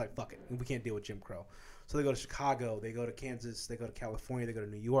black people are just like, fuck it, we can't deal with Jim Crow. So they go to Chicago, they go to Kansas, they go to California, they go to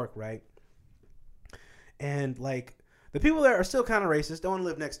New York, right? And like the people there are still kind of racist, don't want to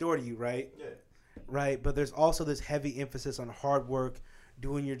live next door to you, right? Yeah. Right, but there's also this heavy emphasis on hard work,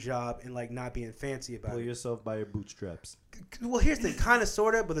 doing your job, and like not being fancy about Pull it. yourself by your bootstraps. Well, here's the thing, kind of,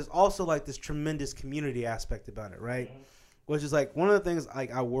 sort of, but there's also like this tremendous community aspect about it, right? Which is like one of the things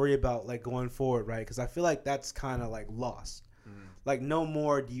like I worry about like going forward, right? Because I feel like that's kind of like lost. Like no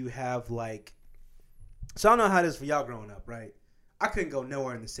more do you have like. So I don't know how it is for y'all growing up, right? I couldn't go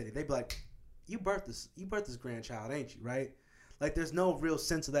nowhere in the city. They'd be like, "You birthed this grandchild, ain't you?" Right? Like there's no real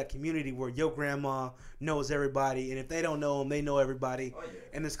sense of that community where your grandma knows everybody, and if they don't know them, they know everybody. Oh, yeah.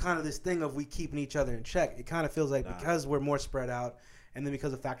 And it's kind of this thing of we keeping each other in check. It kind of feels like because we're more spread out, and then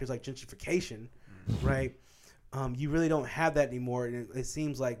because of factors like gentrification, right? You really don't have that anymore, and it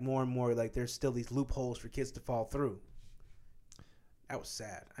seems like more and more like there's still these loopholes for kids to fall through. That was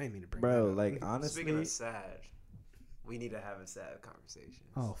sad. I didn't mean to bring that up. Like honestly. Speaking of sad, we need to have a sad conversation.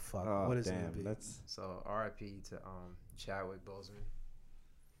 Oh fuck! Oh, What is it damn, gonna be? that's So R.I.P. to Chadwick Boseman.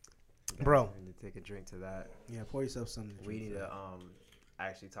 Bro. We need to take a drink to that. Yeah, pour yourself something. To We drink need for to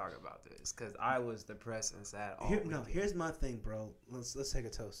actually talk about this because I was depressed and sad all Here, no, weekend. here's my thing, bro. Let's take a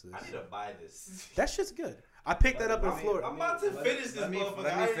toast to this. I need to buy this. That shit's good. I picked that up in Florida. I'm about to finish this motherfucker.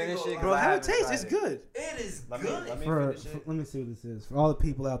 let me I ain't finish gonna it, lie. Bro, I have a haven't taste. It's tried it. good. It is Let good. me For, finish it. let me see what this is. For all the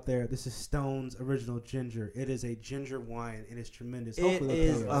people out there, this is Stone's Original Ginger. It is a ginger wine. It is tremendous. It Hopefully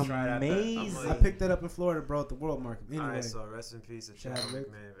is it'll Let's try it out there. amazing. I picked that up in Florida, bro, at the World Market. Anyway, All right, so rest in peace to Chadwick,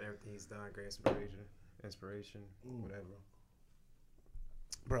 Chadwick. man. Everything he's done, great inspiration, whatever.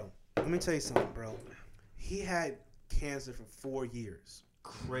 bro, let me tell you something, bro. He had cancer for 4 years.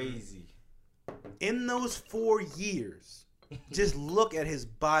 Crazy. In those 4 years, just look at his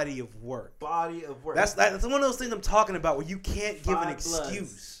body of work. Body of work. That's one of those things I'm talking about where you can't give an 5 Bloods,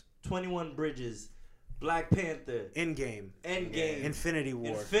 excuse. 21 Bridges. Black Panther. Endgame. Endgame. Infinity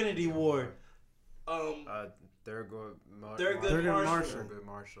War. Infinity War. Thurgood Thurgood Marshall.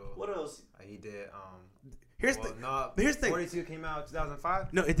 Marshall. What else? He did. Here's well, the no, here's the thing. 42 came out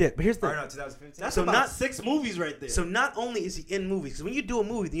 2005. No, it did. But here's the Or thing. no, 2015. That's So about not- 6 movies right there. So not only is he in movies, because when you do a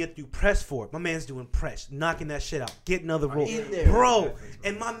movie, then you have to do press for it. My man's doing press, knocking that shit out, getting other roles. in there. Bro,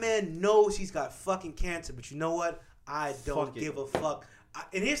 and my man knows he's got fucking cancer, but you know what? I don't Fuck it. give a fuck.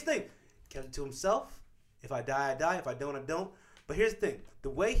 And here's the thing. Kept it to himself. If I die, I die. If I don't, I don't. But here's the thing. The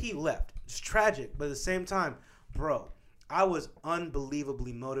way he left, it's tragic, but at the same time, bro, I was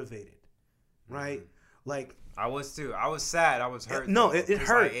unbelievably motivated, right? Like, I was too. I was sad. I was hurt. No, though. it 'Cause,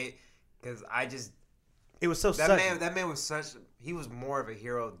 hurt. Because I just it was so that sudden. man was such. He was more of a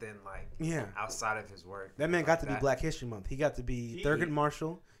hero than like Yeah. outside of his work. That man Like got to be that. Black History Month. He got to be He- Thurgood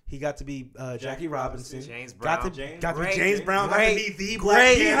Marshall. He got to be Jackie Robinson. James Got Brown. to, James- got to be great, James Brown. Got to great, be the great.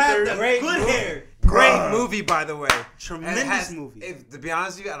 Black He had Panther. the good hair. Great movie, by the way. Tremendous It has- movie. If, to be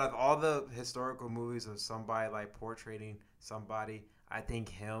honest with you, out of all the historical movies of somebody like portraying somebody, I think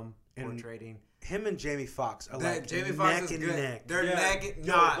him And portraying Him and Jamie Foxx are like Jamie Foxx neck is and good. neck. They're neck and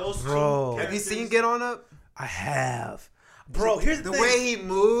Yo, nah. those two Bro. Have you seen characters- Get On Up? I have, bro. Here's the The thing. way he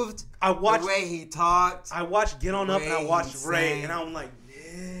moved, I watched. the way he talked. I watched Get On Up and I way watched he Ray, sang. and I'm like,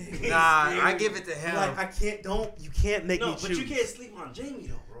 yeah. Nah, I give it to him. Like I can't. You can't make No, me but choose. you can't sleep on Jamie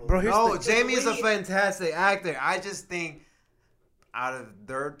though, bro. Bro, here's No, the Jamie is a way- fantastic actor. I just think out of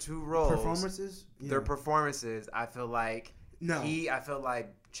their two roles, performances. Yeah. their performances, I feel like No. I feel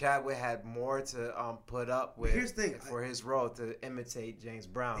like Chadwick had more to put up with Here's the thing, for his role to imitate James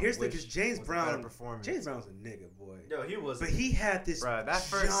Brown. Here's the thing, which because James was a better Brown. performance. James Brown's a nigga, boy. Yo, he was. But he had this Bruh, that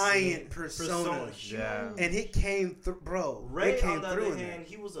first giant scene- persona, Yeah. and it came through, bro. Ray, it came on the through other in there. hand,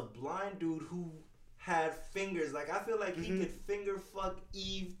 he was a blind dude who had fingers. Like, I feel like he could finger fuck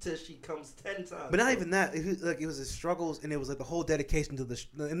Eve till she comes 10 times. But not even that. It was his struggles, and it was like the whole dedication to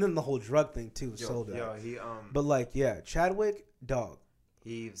and then the whole drug thing too. So that. Yo, he But like, yeah, Chadwick, dog.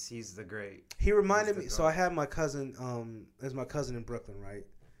 he's the great. He reminded He's me. the So dog. I had my cousin. There's my cousin in Brooklyn, right?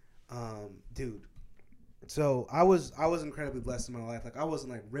 Dude. So I was incredibly blessed in my life. Like I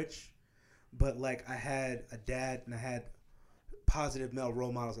wasn't like rich, but like I had a dad and I had positive male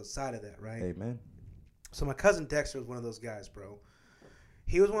role models outside of that, right? Amen. So my cousin Dexter was one of those guys, bro.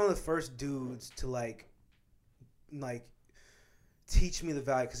 He was one of the first dudes to like teach me the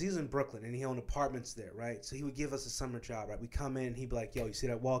value, because he was in Brooklyn and he owned apartments there, right? So he would give us a summer job, right? We come in, he'd be like, yo, you see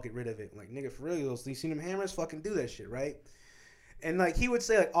that wall, get rid of it. I'm like, nigga, for real, you see them hammers, fucking do that shit, right? And like he would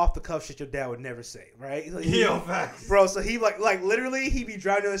say like off the cuff shit your dad would never say, right? Like, Yo, facts. bro. So he like literally he'd be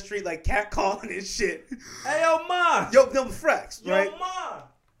driving down the street like cat calling and shit. Hey, yo, ma. Yo, no facts, Yo, right? ma.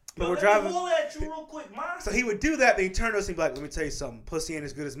 But Yo, we're let driving. me holler at you real quick, ma. So he would do that, then he'd turn to us and be like, let me tell you something, pussy ain't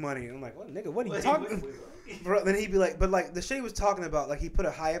as good as money. And I'm like, what, nigga, what are you talking? Bro, then he'd be like, but like the shit he was talking about, like he put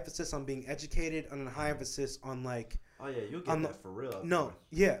a high emphasis on being educated and a high emphasis on like. Oh yeah, you'll get that for real. No,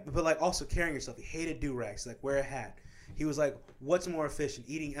 yeah, but like also carrying yourself. He hated do-rags, like wear a hat. He was like, what's more efficient,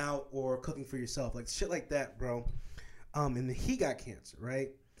 eating out or cooking for yourself? Like shit like that, bro. And then he got cancer, right?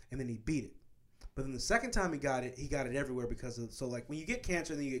 And then he beat it. But then the second time he got it everywhere because of, so like when you get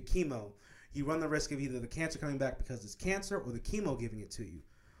cancer and then you get chemo, you run the risk of either the cancer coming back because it's cancer or the chemo giving it to you.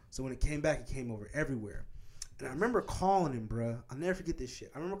 So when it came back, it came over everywhere. And I remember calling him, bro. I'll never forget this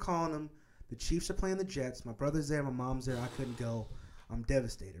shit. I remember calling him. The Chiefs are playing the Jets. My brother's there. My mom's there. I couldn't go. I'm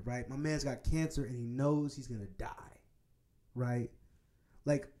devastated, right? My man's got cancer and he knows he's going to die. Right?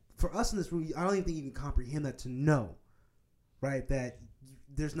 Like, for us in this room, I don't even think you can comprehend that to know, right, that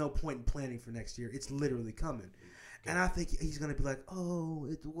there's no point in planning for next year. It's literally coming. And I think he's going to be like, oh,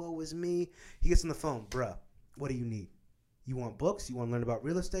 woe is me. He gets on the phone. Bruh, what do you need? You want books? You want to learn about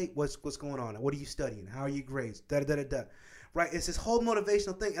real estate? What's going on? What are you studying? How are your grades? Da-da-da-da-da. Right? It's this whole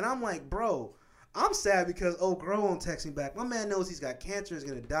motivational thing. And I'm like, bro, I'm sad because Grow won't text me back. My man knows he's got cancer. He's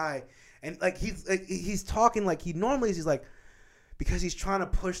going to die. And, like, he's talking like he normally is. He's like, because he's trying to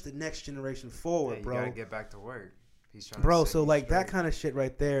push the next generation forward, you bro. gotta get back to work. He's trying bro, to so like straight. that kind of shit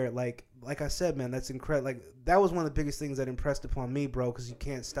right there, like I said, man, that's incredible. Like that was one of the biggest things that impressed upon me, bro, because you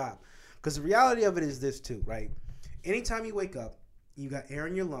can't stop. Because the reality of it is this too, right? Anytime you wake up, you got air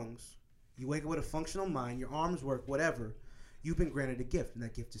in your lungs, you wake up with a functional mind, your arms work, whatever, you've been granted a gift, and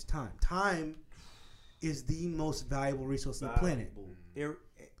that gift is time. Time is the most valuable resource on the planet.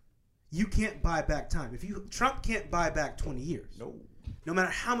 You can't buy back time. Trump can't buy back 20 years. No matter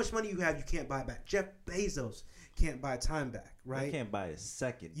how much money you have, you can't buy back. Jeff Bezos can't buy time back, right? You can't buy a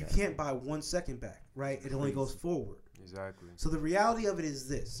second. You can't buy 1 second back, right? It only goes forward. Exactly. So the reality of it is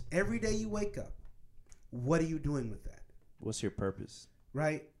this: every day you wake up, what are you doing with that? What's your purpose?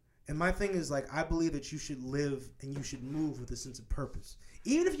 Right? And my thing is, like, I believe that you should live and you should move with a sense of purpose,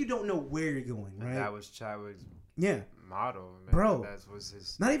 even if you don't know where you're going. Right? And that was Chadwick's motto, man. Bro. That was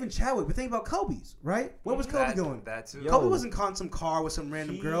his. Not even Chadwick, but think about Kobe's, right? Where was Kobe going? That too. Kobe wasn't caught in some car with some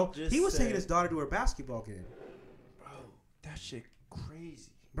random girl. He was taking said- his daughter to her basketball game. Bro, that shit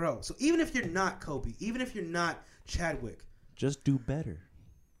crazy. Bro, so even if you're not Kobe, even if you're not Chadwick, Just do better.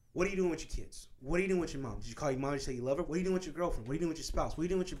 what are you doing with your kids? What are you doing with your mom? Did you call your mom and say you love her? What are you doing with your girlfriend? What are you doing with your spouse? What are you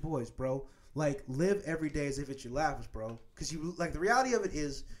doing with your boys, bro? Like, live every day as if it's your last, bro. Because you, like, the reality of it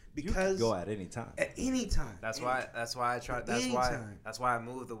is You because can go at any time. at any time. That's why I try. Anytime. That's why I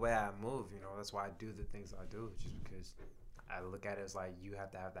move the way I move. You know, that's why I do the things I do. Just because I look at it as like you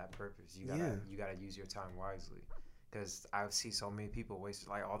have to have that purpose. You gotta use your time wisely. Because I see so many people waste,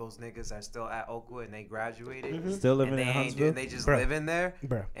 like all those niggas that are still at Oakwood and they graduated, Still living and in they ain't Huntsville. doing, they just Bruh. living there,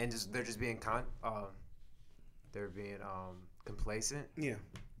 Bruh. and they're just being they're being complacent. Yeah.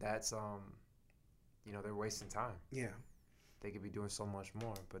 That's they're wasting time. Yeah. They could be doing so much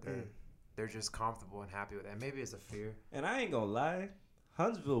more, but Mm. they're just comfortable and happy with it. And maybe it's a fear. And I ain't gonna lie,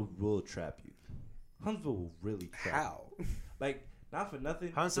 Huntsville will trap you. Huntsville will really trap How? you. Like, not for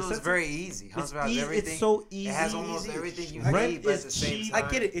nothing. Huntsville The is sense very easy. Huntsville has easy. everything. It's so easy. It has almost Easy. everything you Rent need, but at is the same cheap. time, I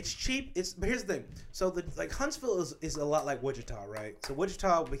get it. It's cheap. But here's the thing. So Huntsville is a lot like Wichita, right? So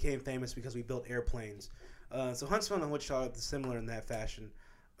Wichita became famous because we built airplanes. So Huntsville and Wichita are similar in that fashion.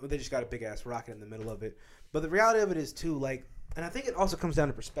 They just got a big ass rocket in the middle of it. But the reality of it is too, like, and I think it also comes down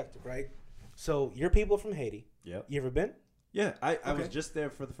to perspective, right? So your people from Haiti. Yep. You ever been? Yeah, I Okay. was just there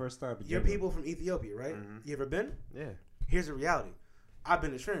for the first time. Your people from Ethiopia, right? Mhm. You ever been? yeah. Here's the reality. I've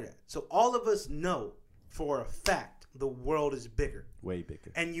been to Trinidad. So all of us know for a fact the world is bigger. Way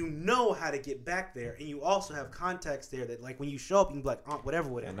bigger. And you know how to get back there. And you also have context there that, like, when you show up, you can be like, oh,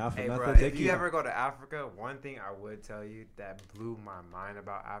 whatever. And not for Hey, nothing, bro, they if you keep- ever go to Africa, one thing I would tell you that blew my mind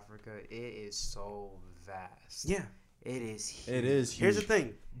about Africa, it is so vast. Yeah. It is huge. It is. Here's the huge.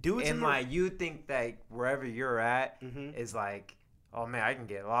 thing. Dudes in And the... like, you think that wherever you're at Mhm. is like, oh man, I can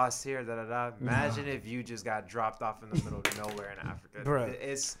get lost here, da da da. Imagine if you just got dropped off in the middle of nowhere in Africa. Bruh.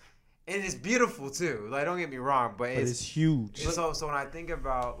 It's beautiful too. Like, don't get me wrong, but But it's huge. so when I think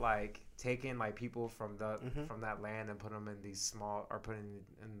about like taking like people from Mhm. from that land and put them in these small or putting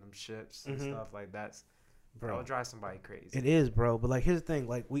in them ships and Mhm. stuff like Bro. That'll drive somebody crazy. It is, bro. But like, here's the thing: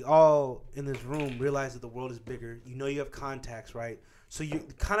 like, we all in this room realize that the world is bigger. You know, you have contacts, right? So you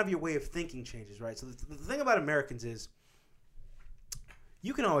kind of your way of thinking changes, right? So the thing about Americans is,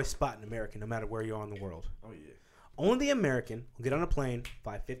 you can always spot an American no matter where you are in the world. Oh yeah. Only the American will get on a plane,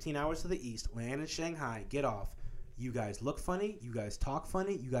 fly 15 hours to the east, land in Shanghai, get off. You guys look funny. You guys talk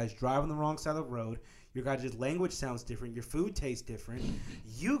funny. You guys drive on the wrong side of the road. Your guys' language sounds different. Your food tastes different.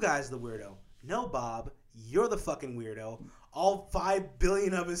 You guys the weirdo. No, Bob. You're the fucking weirdo. All 5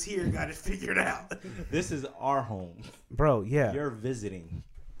 billion of us here got it figured out. This is our home. Bro, yeah. You're visiting.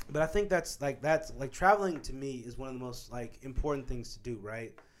 But I think that's traveling to me is one of the most like important things to do,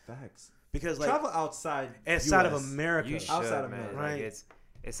 right? Facts. Because like Travel outside of US. America. You should, Outside of man. America. Right. Like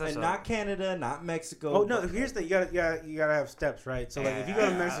it's such And a, not Canada, not Mexico. Oh no! Here's the thing: you gotta have steps, right? So like, if you go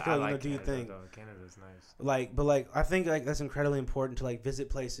to Mexico, I do your Canada, thing. though. Canada's nice. But I think like that's incredibly important to like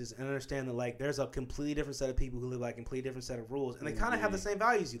visit places and understand that like there's a completely different set of people who live by a completely different set of rules, and they kind of have the same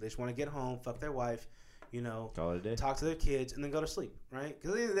values as you. They just want to get home, fuck their wife, you know, Call it a day. talk to their kids, and then go to sleep, right?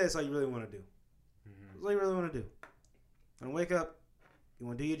 Because at the end of the day, that's all you really want to do. That's all you really want to do. And wake up, you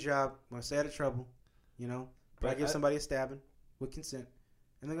want to do your job, want to stay out of trouble, you know, probably give somebody a stabbing with consent,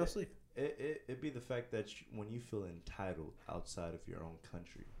 and then go sleep. It'd be the fact that when you feel entitled outside of your own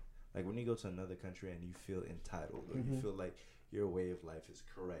country, like when you go to another country and you feel entitled or you feel like your way of life is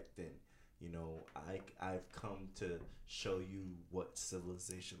correct, then you know I've come to show you what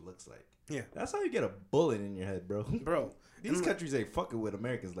civilization looks like. Yeah, that's how you get a bullet in your head, bro. Bro, These countries ain't fucking with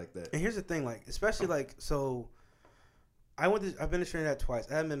Americans like that. And here's the thing, like especially like so. I've been to Trinidad twice.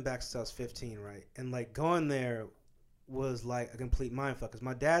 I haven't been back since I was 15, right? And like going there was like a complete mindfuck because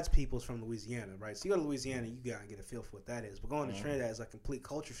my dad's people's from Louisiana, right? So you go to Louisiana, you gotta get a feel for what that is. But going to Trinidad is like a complete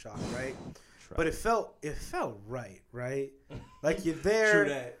culture shock, right? But it felt right? Like you're there,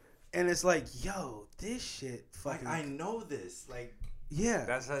 True that. and it's like, yo, this shit, fucking. Like I know this, like. Yeah,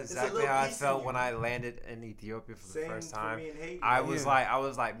 That's exactly how I felt when I landed in Ethiopia for the first time. For me in Haiti. I was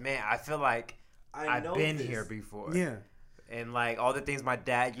like, man, I feel like I've been this. here before. yeah. And like all the things my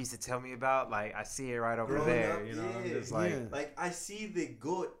dad used to tell me about, like I see it right over Growing there. up, You know, I'm yeah. just like, Yeah. Like I see the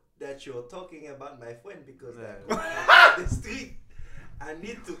good that you're talking about, my friend, because Yeah. like, on the street, I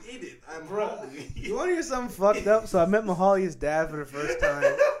need to eat it. I'm hungry. You want to hear something fucked up? So I met Mahalia's dad for the first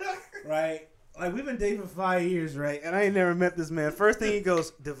time, right? Like we've been dating for 5 years, right? And I ain't never met this man. First thing he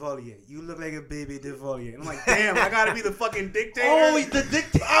goes, Devolier, you look like a baby Devolier. And I'm like, damn, I gotta be the fucking dictator. Oh, he's the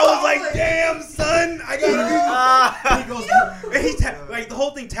dictator. I was like, damn, son, I gotta be. He goes, and he like the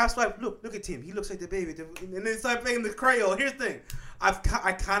whole thing taps like, look at Tim. He looks like the baby. And then start playing the Creole. Here's the thing, I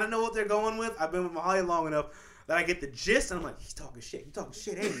kind of know what they're going with. I've been with Mahalia long enough that I get the gist, and I'm like, he's talking shit. He's talking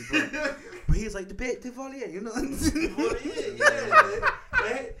shit, ain't he, bro? But he's like the Devolier, you know.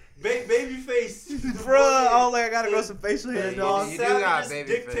 Baby face, Bro, I was like, I gotta grow some facial hair, dog. You do got Savagest baby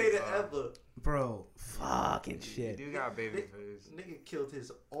dictator face, ever. Bro, fucking you shit. do got baby face. Nigga killed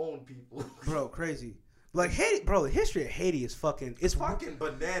his own people. Bro, crazy. Like Haiti, bro, the history of Haiti is fucking. It's Fucking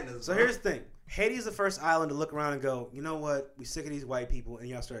bananas. So bro. here's the thing. Haiti is the first island to look around and go, you know what? We sick of these white people, and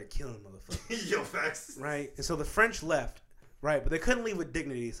y'all started killing motherfuckers. Yo, facts. Right? And so the French left, right? But they couldn't leave with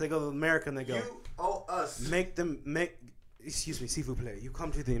dignity. So they go to America and they go, You owe us. excuse me, s'il vous plaît. You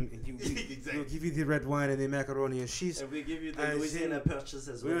come to them and Exactly. we'll give you the red wine and the macaroni and cheese. And we give you the And Louisiana then purchase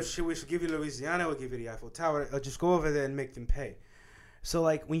as well. We should give you Louisiana. We'll give you the Eiffel Tower. Just go over there and make them pay. So,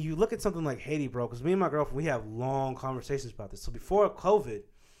 like, when you look at something like Haiti, bro, because me and my girlfriend, we have long conversations about this. So, before COVID,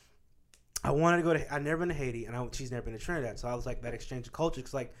 I wanted to go to, I'd never been to Haiti, and she's never been to Trinidad. So, I was like, that exchange of culture.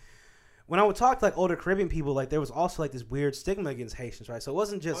 Because, like, when I would talk to, like, older Caribbean people, like, there was also, like, this weird stigma against Haitians, right? So, it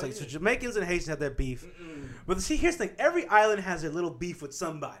wasn't just, so Jamaicans and Haitians have their beef. But, see, here's the thing. Every island has a little beef with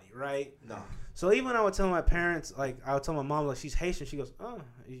somebody, right? No. So, even when I would tell my parents, like, I would tell my mom, like, she's Haitian. She goes, oh,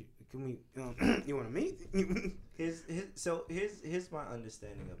 can we, you want to meet? Here's my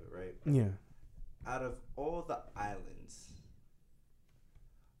understanding of it, right? Yeah. Out of all the islands,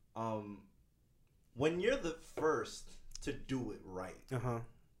 when you're the first to do it right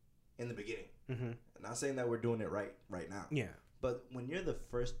in the beginning, I'm not saying that we're doing it right now. Yeah. But when you're the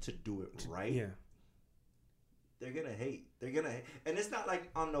first to do it right, Yeah. they're gonna hate. And it's not like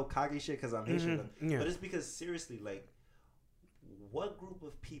on no cocky shit because I'm Haitian, Yeah. but it's because seriously, like, what group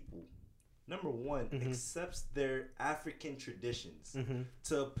of people, number one, accepts their African traditions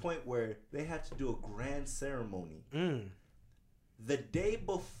to a point where they had to do a grand ceremony the day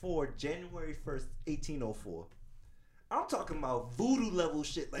before January 1st, 1804. I'm talking about voodoo level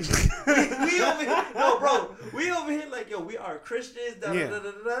shit. Like we over here, no, bro. We over here like, yo, we are Christians. Da, da, da,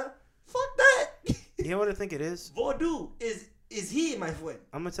 da, da. Fuck that. You know what I think it is? Voodoo is he, my friend.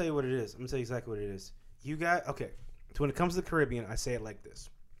 I'm gonna tell you what it is. I'm gonna tell you exactly what it is. You got okay. So when it comes to the Caribbean, I say it like this: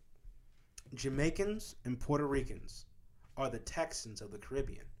 Jamaicans and Puerto Ricans are the Texans of the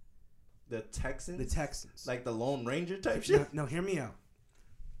Caribbean. The Texans? The Texans. Like the Lone Ranger type shit? No, hear me out.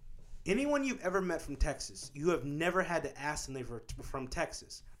 Anyone you've ever met from Texas, you have never had to ask them they were from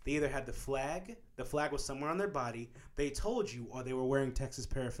Texas. They either had the flag was somewhere on their body, they told you, or they were wearing Texas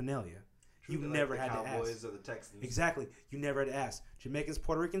paraphernalia. You never had to ask. Cowboys or the Texans. Exactly. You never had to ask. Jamaicans,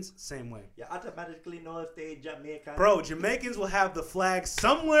 Puerto Ricans, same way. You automatically know if they Jamaican. Bro, Jamaicans will have the flag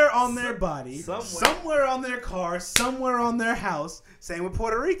somewhere on their body, somewhere on their car, somewhere on their house. Same with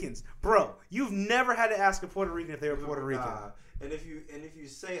Puerto Ricans. Bro, you've never had to ask a Puerto Rican if they were Puerto Rican. And if you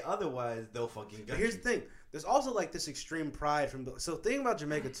say otherwise, they'll fucking get Here's the thing. There's also like this extreme pride from so the thing about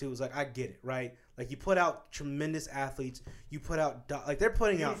Jamaica too is like I get it, right? Like you put out tremendous athletes, you put out like they're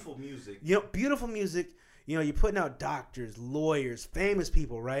putting beautiful music. You know, beautiful music. You know, you're putting out doctors, lawyers, famous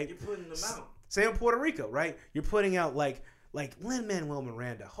people, right? You're putting them out. Same in Puerto Rico, right? You're putting out like Lin-Manuel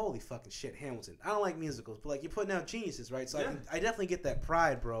Miranda. Holy fucking shit, Hamilton. I don't like musicals, but like you're putting out geniuses, right? So yeah. I definitely get that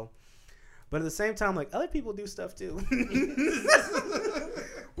pride, bro. But at the same time, like other people do stuff too.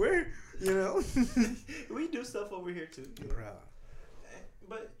 We do stuff over here too, bro.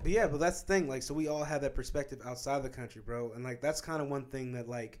 But yeah, but that's the thing. Like, so we all have that perspective outside of the country, bro. And like that's kind of one thing that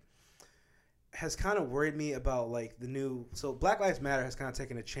like has kind of worried me about like the new. So Black Lives Matter has kind of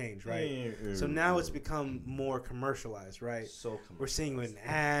taken a change, right? So now it's become more commercialized, right? So commercialized. We're seeing it in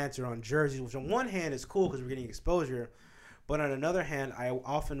ads or on jerseys, which on one hand is cool because we're getting exposure. But on another hand, I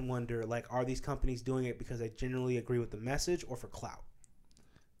often wonder, like, are these companies doing it because they genuinely agree with the message or for clout?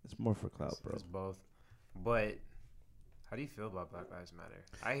 It's more for clout, bro. It's both. But how do you feel about Black Lives Matter?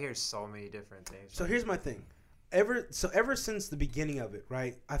 I hear so many different things. So here's my thing. Ever since the beginning of it,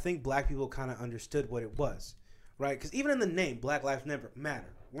 right, I think black people kind of understood what it was, right? Because even in the name, Black Lives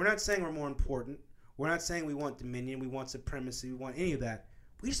Matter. We're not saying we're more important. We're not saying we want dominion. We want supremacy. We want any of that.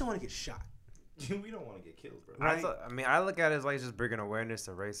 We just don't want to get shot. We don't want to get killed, bro. Right? I look at it as like just bringing awareness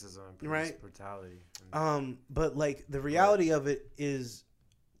to racism and police brutality. But like the reality of it is,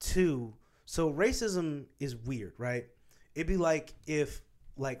 too. So racism is weird, right? It'd be like if,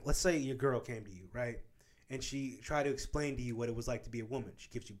 like, let's say your girl came to you, right, and she tried to explain to you what it was like to be a woman. She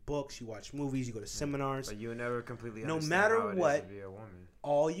gives you books, you watch movies, you go to seminars. But you never completely no understand matter how it what, is to be a woman.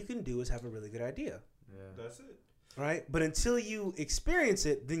 all you can do is have a really good idea. Yeah, that's it. Right? But until you experience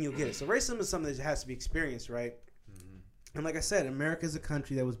it, then you'll get it. So racism is something that has to be experienced, right? Mm-hmm. And like I said, America is a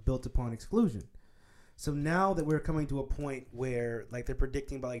country that was built upon exclusion. So now that we're coming to a point where, like, they're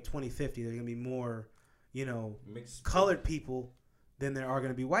predicting by, like, 2050, there's going to be more, mixed colored people than there are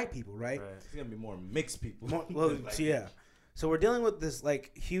going to be white people, right? There's going to be more mixed people. Yeah. So we're dealing with this,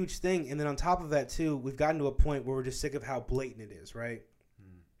 like, huge thing. And then on top of that, too, we've gotten to a point where we're just sick of how blatant it is, right?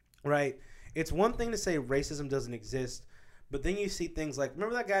 Right? It's one thing to say racism doesn't exist, but then you see things like,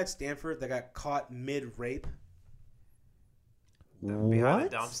 remember that guy at Stanford that got caught mid-rape?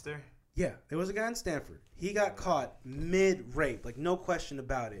 Behind the dumpster? Yeah, there was a guy in Stanford. He got caught mid-rape, like no question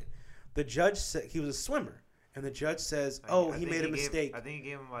about it. The judge said he was a swimmer, and the judge says, he made a mistake. I think he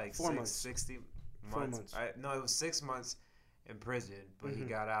gave him like 4 months. 60 months. 4 months. No, it was 6 months in prison, but he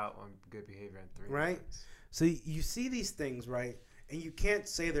got out on good behavior in 3 right? months. So you see these things, right? And you can't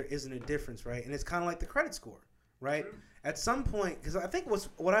say there isn't a difference, right? And it's kind of like the credit score, right? True. At some point, because I think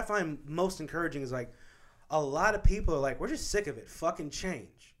what I find most encouraging is like a lot of people are like, we're just sick of it. Fucking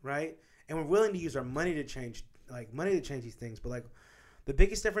change, right? And we're willing to use our money to change these things. But like the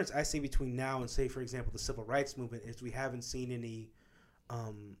biggest difference I see between now and, say, for example, the civil rights movement is we haven't seen any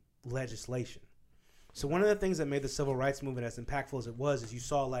legislation. So one of the things that made the civil rights movement as impactful as it was is you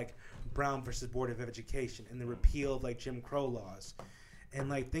saw like Brown versus Board of Education and the repeal of like Jim Crow laws and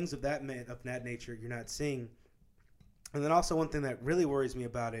like things of that nature you're not seeing. And then also one thing that really worries me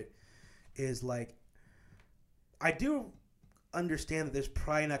about it is like I do understand that there's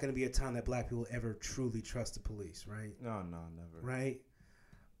probably not going to be a time that black people ever truly trust the police, right? No, never. Right?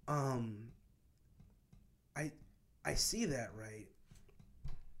 I see that, right?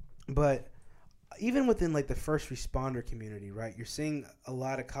 But even within like the first responder community, right, you're seeing a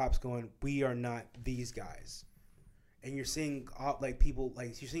lot of cops going, we are not these guys. And you're seeing like people,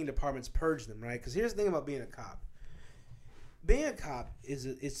 like you're seeing departments purge them, right? Because here's the thing about being a cop. Being a cop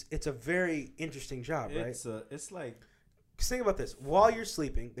it's a very interesting job, right? It's like, think about this. While you're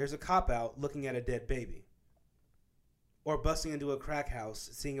sleeping, there's a cop out looking at a dead baby. Or busting into a crack house,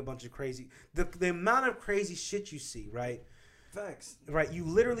 seeing a bunch of crazy, the amount of crazy shit you see, right? Facts. Right, you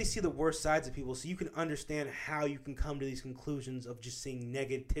literally see the worst sides of people, so you can understand how you can come to these conclusions of just seeing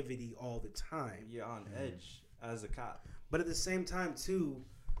negativity all the time. You're on edge as a cop. But at the same time, too,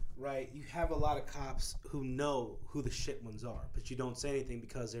 right, you have a lot of cops who know who the shit ones are, but you don't say anything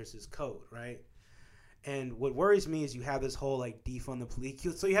because there's this code, right? And what worries me is you have this whole like defund the police.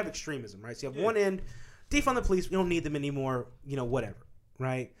 So you have extremism, right? So you have one end, defund the police. We don't need them anymore. Whatever,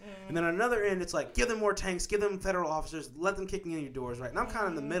 right? And then on another end, it's like give them more tanks, give them federal officers, let them kick in your doors, right? And I'm kind of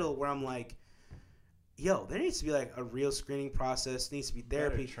in the middle where I'm like, yo, there needs to be like a real screening process. Needs to be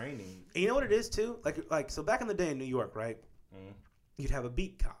therapy, better training. And you know what it is too? Like so back in the day in New York, right? You'd have a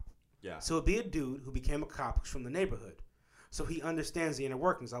beat cop. Yeah. So it'd be a dude who became a cop from the neighborhood. So he understands the inner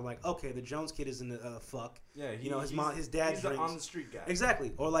workings. I'm like, okay, the Jones kid is in the fuck. Yeah, his dad he's drinks. the on the street guy.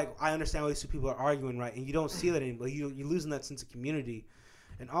 Exactly. Or like, I understand why these two people are arguing, right? And you don't see that anymore. You're losing that sense of community.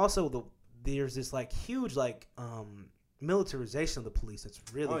 And also, there's this like huge like militarization of the police. That's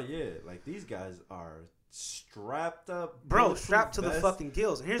really. Oh yeah, like these guys are strapped up. Bro, strapped to the fucking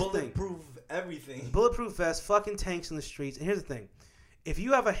gills. And here's the thing. Bulletproof everything. Bulletproof vest, fucking tanks in the streets. And here's the thing. If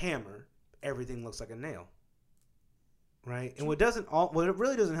you have a hammer, everything looks like a nail. Right? And what it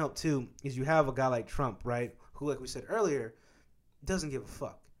really doesn't help too is you have a guy like Trump, right? Who, like we said earlier, doesn't give a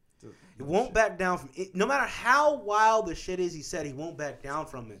fuck. He won't back down from it. No matter how wild the shit is he said, he won't back down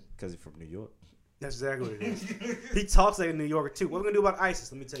from it. Because he's from New York. That's exactly what it is. He talks like a New Yorker too. What are we gonna do about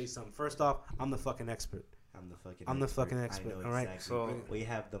ISIS? Let me tell you something. First off, I'm the fucking expert. I'm the fucking expert. I know all right. exactly. So we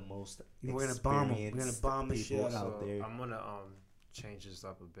have the most. We're gonna bomb them. We're gonna bomb the shit out out there. I'm gonna change this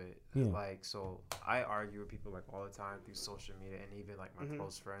up a bit. Yeah. Like, so I argue with people like all the time through social media and even like my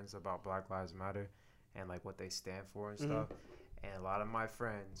close friends about Black Lives Matter and like what they stand for and stuff. And a lot of my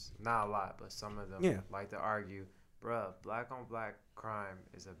friends, not a lot, but some of them like to argue, bruh, black on black crime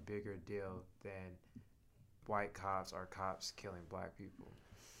is a bigger deal than white cops or cops killing black people.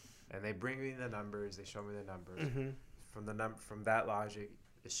 And they bring me the numbers, they show me the numbers. From that logic,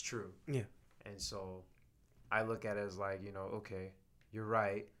 it's true. Yeah. And so I look at it as like, okay, you're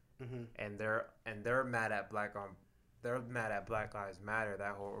right, and they're mad at Black Lives Matter,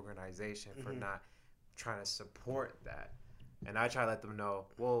 that whole organization, for not trying to support that. And I try to let them know,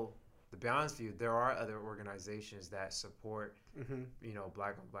 well, to be honest with you, there are other organizations that support,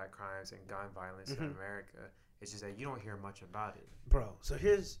 black on black crimes and gun violence in America. It's just that you don't hear much about it, bro. So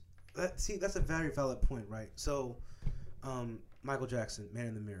that's a very valid point, right? So, Michael Jackson, Man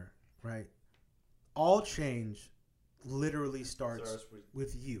in the Mirror, right? All change literally starts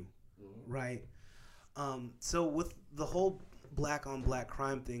with you, right? So with the whole black on black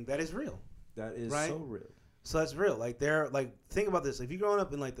crime thing, that is real. That is right? so real. So that's real. Like think about this. If you're growing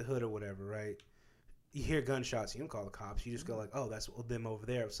up in like the hood or whatever, right? You hear gunshots, you don't call the cops. You just go like, oh, that's them over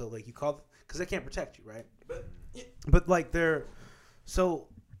there. So like you call because they can't protect you, right? But like so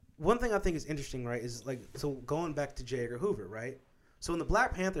one thing I think is interesting, right? Is like so going back to J. Edgar Hoover, right? So when the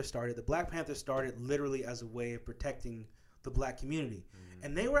Black Panther started literally as a way of protecting the black community.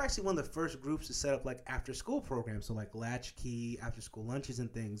 And they were actually one of the first groups to set up like after school programs. So like latchkey, after school lunches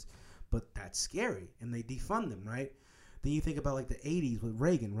and things. But that's scary. And they defund them, right? Then you think about like the 80s with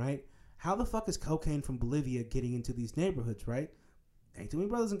Reagan, right? How the fuck is cocaine from Bolivia getting into these neighborhoods, right? Ain't too many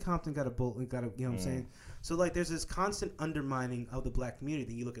brothers in Compton got a bullet, you know what I'm saying? So like there's this constant undermining of the black community.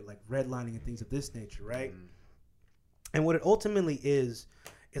 Then you look at like redlining and things of this nature, right? And what it ultimately is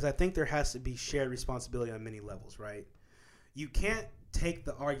I think there has to be shared responsibility on many levels, right? You can't take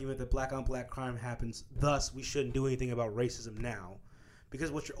the argument that black on black crime happens, thus we shouldn't do anything about racism now.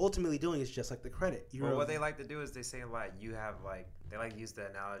 Because what you're ultimately doing is just like the credit. Well, what they like to do is they say like they like use the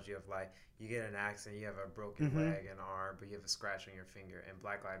analogy of like you get in an accident, you have a broken leg and arm, but you have a scratch on your finger. And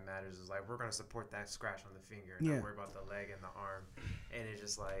Black Lives Matters is like, we're going to support that scratch on the finger and not worry about the leg and the arm. And it's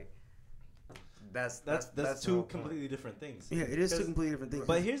just like, that's two completely different things. Yeah, it is two completely different things.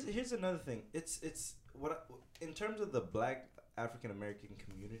 But here's another thing. It's in terms of the black African American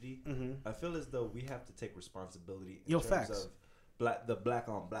community, I feel as though we have to take responsibility in terms of the black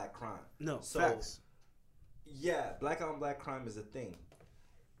on black crime. Facts. Yeah, black on black crime is a thing.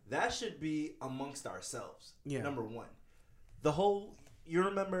 That should be amongst ourselves. Yeah. Number one. You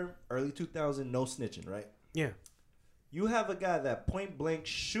remember early 2000 no snitching, right? Yeah. You have a guy that point blank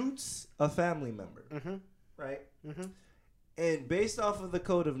shoots a family member, right? And based off of the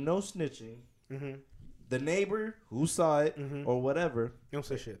code of no snitching, the neighbor who saw it or whatever, they don't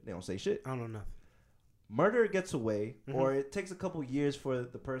say shit. They don't say shit. I don't know nothing. Murder gets away, or it takes a couple years for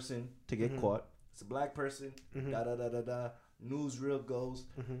the person to get caught. It's a black person. Newsreel goes.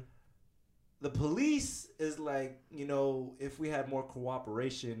 The police is like, if we had more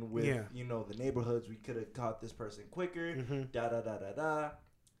cooperation with, the neighborhoods, we could have caught this person quicker.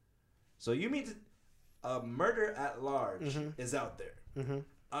 So you mean a murder at large is out there.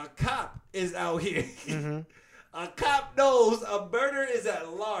 A cop is out here. A cop knows a murder is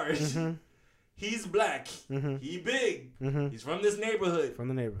at large. Mm-hmm. He's black. Mm-hmm. He big. Mm-hmm. He's from this neighborhood. From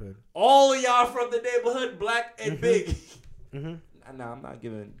the neighborhood. All of y'all from the neighborhood, black and big. Mm-hmm. Now, I'm not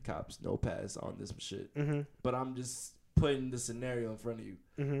giving cops no pass on this shit. Mm-hmm. But I'm just putting the scenario in front of you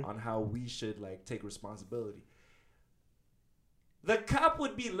Mm-hmm. on how we should like take responsibility. The cop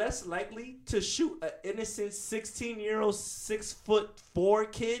would be less likely to shoot an innocent 16-year-old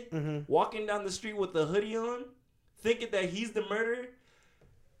 6'4" kid Mm-hmm. walking down the street with a hoodie on, thinking that he's the murderer.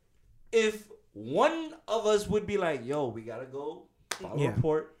 If one of us would be like, "Yo, we gotta go file a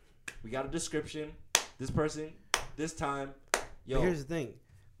report. We got a description. This person, this time." Yo, But here's the thing,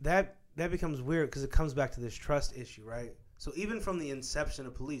 that becomes weird because it comes back to this trust issue, right? So even from the inception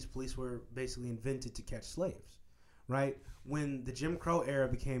of police were basically invented to catch slaves, right? When the Jim Crow era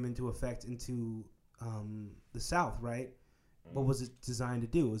became into effect into the South, right? What was it designed to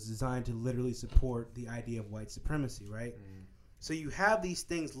do? It was designed to literally support the idea of white supremacy, right? So you have these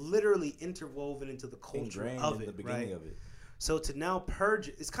things literally interwoven into the culture ingrained of in it, the beginning right? of it. So to now purge,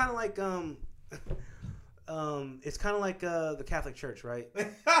 it's kind of like the Catholic Church, right?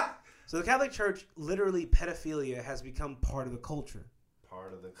 So the Catholic Church, literally, pedophilia has become part of the culture.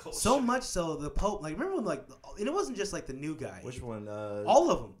 Part of the culture. So much so, the Pope, like, remember when, like, and it wasn't just like the new guy. Which one?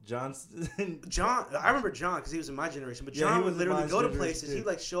 All of them. Johnson. John, I remember John because he was in my generation. But Yeah, John he would was in literally my go to generation, places. too. He'd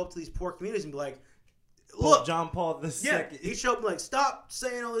like show up to these poor communities and be like, Pope "Look, John Paul the yeah." second. He showed up and like, "Stop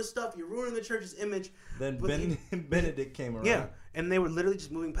saying all this stuff. You're ruining the church's image." Then But Benedict came around. Yeah, and they were literally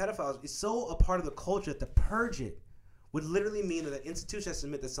just moving pedophiles. It's so a part of the culture that to purge it would literally mean that the institution has to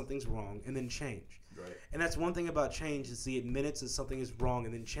admit that something's wrong and then change. Right. And that's one thing about change is the admittance that something is wrong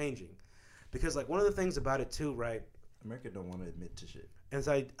and then changing. Because like one of the things about it too, right? America don't want to admit to shit. And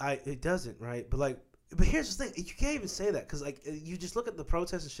so it doesn't, right? But here's the thing, you can't even say that because like you just look at the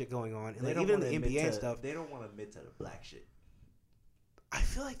protests and shit going on, and like, even in the NBA and stuff. They don't want to admit to the black shit. I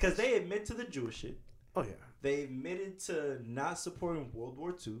feel like Because they admit to the Jewish shit. oh yeah, They admitted to not supporting World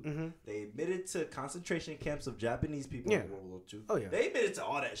War II. mm-hmm. They admitted to concentration camps of Japanese people Yeah. in World War II. Oh yeah, They admitted to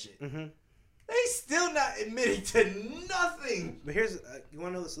all that shit. mm-hmm. They still not admitting to nothing. But here's you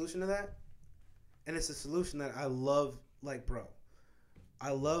want to know the solution to that, and it's a solution that I love. Like, bro,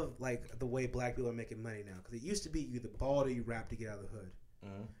 I love like the way black people are making money now because it used to be you either bald or you rap to get out of the hood.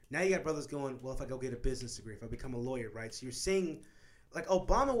 Mm-hmm. Now you got brothers going, well, if I go get a business degree, if I become a lawyer, right? So you're seeing, like,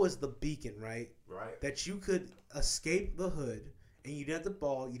 Obama was the beacon, right? Right. That you could escape the hood and you didn't have to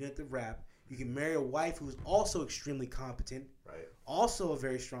ball, you didn't have to rap. You can marry a wife who's also extremely competent, Right. also a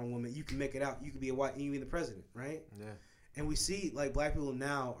very strong woman. You can make it out. You can be a wife, and you can be the president, right? Yeah. And we see, like, black people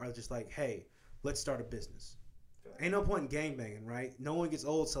now are just like, hey, let's start a business. Ain't no point in gangbanging, right? No one gets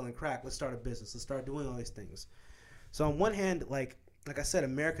old selling crack. Let's start a business. Let's start doing all these things. So on one hand, like I said,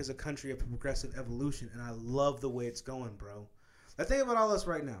 America's a country of progressive evolution, and I love the way it's going, bro. Like, think about all this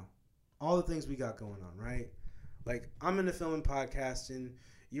right now. All the things we got going on, right? Like, I'm into film and podcasting.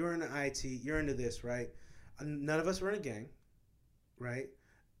 You're into IT. You're into this, right? None of us are in a gang, right?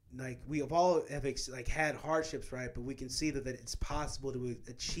 Like, we have all have had hardships, right? But we can see that it's possible to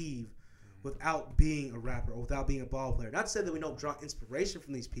achieve without being a rapper or without being a ball player. Not to say that we don't draw inspiration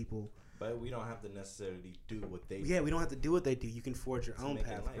from these people. But we don't have to necessarily do what they do. Yeah, we don't have to do what they do. You can forge your own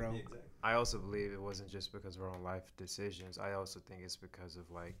path, bro. Yeah, exactly. I also believe it wasn't just because of our own life decisions. I also think it's because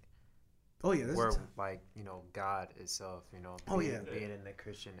of like Oh yeah, where like God itself. Oh, yeah. being in the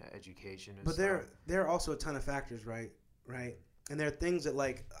Christian education. And but stuff. there are also a ton of factors, right? And there are things that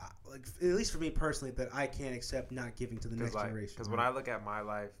like at least for me personally that I can't accept not giving to the next generation. Because when I look at my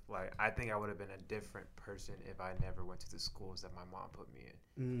life, like I think I would have been a different person if I never went to the schools that my mom put me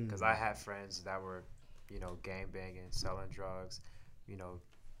in. Because I had friends that were, gang banging, selling drugs,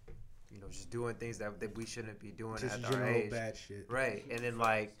 just doing things that we shouldn't be doing just at our general age. bad shit. Right, and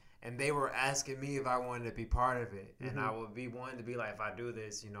then and they were asking me if I wanted to be part of it, and I would be wanting to be like, if I do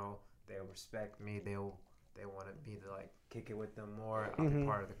this, they'll respect me. They wanted me to like kick it with them more. I'll be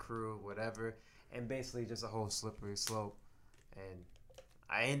part of the crew, whatever, and basically just a whole slippery slope. And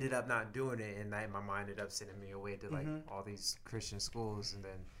I ended up not doing it, and my mom ended up sending me away to like all these Christian schools, and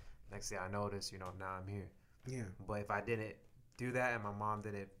then next thing I noticed, now I'm here. Yeah. But if I didn't do that, and my mom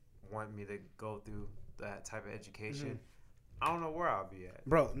didn't want me to go through that type of education, I don't know where I'll be at.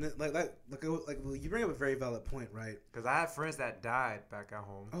 Bro, like you bring up a very valid point, right? Because I have friends that died back at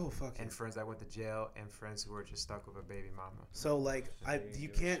home. Oh fuck. And friends that went to jail, and friends who were just stuck with a baby mama. So you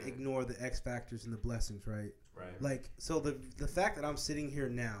can't ignore the X factors and the blessings, right? Right. Like, so the fact that I'm sitting here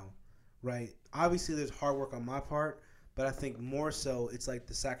now, right? Obviously, there's hard work on my part, but I think more so it's like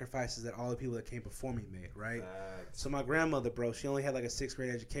the sacrifices that all the people that came before me made, right? Facts. So my grandmother, bro, she only had like a 6th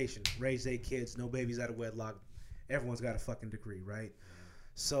grade education, raised 8 kids, no babies out of wedlock, everyone's got a fucking degree, right?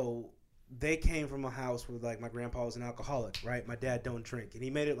 So they came from a house where like my grandpa was an alcoholic, right? My dad don't drink, and he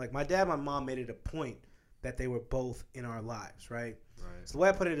made it like my dad, and my mom made it a point that they were both in our lives, right? So the way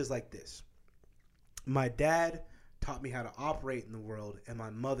I put it is like this: my dad taught me how to operate in the world, and my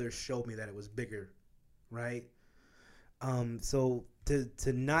mother showed me that it was bigger, right? So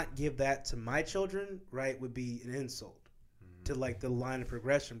to not give that to my children, right, would be an insult to like the line of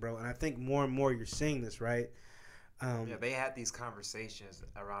progression, bro. And I think more and more you're seeing this, right? Yeah, they had these conversations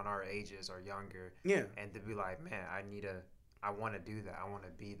around our ages or younger. Yeah. And to be like, man, I want to do that. I want to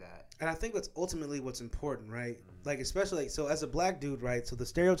be that. And I think that's ultimately what's important, right? Like, especially, so as a black dude, right? So the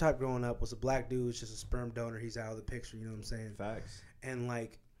stereotype growing up was a black dude is just a sperm donor. He's out of the picture, you know what I'm saying? Facts. And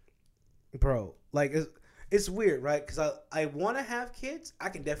like, bro, like it's weird, right? Because I want to have kids. I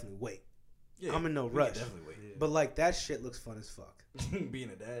can definitely wait. Yeah, I'm in no we can rush. definitely wait. But like, that shit looks fun as fuck. Being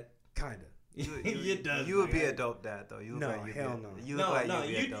a dad. Kinda. You would be a dope dad, though. You look No, like you'd hell be, no. You look like you'd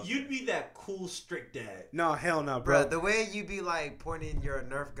be a dope. You'd be that cool strict dad. No, hell no, Bro, bro. the way you be like pointing your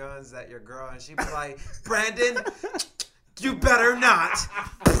Nerf guns at your girl and she be like, Brandon, you better not.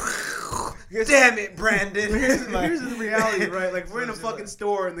 Damn it, Brandon. Here's the reality, right? Like, we're in a fucking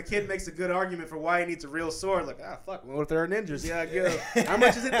store and the kid makes a good argument for why he needs a real sword. Like, fuck, what if they're ninjas? Yeah, I get How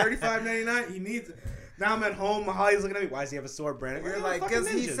much is it? $35.99? He needs it. Now I'm at home. Holly's looking at me. Why does he have a sword, Brandon? We're Yeah, like, fucking because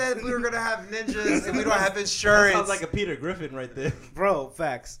he ninjas. said we were going to have ninjas and we don't have insurance. Sounds like a Peter Griffin right there. Bro,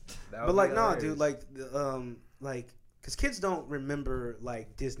 facts. That would But like, be nah, hilarious. dude, like, because kids don't remember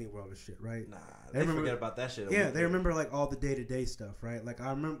like Disney World and shit, right? Nah, They they remember- forget about that shit. Yeah, they remember like all the day to day stuff, right? Like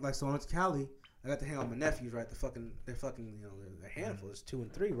I remember, like so when I went to Cali, I got to hang out with my nephews, right? They're fucking, you know, they're a handful. It's 2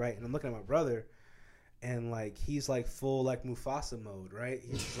 and 3, right? And I'm looking at my brother, and like he's like full like Mufasa mode, right?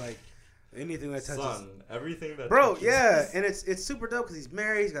 He's just like anything that touches. Son, everything that Bro, touches. yeah, and it's super dope because he's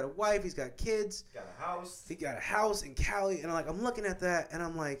married, he's got a wife, he's got kids, Got a house. he got a house in Cali, and I'm looking at that, and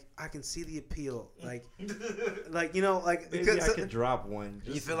I'm like, I can see the appeal, like you know, like Maybe because I could drop one.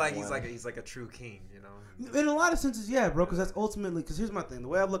 You just feel like one. he's like a true king, you know? in a lot of senses, yeah, bro, because that's ultimately, because here's my thing, the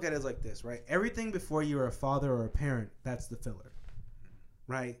way I look at it is like this, right? Everything before you're a father or a parent, that's the filler,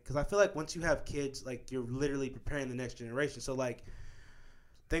 right? Because I feel like once you have kids, like you're literally preparing the next generation. So like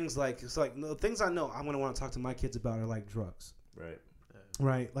things like the things I know I'm gonna want to talk to my kids about are like drugs, Right.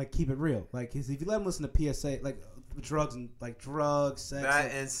 right? Like keep it real, like 'cause if you let them listen to PSA, like drugs, sex, That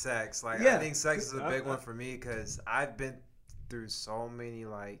like, and sex. Like, Yeah. I think sex is a big one for me because I've been through so many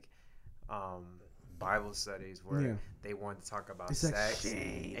like Bible studies where Yeah. they want to talk about It's like, sex.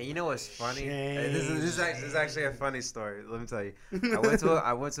 shame. And you know what's funny? Shame. This is actually a funny story. Let me tell you.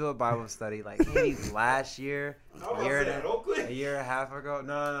 I went to a Bible study like maybe last year, a year and a half ago.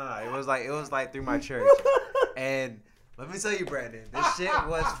 No. It was like through my church. And let me tell you, Brandon, this shit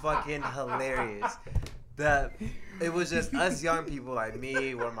was fucking hilarious. It was just us young people like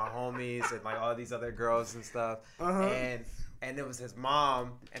me, one of my homies, and like all these other girls and stuff. And it was his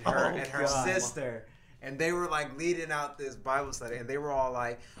mom and her sister. And they were like leading out this Bible study, and they were all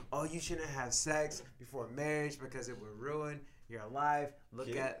like, "Oh, you shouldn't have sex before marriage because it would ruin your life. Look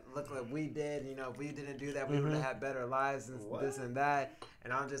what we did. You know, if we didn't do that, we would have had better lives and this and that."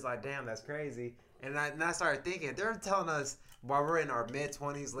 And I'm just like, "Damn, that's crazy." And I started thinking, they're telling us while we're in our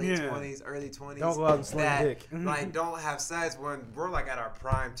mid-20s, late 20s, early 20s, Don't go out and sling that dick. like don't have sex when we're like at our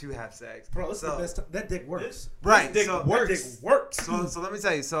prime to have sex. Bro, it's the best. That dick works. Right. That dick So works. That dick works. So let me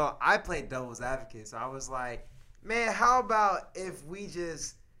tell you. So I played devil's advocate. So I was like, man, how about if we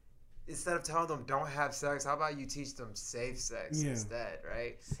just instead of telling them don't have sex, how about you teach them safe sex instead,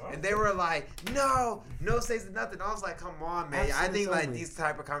 right? And they were like, no sex is nothing. I was like, come on, man. I think like these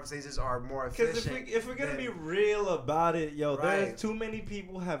type of conversations are more efficient. Because if we're gonna be real about it, yo, Right. there's too many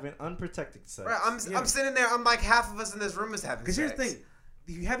people having unprotected sex. Right, I'm sitting there. I'm like half of us in this room is having sex. Because here's the thing,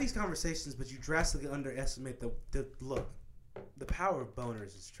 you have these conversations, but you drastically underestimate the look. The power of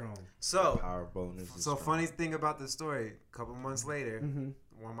boners is strong. So Power bonus. is So strong. funny thing about this story, a couple months later,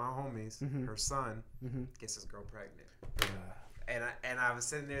 one of my homies, her son, gets his girl pregnant. And I was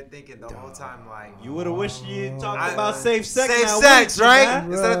sitting there thinking the whole time, like, You would have wished you talked I- about safe sex. safe now, sex, wouldn't you, right?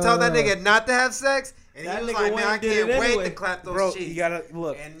 man? Instead of telling that nigga not to have sex, and That he was nigga like, man, I went and did can't it wait anyway. to clap those Bro, cheeks. you gotta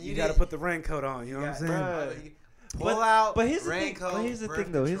look. And You gotta put the raincoat on. You know what I'm saying? Bruh. Pull out, But here's the raincoat, thing. Here's the birth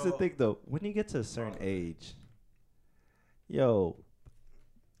thing, though. Here's the control. thing, though. When you get to a certain age, yo,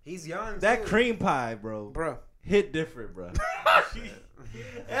 He's young. that too. cream pie, bro, Bro. hit different, bro.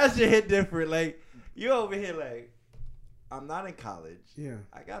 That shit hit different. Like you over here, like I'm not in college. Yeah.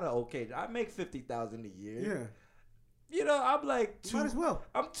 I got an okay. I make $50,000 a year. Yeah. You know, I'm like Might as well.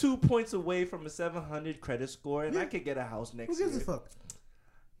 I'm 2 points away from a 700 credit score, and Yeah. I could get a house next Who gives year. a fuck?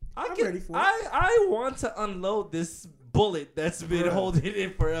 I'm ready for it. I want to unload this bullet that's been holding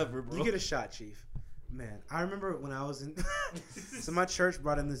it forever, bro. You get a shot, Chief. Man, I remember when I was in. So my church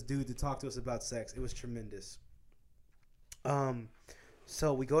brought in this dude to talk to us about sex. It was tremendous.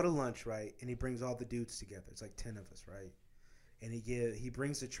 So we go to lunch, right? And he brings all the dudes together. It's like 10 of us, right? And he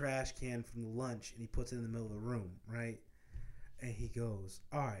brings the trash can from the lunch and he puts it in the middle of the room, right? And he goes,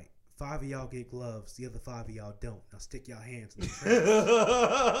 all right, 5 of y'all get gloves. The other 5 of y'all don't. Now stick y'all hands in the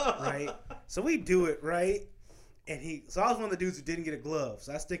trash. Right? So we do it, right? And so I was one of the dudes who didn't get a glove.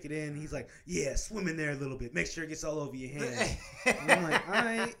 So I stick it in. He's like, yeah, swim in there a little bit. Make sure it gets all over your hands. And I'm like, all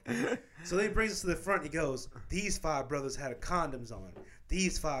right. So then he brings us to the front. He goes, these 5 brothers had condoms on.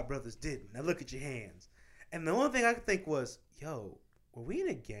 These 5 brothers didn't. Now look at your hands. And the only thing I could think was, yo, were we in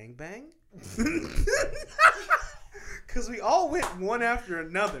a gangbang? Because we all went one after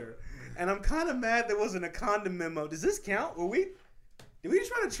another. And I'm kind of mad there wasn't a condom memo. Does this count? Did we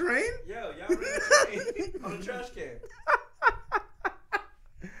just run a train? Yo, y'all ran a train on a trash can.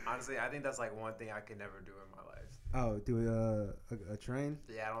 Honestly, I think that's like one thing I could never do in my life. Oh, do a train?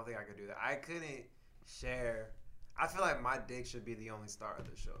 Yeah, I don't think I could do that. I couldn't share. I feel like my dick should be the only star of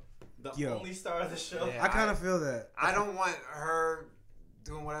the show. The only star of the show? Yeah, I kind of feel that. I don't want her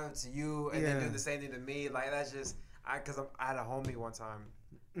doing whatever to you and then doing the same thing to me. Like, that's just... Because I had a homie one time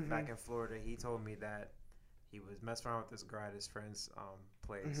back in Florida. He told me that he was messing around with this girl at his friend's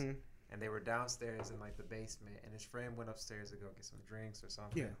place. And they were downstairs in, like, the basement. And his friend went upstairs to go get some drinks or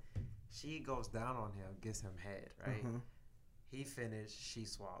something. Yeah. She goes down on him, gets him head, right? He finished. She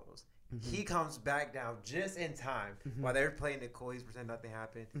swallows. He comes back down just in time while they're playing the cool. He's pretending nothing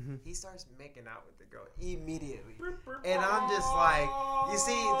happened. He starts making out with the girl immediately. And I'm just like, you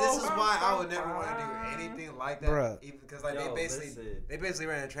see, this is why I would never want to do anything like that. Bruh. Even because like they basically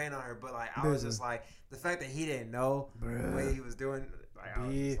ran a train on her. But like I was just like, the fact that he didn't know the way he was doing, like I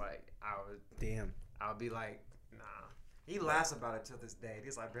was just like, damn. I would be like, nah. He laughs about it till this day.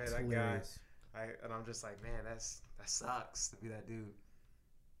 He's like, bro, that guy. And I'm just like, man, that sucks to be that dude.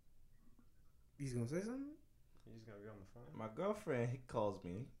 He's gonna say something? He's gonna be on the phone. My girlfriend calls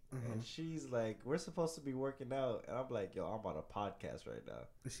me and she's like, "We're supposed to be working out," and I'm like, "Yo, I'm on a podcast right now."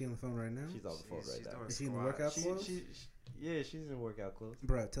 Is she on the phone right now? She's on the phone right now. Is she in the workout clothes? Yeah, she's in workout clothes.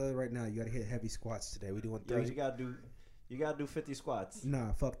 Bro, tell her right now you gotta hit heavy squats today. We doing 3. Yo, you gotta do 50 squats.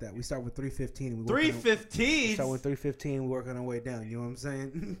 Nah, fuck that. We start with 315. 315. We start with 315. We work on our way down. You know what I'm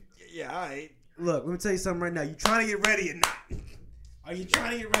saying? Yeah, all right. Look, let me tell you something right now. You trying to get ready or not? Are you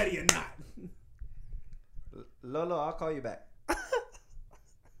trying to get ready or not? Lolo, I'll call you back. Oh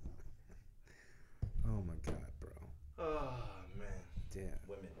my god, bro. Oh man. Damn.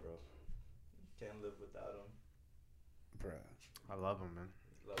 Women, bro. Can't live without them. Bruh. I love him, man.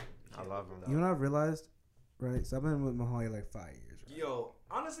 I love him. You know what I've realized? Right? So I've been with Mahalia like 5 years. Right? Yo,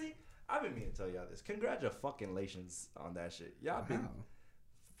 honestly, I've been meaning to tell y'all this. Congratulations on that shit. Y'all been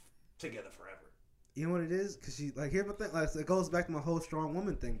together forever. You know what it is? Because she, like, here's the thing. Like, it goes back to my whole strong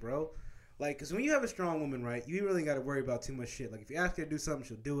woman thing, bro. Like, because when you have a strong woman, right, you really got to worry about too much shit. Like, if you ask her to do something,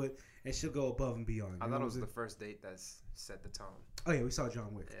 she'll do it, and she'll go above and beyond. I thought it was the first date that's set the tone. Oh, yeah, we saw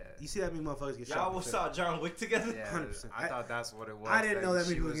John Wick. Yeah. You see that many motherfuckers get shot? Y'all saw John Wick together? Yeah, 100%. I thought that's what it was. I didn't know that many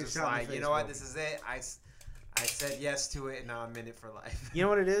she people was get just shot in the like, face, you know what, bro. this is it. I said yes to it, and now I'm in it for life. You know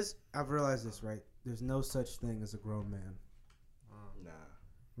what it is? I've realized this, right? There's no such thing as a grown man. Nah.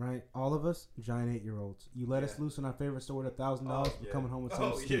 Right? All of us, giant 8-year-olds. You let us loose on our favorite store at $1,000. We're coming home with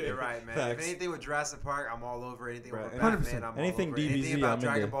something stupid. You're right, man. Facts. If anything with Jurassic Park, I'm all over. Anything with 100%. Batman, I'm Anything all over. DBZ, Anything about I'm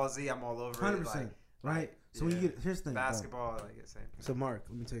Dragon into. Ball Z, I'm all over. 100%. It. Like, right? So when you get, here's the thing. basketball, like it's same. So Mark,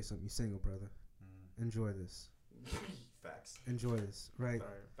 let me tell you something. You're single, brother. Enjoy this. Facts. Enjoy this, right?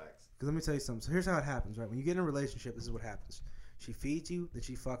 Sorry, facts. Because let me tell you something. So here's how it happens, right? When you get in a relationship, this is what happens. She feeds you, then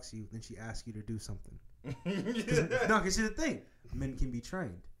she fucks you, then she asks you to do something. No, because here's the thing. Men can be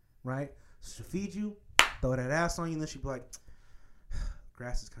trained, right? So she'll feed you, throw that ass on you, and then she'll be like,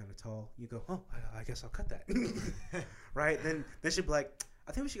 grass is kind of tall. You go, oh, I guess I'll cut that. Right? Then she'll be like,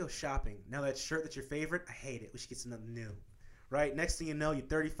 I think we should go shopping. Now that shirt that's your favorite, I hate it. We should get something new. Right? Next thing you know, you're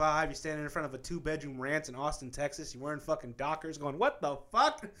 35. You're standing in front of a 2-bedroom ranch in Austin, Texas. You're wearing fucking Dockers going, what the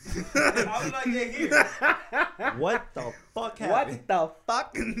fuck? How did I get here? What the fuck happened? What the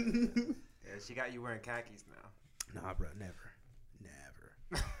fuck? Yeah, she got you wearing khakis now. Nah, bro, never.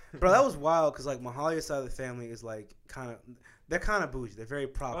 Bro, that was wild because, like, Mahalia's side of the family is, like, they're kind of bougie. They're very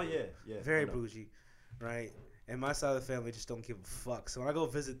proper. Oh, yeah. Very bougie, right? And my side of the family just don't give a fuck. So when I go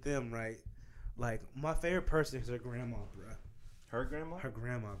visit them, right, like, my favorite person is her grandma, bro. Her grandma? Her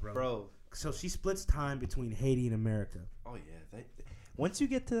grandma, bro. Bro. So she splits time between Haiti and America. Oh, yeah. Once you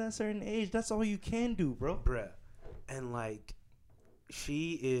get to that certain age, that's all you can do, bro. Bruh. And, like,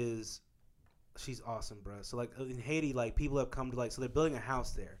 she's awesome, bro. So like in Haiti, like people have come to like, so they're building a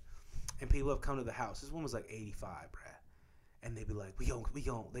house there, and people have come to the house. This one was like 85, bro. And they be like, we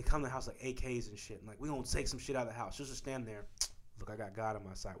gon', they come to the house like AKs and shit, and like we gonna take some shit out of the house. Just to stand there. Look, I got God on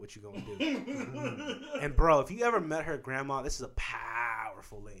my side. What you gonna do? And bro, if you ever met her grandma, this is a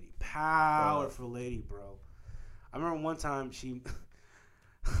powerful lady, bro. I remember one time she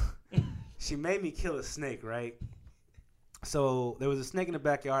made me kill a snake, right? So there was a snake in the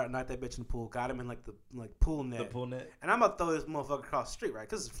backyard. I knocked that bitch in the pool. Got him in like the pool net. The pool net. And I'm about to throw this motherfucker across the street, right?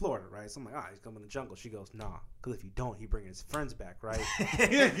 Because it's Florida, right? So I'm like, he's coming in the jungle. She goes, nah. Because if you don't, he bringing his friends back, right?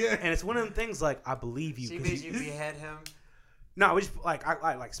 And it's one of them things like, I believe you. She made you behead him. No, we just like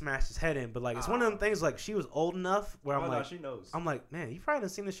I like smashed his head in, but like it's one of them things like she was old enough where I'm like, she knows. I'm like, man, you probably done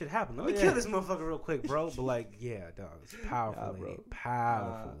seen this shit happen. Let me kill this motherfucker real quick, bro. But like, yeah, dog, it's powerful lady,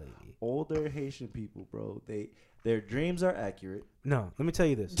 powerful lady. Older Haitian people, bro, their dreams are accurate. No, let me tell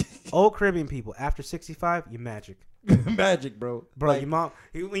you this: old Caribbean people after 65, you're magic. Magic, bro. Like, your mom,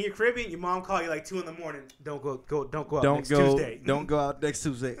 when you're Caribbean, your mom call you like 2 a.m. Don't go out next Tuesday. Don't go out next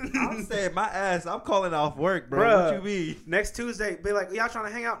Tuesday. I'm saying my ass. I'm calling off work, bro. What you mean? Next Tuesday, be like, y'all trying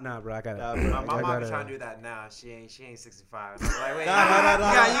to hang out? Nah, bro, I got it. My mom trying to do that now. She ain't 65. I'm like, wait, you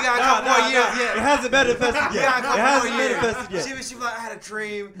got a couple more years. It hasn't manifested yet. It hasn't manifested yet. She was like, I had a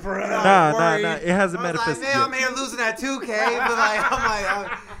dream. Nah. It hasn't manifested yet. Man, I'm here losing that 2K, but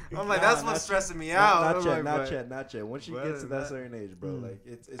like, I'm like, that's what's stressing me out. Not yet. Once she gets to that certain age, bro, like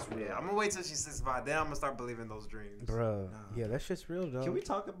it's real. Yeah, I'm gonna wait till she's 65. Then I'm gonna start believing those dreams, bro. Yeah, that shit's real, though. Can we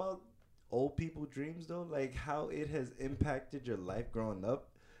talk about old people dreams though? Like how it has impacted your life growing up?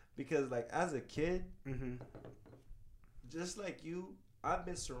 Because like as a kid, just like you, I've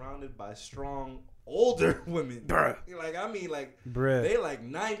been surrounded by strong older women. Bruh. Like I mean, like bruh, they like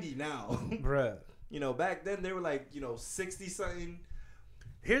 90 now, bruh. You know, back then they were like 60 something.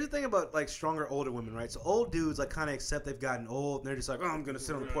 Here's the thing about like stronger older women, right? So old dudes like kind of accept they've gotten old, and they're just like, oh, I'm gonna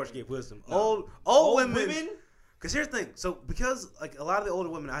sit on the porch and give wisdom. No. Old women. Because here's the thing. So because like a lot of the older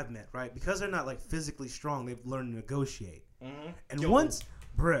women I've met, right? Because they're not like physically strong, they've learned to negotiate. And once,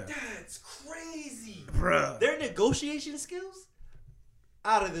 bruh, that's crazy, bruh. Their negotiation skills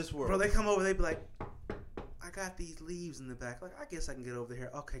out of this world, bro. They come over, they be like, I got these leaves in the back. Like, I guess I can get over here.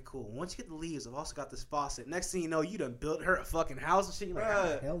 Okay, cool. Once you get the leaves, I've also got this faucet. Next thing you know, you done built her a fucking house and shit. You're like, how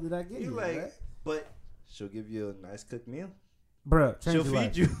the hell did I get you? Like, right? But she'll give you a nice cooked meal. Bruh, she'll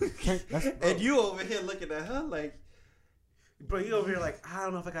feed you. And you over here looking at her like, bro, you over here like, I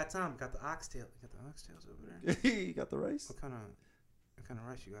don't know if I got time. Got the oxtail. You got the oxtails over there. You got the rice? What kind of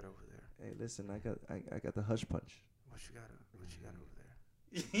rice you got over there? Hey, listen, I got the hush punch. What you got over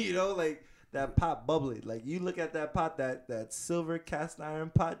there? You know, like that pot bubbling. Like you look at that pot, that silver cast iron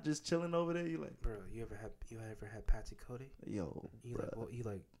pot just chilling over there. You like, bro, you ever had Patsy Cody? Yo,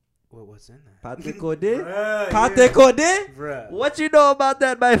 what's in that? Pate Cody? Pate Cody? Bruh. What you know about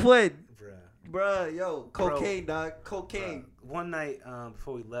that, my friend? Bruh, yo, cocaine, dog. Cocaine. One night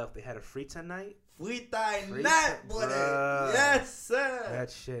before we left, they had a frita night. Frita night, boy. Yes, sir. That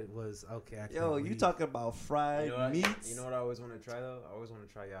shit was okay. Yo, you talking about fried meats? You know what I always want to try though? I always want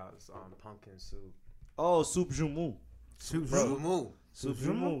to try y'all's pumpkin soup. Oh, soup jumu. Soup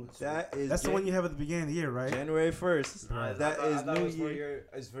jumu. That's the one you have at the beginning of the year, right? January 1st. That is New Year.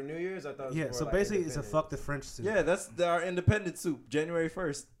 It's for New Year's. I thought. Yeah. So basically, it's a fuck the French soup. Yeah, that's our independent soup. January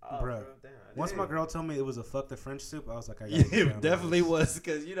 1st. Bro. Once my girl told me it was a fuck the French soup, I was like, it definitely was,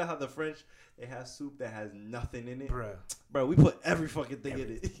 because you know how the French, they have soup that has nothing in it. Bro, we put every fucking thing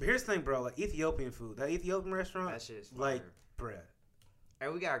in it. But here's the thing, bro. Like Ethiopian food, that Ethiopian restaurant, that shit's fire. like, bruh. Hey,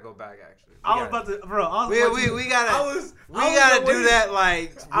 we gotta go back actually. We gotta do that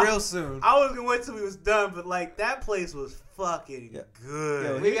like real soon. I was gonna wait till we was done, but like that place was fucking good.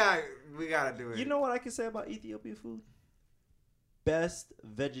 Yo, we gotta do it. You know what I can say about Ethiopian food? Best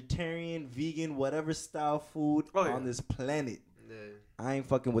vegetarian, vegan, whatever style food on this planet. Yeah. I ain't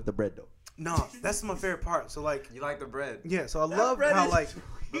fucking with the bread though. No, that's my favorite part. So like, you like the bread? Yeah. So I love how like,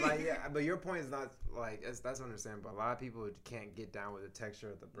 but your point is not like that's understandable. A lot of people can't get down with the texture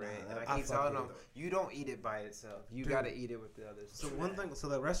of the bread, and I keep telling them you don't eat it by itself. You gotta eat it with the others. So one thing, so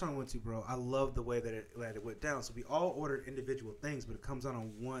the restaurant I went to, bro, I love the way that it went down. So we all ordered individual things, but it comes out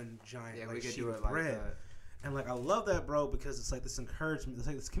on one giant sheet of bread. And like I love that, bro, because it's like this encouragement. It's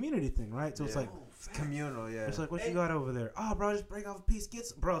like this community thing, right? So it's like It's communal, yeah. it's like what you got over there? Oh, bro, just break off a piece,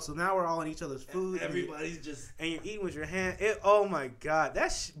 bro. So now we're all in each other's food. Everybody's just. And you're eating with your hand. Oh my god,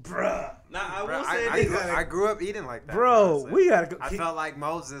 that's bruh. Now I Bro, will say this. I grew up eating like that. Bro, we gotta go. I felt like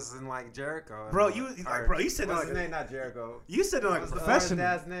Moses and like Jericho. Bro, you said what's like his name? Not Jericho. you said like a What's his professional.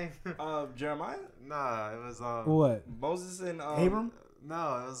 dad's name? Jeremiah, Nah, it was What? Moses, and Abram?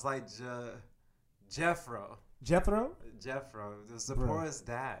 No, it was like Jethro. Jethro? The Zipporah's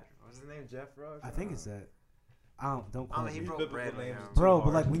dad. What's his name? Jethro? I think it's that. Don't I quote mean, he me. broke bread with him. Bro,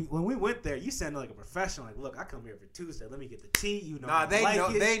 but like when we went there, you sounded like a professional. Like, look, I come here every Tuesday. Let me get the tea. You know, Nah, they like know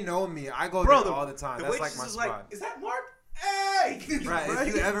it. They know me. I go Bro, there all the time. That's like my is spot. is that Mark? Hey, Right.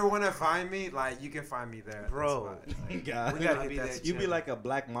 If you ever want to find me, like you can find me there, Bro. God. We gotta I'll hit be that there shit. You be like a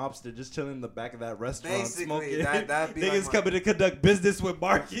black mobster just chilling in the back of that restaurant Basically, smoking. that'd be Niggas like coming to conduct business with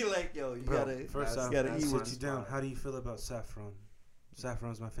Mark. You like, yo, you Bro, gotta first off, gotta that's eat my what sit you you down. spot. How do you feel about saffron?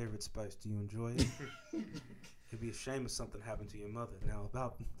 Saffron's my favorite spice. Do you enjoy it? It'd be a shame if something happened to your mother. Now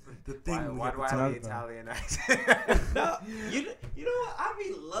about the thing. Why do I have talk the about. Italian accent? No, you know what? I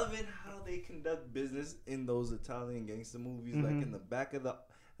be loving how they conduct business in those Italian gangster movies, like in the back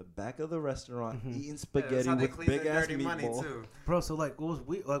of the restaurant, eating Yeah, that's spaghetti how they with clean big their ass dirty money meatball. too. Bro, so like, what was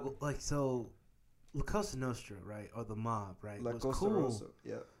we like? So, La Cosa Nostra, right, or the mob, right, La was Costa cool. Rosa,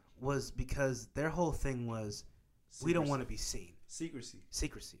 yeah. Was because their whole thing was we don't want to be seen, secrecy,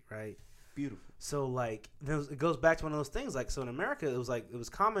 right? Beautiful. So like, it goes back to one of those things. Like, so in America, it was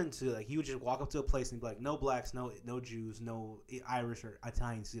common to like you would just walk up to a place and be like, no blacks, no Jews, no Irish or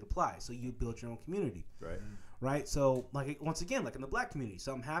Italians to apply. So you build your own community, Right. right? So like once again, like in the black community,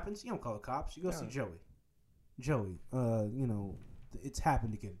 something happens, you don't call the cops, you go see Joey. You know, it's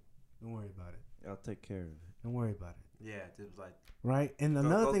happened again. Don't worry about it. I'll take care of it. Don't worry about it. Yeah, dude, like Right, and go,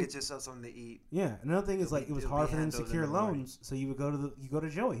 another go thing, get yourself something to eat. yeah, another thing is like it was it'll hard be for them to handled in secure the morning. loans, so you would go to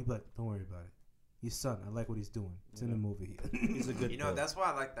Joey. He'd be like, "Don't worry about it. Your son, I like what he's doing. It's in the movie." He's a good. You know, bro. that's why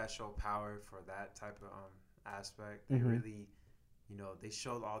I like that show Power for that type of aspect. They Mhm. really, you know, they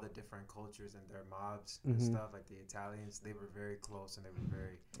showed all the different cultures and their mobs Mhm. and stuff. Like the Italians, they were very close and they were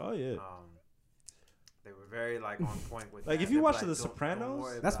very, Oh yeah. they were very like on point with. Like, that. if you They'd be watch like, The "Don't Sopranos,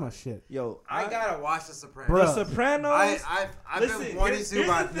 worry That's about my it." shit. Yo, I gotta watch The Sopranos. Bruh. The Sopranos. I've Listen, been wanting here's to, the but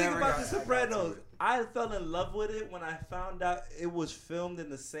I've thing never about got The I got to Sopranos. it. I fell in love with it when I found out it was filmed in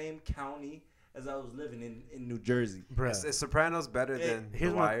the same county as I was living in New Jersey. Bruh. Is Sopranos better than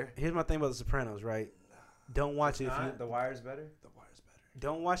Here's The my Wire? here's my thing about The Sopranos, right? Don't watch it if you The Wire's better. The Wire's better.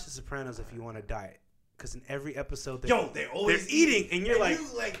 don't watch The Sopranos if you want to diet, because in every episode Yo, they're they're always eating, and you're like,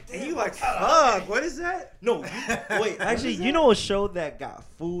 damn, fuck, what is that? No, wait. Actually, you know a show that got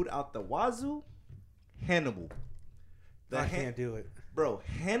food out the wazoo? Hannibal. I can't do it. Bro,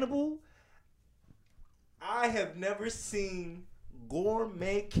 Hannibal. I have never seen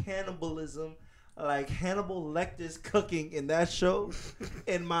gourmet cannibalism like Hannibal Lecter's cooking in that show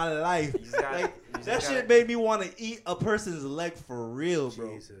in my life. That shit made me want to eat a person's leg for real,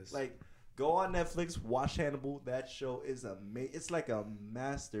 bro. Jesus. Like, go on Netflix, watch Hannibal. That show is amazing. It's like a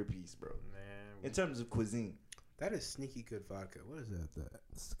masterpiece, bro. Man, In terms of cuisine. That is sneaky good vodka. What is that?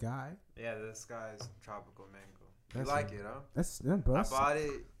 The Sky? yeah, this guy's tropical mango. That's You like a- it, huh? That's bro. I bought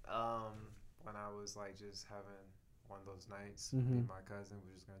it when I was like just having one of those nights. Me and my cousin, we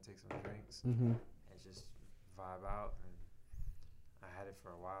were just gonna take some drinks Mm-hmm. and just vibe out. And I had it for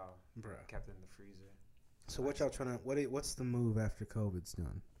a while. Bro. Kept it in the freezer. So what y'all trying to? What's the move after COVID's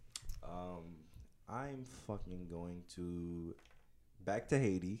done? I'm fucking going to back to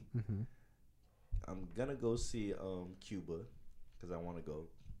Haiti. Mm-hmm. I'm gonna go see Cuba because I want to go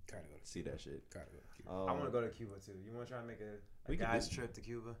Gotta go. see that shit. Gotta go. I want to go to Cuba too. You want to try and make a we can guy's do- trip to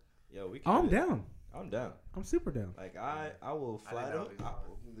Cuba? Yo, we can. Oh, I'm do it. down. I'm down. I'm super down. Like I will fly that to. would be fun.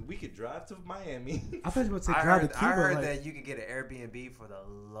 We could drive to Miami. I thought you were going to say I drive heard, to Cuba. I heard like, that you could get an Airbnb for the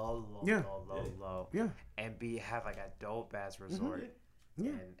low, Yeah. low, Yeah. and have like a dope ass resort.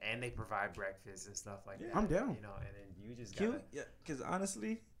 Yeah. And they provide breakfast and stuff like that. I'm down. You know, and then you just Cuba, gotta, yeah, because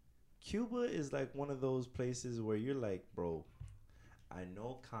honestly, Cuba is like one of those places where you're like, bro, I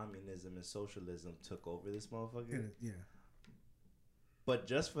know communism and socialism took over this motherfucker, Yeah. but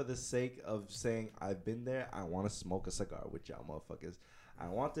just for the sake of saying I've been there, I want to smoke a cigar with y'all motherfuckers. I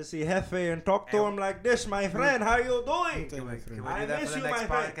want to see Jefe and talk to him like this, my friend. How you doing? Can we do I that miss for the you, next my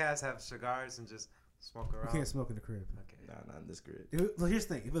friend. podcast? Have cigars and just smoke You around. can't smoke in the crib. Okay. Nah, not in this grid. Well, here's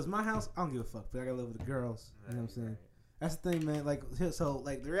the thing. If it was my house, I don't give a fuck. But I gotta live with the girls. You know what I'm saying? Right. That's the thing, man. Like, so,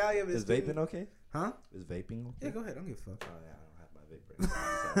 like, the reality of it Is vaping okay? Huh? Is vaping okay? Yeah, go ahead. I don't give a fuck. Oh yeah, I don't have my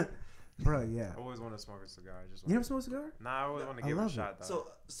vape right now. Bro, yeah. I always want to smoke a cigar. You never smoked a cigar? Nah, I always want to I give it a love shot though. So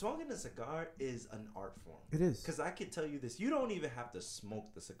smoking a cigar is an art form. It is. Because I can tell you this: you don't even have to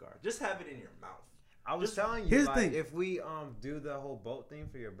smoke the cigar; just have it in your mouth. I was Just- telling you, here's the like, thing. if we do the whole boat thing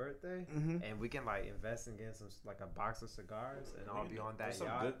for your birthday, Mhm. and we can like invest in getting some like a box of cigars, and I'll be on that There's some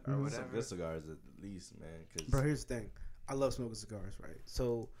yacht good, or some whatever. good cigars at least, man. Cause Bro, here's the thing. I love smoking cigars, right?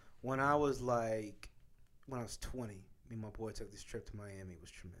 So when I was 20, me and my boy took this trip to Miami. It was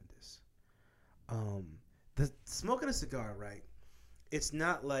tremendous. The smoking a cigar, right? It's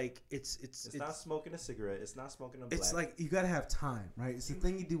not like it's not smoking a cigarette. It's not smoking a black. it's like you gotta have time, right? It's the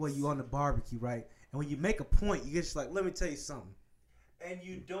thing you do when you on the barbecue, right? And when you make a point, you get just like, let me tell you something. and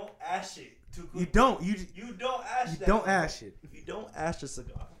you don't ash it too quick. You don't. You don't ash. you don't ash it, You don't ash a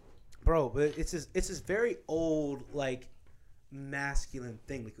cigar. bro. But it's this very old like masculine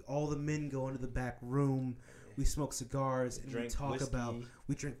thing. Like all the men go into the back room. We smoke cigars and we Drink talk whiskey. about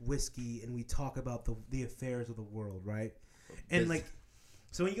we drink whiskey and we talk about the affairs of the world, right? And like,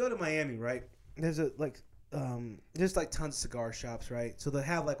 so when you go to Miami, right? There's there's like tons of cigar shops, right? So they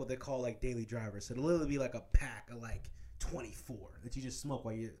have like what they call like daily drivers. So it'll literally be like a pack of like 24 that you just smoke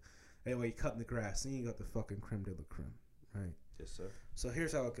while you're cutting the grass. Then you got the fucking creme de la creme, right? Yes, sir. So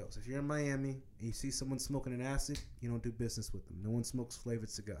here's how it goes. If you're in Miami and you see someone smoking an acid, you don't do business with them. No one smokes flavored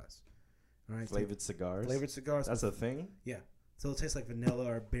cigars. All right? Flavored cigars. Flavored cigars. That's a thing. So it tastes like vanilla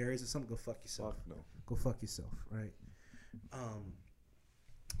or berries or something. Go fuck yourself. Fuck no. Go fuck yourself, right?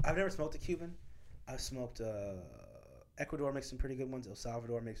 I've never smoked a Cuban. I've smoked Ecuador makes some pretty good ones. El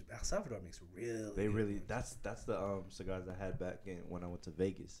Salvador makes really They good really. ones. That's the cigars I had back in when I went to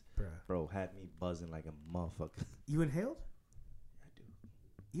Vegas. Bruh. Bro, had me buzzing like a motherfucker. You inhaled? I do.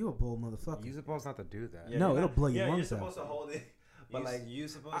 You a bold motherfucker. You're supposed not to do that. Yeah. No, you're it'll blow your you're lungs supposed out. to hold it, but like you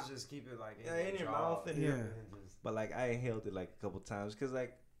supposed to just keep it like in your mouth and Yeah. But like I inhaled it like a couple times because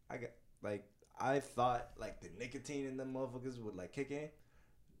like I got like I thought like the nicotine in them motherfuckers would like kick in,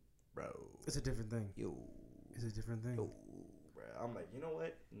 bro. It's a different thing. Yo, It's a different thing. yo, bro. I'm like, you know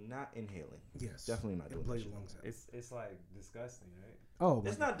what? Not inhaling. Yes. Definitely not It'll doing blow that your shit. lungs out. It's like disgusting, right? Oh,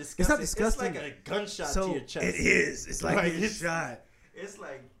 It's my not God. disgusting. disgusting. It's like a gunshot so to your chest. it is. It's like a it's- shot. It's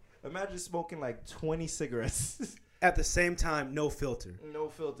like imagine smoking like 20 cigarettes, At the same time, no filter. no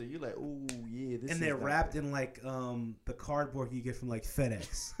filter. You like, ooh yeah, this. And is they're not wrapped good. in like the cardboard you get from like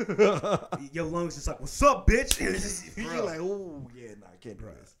FedEx. Your lungs just like, what's up, bitch? And it's just, You're like, ooh yeah, nah, I can't do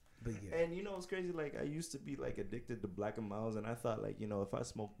Bruh. this. But yeah. And you know what's crazy? Like I used to be like addicted to Black and Miles, and I thought like if I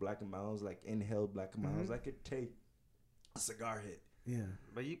smoked Black and Miles, like inhaled Black and Miles, Mhm. I could take a cigar hit. Yeah.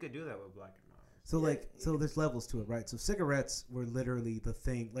 But you could do that with Black and Miles. So Yeah. so there's levels to it, right? So cigarettes were literally the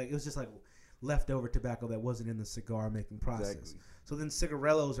thing. Like it was just like leftover tobacco that wasn't in the cigar making process. Exactly. So then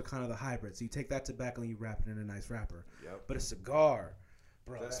cigarellos are kind of the hybrid. So you take that tobacco and you wrap it in a nice wrapper. Yep. But a cigar,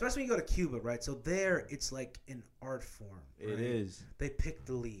 bro, Exactly. especially when you go to Cuba, right? So there it's like an art form. It right? is. They pick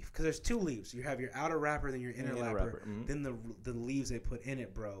the leaf because there's two leaves. You have your outer wrapper, then your inner Inner wrapper, wrapper, mhm. then the leaves they put in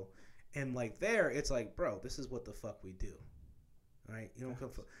it, bro. And like there, it's like, bro, this is what the fuck we do, right? You don't come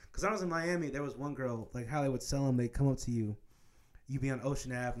because I was in Miami. There was one girl like how they would sell them. They come up to you. You be on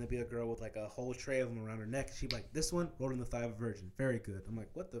Ocean Ave, and there'd be a girl with like a whole tray of them around her neck. She'd be like, "This one rolled in the thigh of a virgin, very good." I'm like,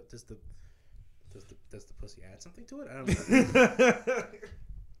 "What the does the pussy add something to it?" I don't know,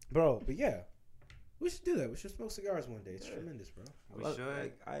 bro. But yeah, we should do that. We should smoke cigars one day. It's tremendous, bro. We Love- should.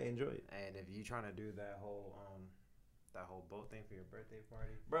 Like, I enjoy it, And if you trying to do that whole boat thing for your birthday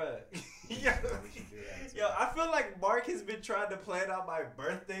party, bruh. we should do that too. Yo, I feel like Mark has been trying to plan out my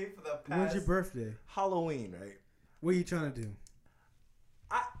birthday for the When's past your birthday? Halloween, right? What are you trying to do?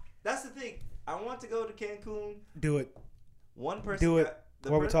 That's the thing. I want to go to Cancun. Do it. One person. Do it. got the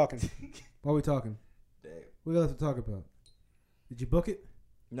While we're birth- talking. What are we talking? Damn. What else to talk about? Did you book it?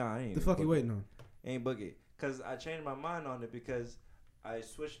 Nah, I ain't. The fuck you book it. waiting on? Ain't book it. Cause I changed my mind on it because I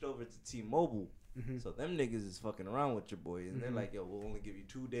switched over to T-Mobile. Mm-hmm. So them niggas is fucking around with your boy, and they're Mhm. like, "Yo, we'll only give you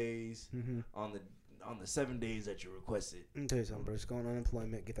 2 days Mm-hmm. on the 7 days that you requested." Let me tell you something, bro. Just go on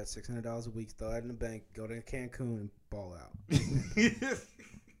unemployment, get that $600 a week, throw it in the bank, go to Cancun and ball out.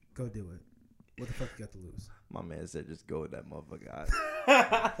 Go do it. What the fuck you got to lose? My man said, "Just go with that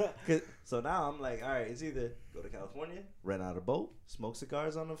motherfucker." So now I'm like, all right, it's either go to California, rent out a boat, smoke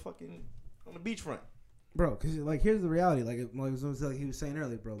cigars on the beachfront. Bro, because like here's the reality. Like he was saying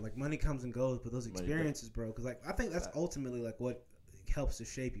earlier, bro. Like money comes and goes, but those Money experiences, bro. Because like I think that's ultimately like what helps to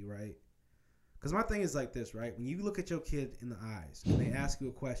shape you, right? Because my thing is like this, right? When you look at your kid in the eyes and they ask you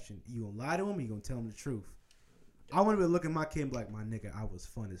a question, you gonna lie to them, or you gonna tell them the truth? I want to be looking at my kid and be like, my nigga, I was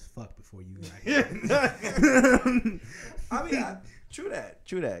fun as fuck before you got here. I mean, true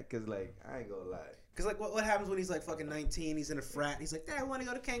that. Cause like I ain't gonna lie. Cause like what happens when he's like fucking 19? He's in a frat. And he's like, Dad, I want to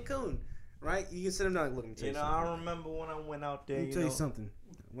go to Cancun, right? You can sit him down and look at me. I remember when I went out there. Let me tell you something.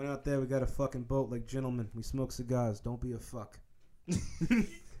 Went out there. We got a fucking boat like gentlemen. We smoke cigars. Don't be a fuck.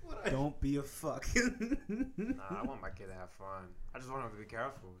 Don't be a fuck. Nah, I want my kid to have fun. I just want him to be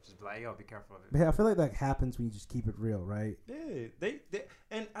careful. Just be like, yo, be careful of it. But yeah, I feel like that happens when you just keep it real, right? Yeah, they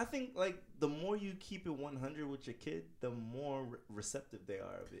and I think like the more you keep it 100 with your kid, the more receptive they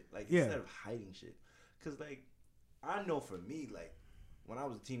are of it. Like instead of hiding shit, because like I know for me, like when I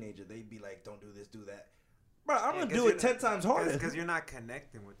was a teenager, they'd be like, "Don't do this, do that." Bro, I'm gonna do it 10 times harder because you're not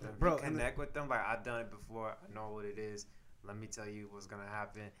connecting with them. Bro, you connect with them. Like I've done it before. I know what it is. Let me tell you what's gonna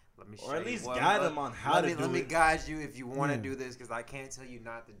happen. Let me show you. Or at least guide them on how to do it. Let me guide you if you want to do this, because I can't tell you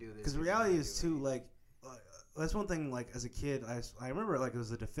not to do this. Because reality is too, like, that's one thing. Like as a kid, I remember like it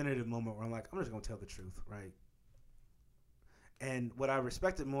was a definitive moment where I'm like, I'm just gonna tell the truth, right? And what I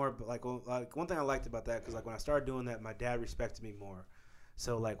respected more, but like one thing I liked about that, because like when I started doing that, my dad respected me more.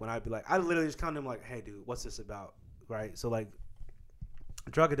 So like when I'd be like, I literally just come to him like, hey dude, what's this about, right? So like,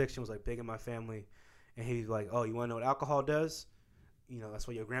 drug addiction was like big in my family. And he's like, oh, you want to know what alcohol does? You know, that's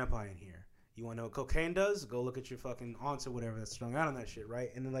what your grandpa in here. You want to know what cocaine does? Go look at your fucking aunts or whatever that's strung out on that shit, right?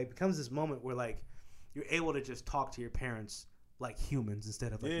 And then, like, becomes this moment where, like, you're able to just talk to your parents like humans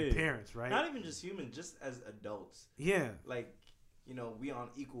instead of, like, your parents, right? Not even just humans, just as adults. Yeah. Like, you know, we on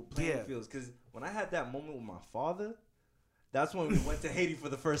equal playing fields. Because when I had that moment with my father, that's when we went to Haiti for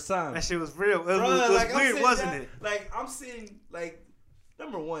the first time. That shit was real. It was like, weird, wasn't it? Like, I'm sitting, like...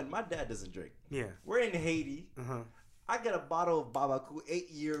 Number one, my dad doesn't drink. Yeah. We're in Haiti. Uh-huh. I get a bottle of Babaku,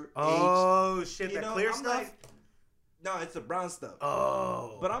 8-year age. Oh, shit, that clear stuff? Like, no, it's the brown stuff.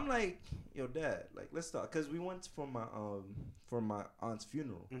 Oh. But I'm like, yo, Dad, like, let's talk. Because we went for my aunt's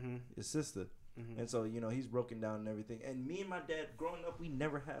funeral, his sister. Mm-hmm. And so, you know, he's broken down and everything. And me and my dad, growing up, we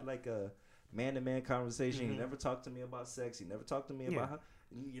never had, like, a man-to-man conversation. He never talked to me about sex. He never talked to me about, how,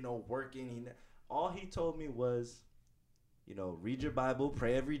 you know, working. All he told me was... You know, read your Bible,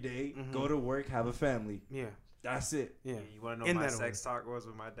 pray every day, go to work, have a family. Yeah. That's it. Yeah. You want to know what my sex talk was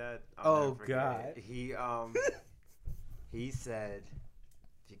with my dad? Oh, God. He said,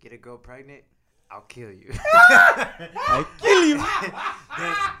 if you get a girl pregnant, I'll kill you. I'll kill you.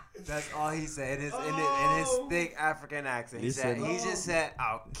 That's all he said in his thick African accent. He just said,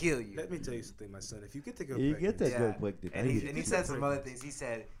 I'll kill you. Let me tell you something, my son. If you get the girl pregnant. You get that girl pregnant. And he said some other things. He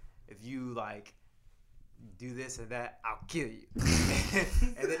said, if you, like... do this and that, I'll kill you.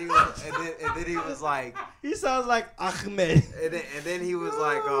 and then he was like, he sounds like Ahmed. And then he was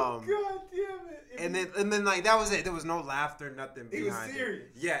like, God damn it. And then like that was it. There was no laughter, nothing behind it. He was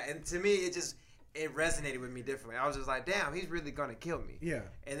serious. Yeah, and to me it resonated with me differently. I was just like, damn, he's really gonna kill me. Yeah.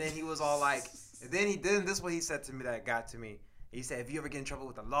 And then he was all like, and then this is what he said to me that got to me. He said, if you ever get in trouble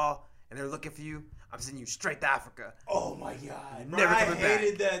with the law and they're looking for you, I'm sending you straight to Africa. Oh my God! Never coming back. I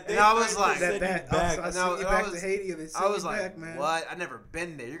hated that. And I was like, I sent you back to Haiti, and then send you back, man. What? I never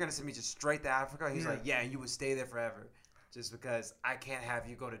been there. You're gonna send me just straight to Africa? He's like, yeah, and you would stay there forever, just because I can't have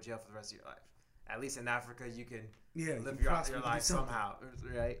you go to jail for the rest of your life. At least in Africa, you can live your life somehow,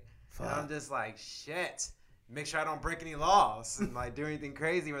 right? Fuck. And I'm just like, shit. Make sure I don't break any laws and like do anything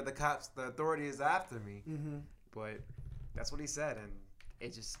crazy where the authority is after me. Mm-hmm. But that's what he said, and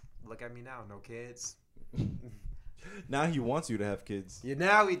it just. Look at me now, no kids. Now he wants you to have kids. Yeah,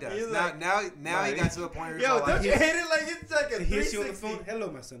 now he does. Now he got to a point where he's don't you hate it like it's like a 360? He hits you on the phone.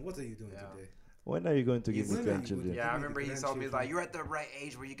 Hello, my son. What are you doing today? When are you going to give me grandchildren? Yeah, I remember he told me, like, you're at the right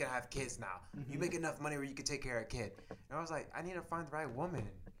age where you can have kids now. Mm-hmm. You make enough money where you can take care of a kid. And I was like, I need to find the right woman.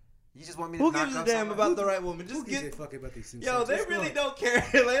 You just want me to Who knock gives a up damn someone? about the right woman? Just get a fuck about these things. Yo, they really don't care.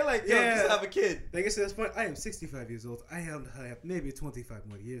 They're like, yo, just have a kid. Like I said, this point, I am 65 years old. I have maybe 25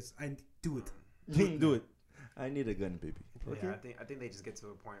 more years. I do it. Do it. I need a gun, baby. Okay. Yeah, I think they just get to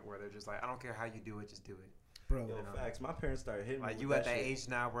a point where they're just like, I don't care how you do it, just do it. Bro, yo, facts. My parents started hitting me. Like you at that age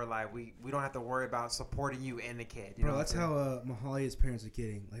now where like we don't have to worry about supporting you and the kid. You Bro, know that's how Mahalia's parents are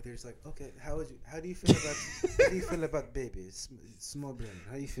getting. Like they're just like, okay, how do you feel about babies, small brain?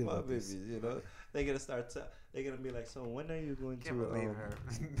 How do you feel about babies? You know, they're gonna start. They're gonna be like, so when are you going to? Can't believe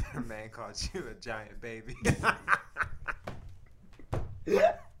her man called you a giant baby.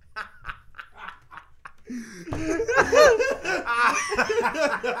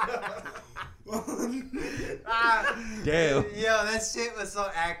 Damn. Yo, that shit was so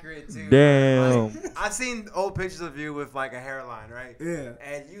accurate too. Damn. Like, I've seen old pictures of you with like a hairline, right? Yeah.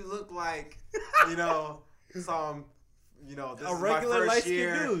 And you look like, you know, some, you know, this a is regular my first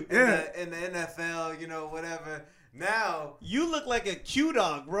year dude. in the NFL, you know, whatever. Now You look like a Q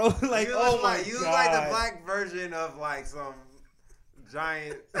dog, bro. Like, you oh look my like, you god. look like the black version of like some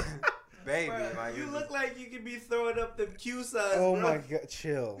giant baby. Bruh, Like you it's look just- like you could be throwing up them Q signs, Oh bro. my god,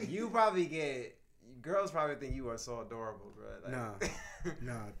 chill. You probably get girls probably think you are so adorable, bro. Like,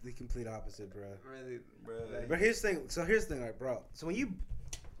 Nah, the complete opposite, bro. really, bro. Like, But here's the thing. So here's the thing, like, bro. So when you,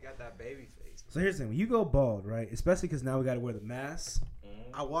 you got that baby face. so here's the thing. When you go bald, right? Especially because now we got to wear the mask.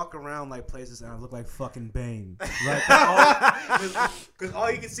 I walk around like places and I look like fucking Bane, right? Because all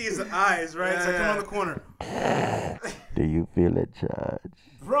you can see is the eyes, right? It's like come on the corner, Do you feel a charge?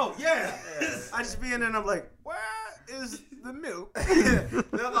 bro. Yeah. I just be in there and I'm like, where is the milk?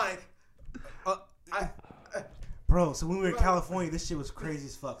 They're like, Bro, so when we were in California, this shit was crazy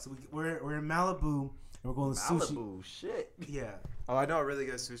as fuck. So we're in Malibu and we're going to sushi. Malibu, shit. Yeah, oh, I know a really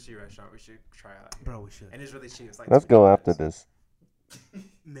good sushi restaurant. We should try out here. bro, we should. And it's really cheap. It's like Let's go after this.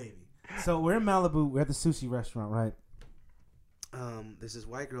 Maybe. So we're in Malibu. We're at the sushi restaurant, right? There's this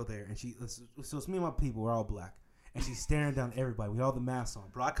white girl there, and so it's me and my people. We're all black, and she's staring down everybody with all the masks on.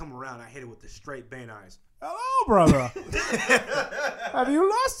 Bro, I come around, I hit it with the straight Bane eyes. Hello, brother. Have you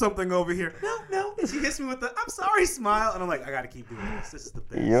lost something over here? No. And she hits me with the I'm sorry smile, and I'm like, I gotta keep doing this. This is the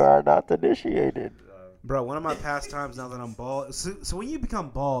best. You are not initiated. Bro, one of my pastimes now that I'm bald. So when you become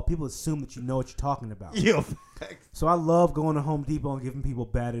bald, people assume that you know what you're talking about. Yo, So I love going to Home Depot and giving people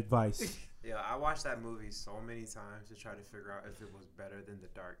bad advice. Yeah, I watched that movie so many times to try to figure out if it was better than The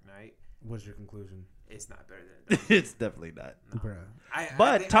Dark Knight. What's your conclusion? It's not better than The Dark it's definitely not. Bro.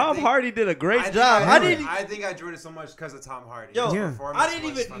 But Tom Hardy did a great think job. I think I enjoyed it so much because of Tom Hardy. Yo, His Yeah. performance I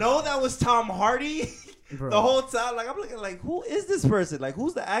didn't was even know that was Tom Hardy Bro. the whole time. Like I'm looking like, who is this person? Like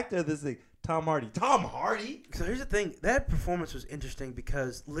who's the actor of this thing? Tom Hardy. Tom Hardy. So here's the thing. That performance was interesting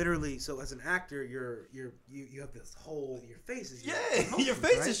because literally, so as an actor, you have this whole your face is Yeah, your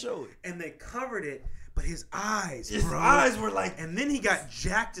face right? is showing. and they covered it, but his eyes, His bro, eyes were like, and then he got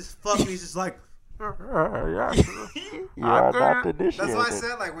jacked as fuck. And he's just like, You are not initiated. That's why I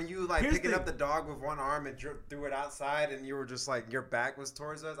said like when you like Here's picking the- up the dog with one arm and threw it outside and you were just like your back was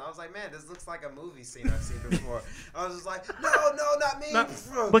towards us. I was like, man, this looks like a movie scene I've seen before. I was just like, no, not me.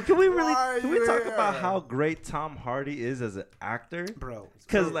 But can we Why really are can we you talk here? about how great Tom Hardy is as an actor? bro,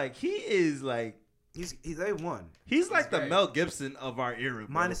 Because so like he is like he's they won he's like the great. Mel Gibson of our era, bro.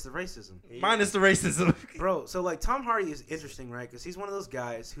 minus the racism. Minus the racism. Bro, so like Tom Hardy is interesting, right? Because he's one of those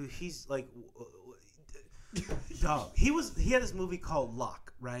guys who he's like, dog. He had this movie called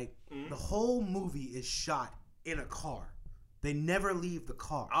Lock, right? The whole movie is shot in a car. They never leave the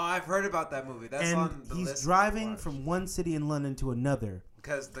car. Oh, I've heard about that movie. That's on And the he's list driving to watch. from one city in London to another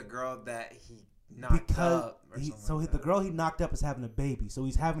because the girl that he knocked up or something like the that. girl he knocked up is having a baby. So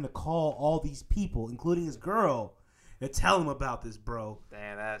he's having to call all these people, including his girl, to tell him about this, bro.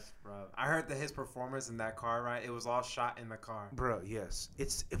 Damn, that's rough. I heard that his performance in that car ride, it was all shot in the car. Bro, yes.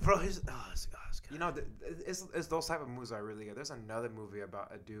 It's it's You know, it's those type of movies I really get. There's another movie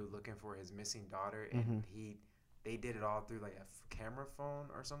about a dude looking for his missing daughter, and they did it all through like a camera phone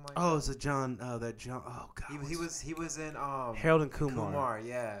or something like oh, it's a John oh god. that. He was in Harold and Kumar. Kumar,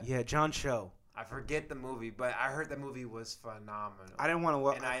 yeah. Yeah, John Cho. I forget the movie, but I heard the movie was phenomenal. I didn't want to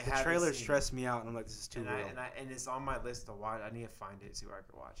watch. And I The haven't trailer seen stressed me out, and I'm like, this is too and real. and it's on my list to watch. I need to find it, see where I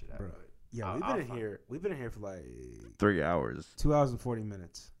can watch it at. Bro. But Yeah, I'll we've find been in here for like 3 hours. 2 hours and 40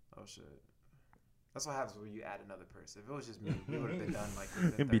 minutes. Oh shit. That's what happens when you add another person. If it was just me, we would have been done like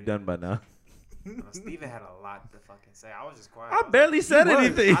within It'd be 30 done by now. Steven had a lot to fucking say. I was just quiet. I barely said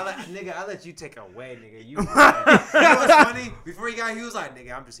anything. I let you take away, nigga. You know what's funny? Before he got, he was like,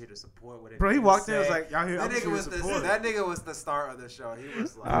 "Nigga, I'm just here to support what it." Bro, he you walked in, say." was like, "Y'all here? I'm That just nigga here was to support." that nigga was the star of the show. He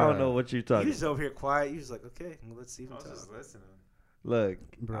was like, I don't know what you're You talking. just over here quiet. You just like, okay, well, let's see. I was just listening. Look,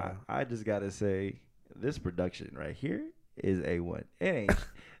 Bro. I just gotta say, this production right here is A1. It ain't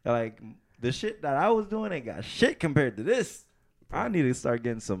like the shit that I was doing ain't got shit compared to this. I need to start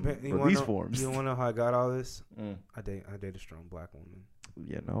getting some release forms. You want to know how I got all this? Mm. I date a strong black woman.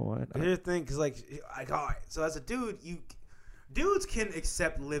 You know what? Here's the thing, cause like, all right, so as a dude, dudes can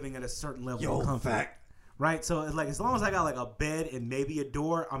accept living at a certain level of comfort. fact. Right? So like, as long as I got like a bed and maybe a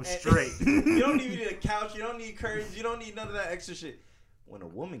door, I'm straight. You don't even need a couch. You don't need curtains. You don't need none of that extra shit. When a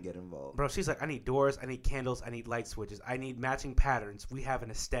woman get involved, Bro, she's like, I need doors, I need candles, I need light switches, I need matching patterns. We have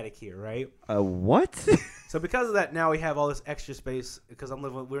an aesthetic here, right? what? So because of that, now we have all this extra space because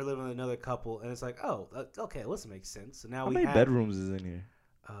we're living with another couple, and it's like, oh, okay, well, this makes sense. So now How we many have bedrooms is in here?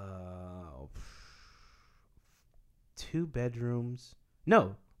 2 bedrooms.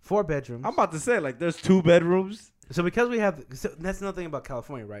 No, 4 bedrooms. I'm about to say like there's 2 bedrooms. So because we have, so that's another thing about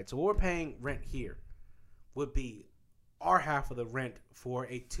California, right? So what we're paying rent here would be our half of the rent for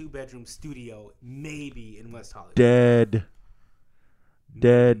a 2-bedroom studio, maybe in West Hollywood.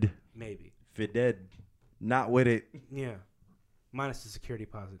 Dead. Maybe. If it dead, not with it. Yeah. Minus the security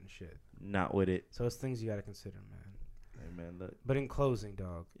deposit and shit. Not with it. So it's things you got to consider, man. Hey, man, look. But in closing,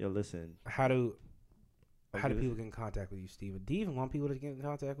 dog. Yo, listen. How do people get in contact with you, Steven? Do you even want people to get in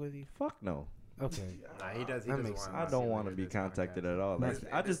contact with you? Fuck no. Okay. Nah, he does. He That doesn't makes want sense. I don't want to be contacted at all. Like,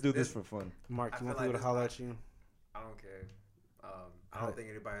 I just do this for fun. Mark, I you want feel people like to holler this at you? I don't care. I don't think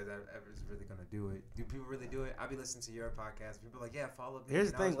anybody that ever is really gonna do it. Do people really do it? I be listening to your podcast. People are like, yeah, follow me.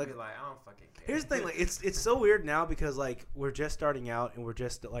 Here's the And I thing, was like- be like, I don't fucking care. Here's the thing, like it's so weird now because like we're just starting out and we're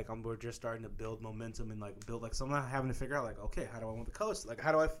just starting to build momentum and like build like so I'm not having to figure out like okay how do I want the colors like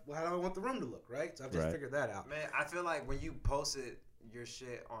how do I want the room to look, right? So I've just Right. figured that out. Man, I feel like when you posted your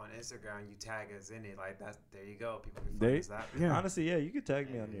shit on Instagram, you tag us in it. Like that's there you go. People can There- find us that. Yeah. Honestly, yeah, you could tag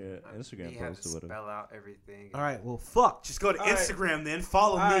me on your Instagram You have post to or whatever. spell out everything. All right, well fuck, just go to All right. Instagram then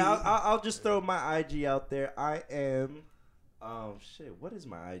follow All me. right, I'll just throw my IG out there. I am. Shit. What is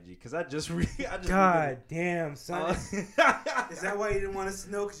my IG? Because I just God damn, son. Oh. Is that why you didn't want us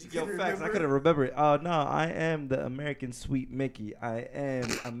to know? Because you Yo, couldn't facts. I remember? couldn't remember it. Oh no, I am the American Sweet Mickey. I am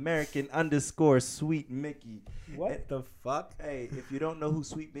American_Sweet Mickey. What the fuck? Hey, if you don't know who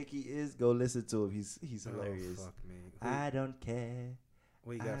Sweet Mickey is, go listen to him. He's hilarious. Oh, fuck me. I don't care.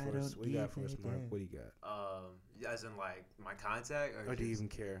 What you got I for us? don't What you got for give us, a Mark? damn. What do you got? As in like my contact, Or do you even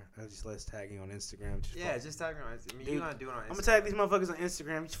care? I just let's tag you on Instagram. Just Yeah, follow. just tag me on. I mean, Dude, you're gonna do it on Instagram. I'm gonna tag these motherfuckers on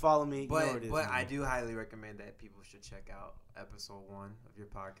Instagram. Just follow me. You know what it is, But man. I do highly recommend that people should check out episode 1 of your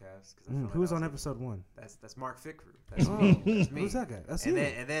podcast. Cause I feel like Who's that on was- episode 1? That's Mark Fikru. That's Oh, me. That's me. who's that guy? That's and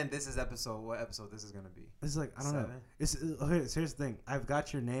you. then this is episode. What episode this is gonna be? It's like I don't know. 7? It's okay. So here's the thing. I've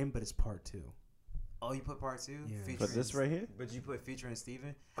got your name, but it's part 2. Oh, you put part 2. Yeah. But this right here. But you put featuring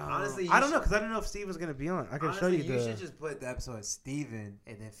Steven? Honestly, I don't know because I don't know if Steve was gonna be on. I can show you You the. should just put the episode of Steven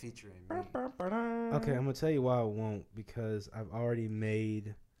and then featuring me. Okay, I'm gonna tell you why I won't because I've already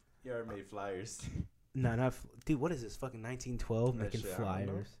made. You already made flyers. No, not dude. What is this? Fucking 1912 That making shit, I don't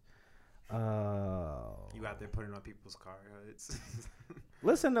know. flyers. You out there putting on people's car hoods.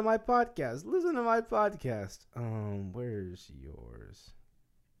 Listen to my podcast. Listen to my podcast. Where's yours?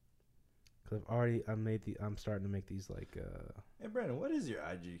 Cause I'm starting to make these like Hey Brandon, what is your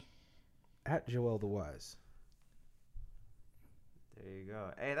IG? at Joel the Wise. There you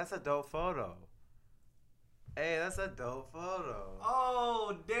go. Hey, that's a dope photo.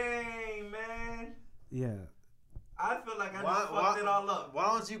 Oh dang, man! Yeah. I feel like I just fucked it all up. Why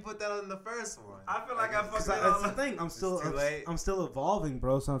don't you put that on the first one? I feel like I fucked Cause it all that's the up. thing. I'm still too late. I'm still evolving,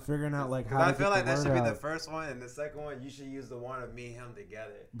 bro. So I'm figuring out like how. I to feel get like the that should word be the out. first one, and the second one you should use the one of me and him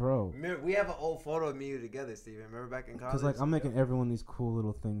together. Bro. We have an old photo of me and you together, Steven. Remember back in college? Cause like I'm making everyone these cool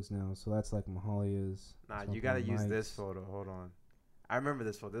little things now. So that's like Mahalia's. Nah, That's you gotta my use mics. this photo. Hold on. I remember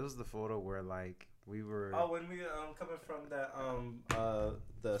this photo. This was the photo where like we were. Oh, when we coming from that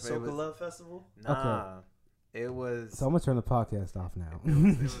the Wait, Soca was- Love Festival. Nah. It was. So I'm gonna turn the podcast off now.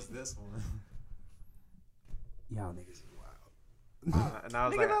 it was this one. Y'all niggas is wild. And I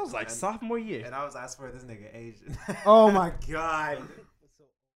was Nigga, like, that was like and, sophomore year. and I was, I swear, this nigga Asian. Oh my god.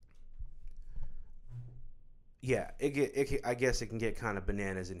 Yeah, I guess it can get kind of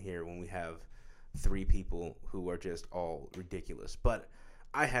bananas in here when we have 3 people who are just all ridiculous. But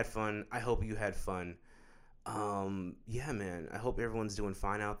I had fun. I hope you had fun. Yeah, man. I hope everyone's doing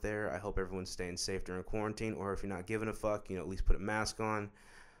fine out there. I hope everyone's staying safe during quarantine. Or if you're not giving a fuck, at least put a mask on.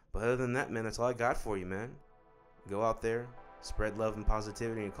 But other than that, man, that's all I got for you, man. Go out there, spread love and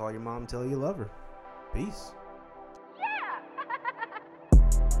positivity, and call your mom and tell her you love her. Peace.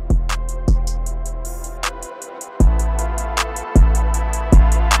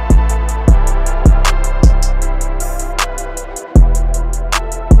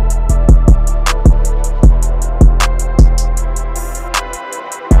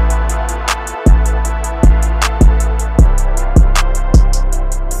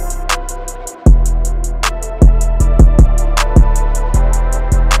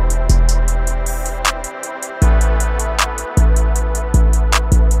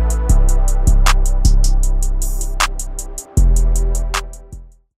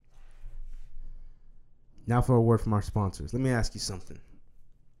 Now for a word from our sponsors. Let me ask you something.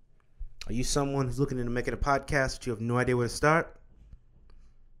 Are you someone who's looking into making a podcast but you have no idea where to start?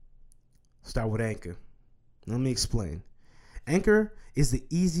 Start with Anchor. Let me explain. Anchor is the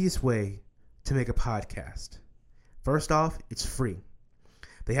easiest way to make a podcast. First off, it's free.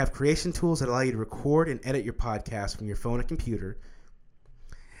 They have creation tools that allow you to record and edit your podcast from your phone or computer.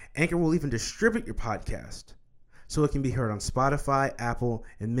 Anchor will even distribute your podcast so it can be heard on Spotify, Apple,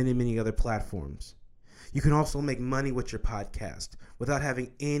 and many, many other platforms. You can also make money with your podcast without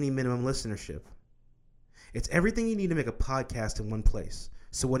having any minimum listenership. It's everything you need to make a podcast in one place.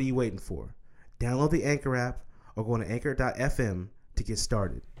 So what are you waiting for? Download the Anchor app or go to anchor.fm to get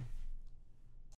started.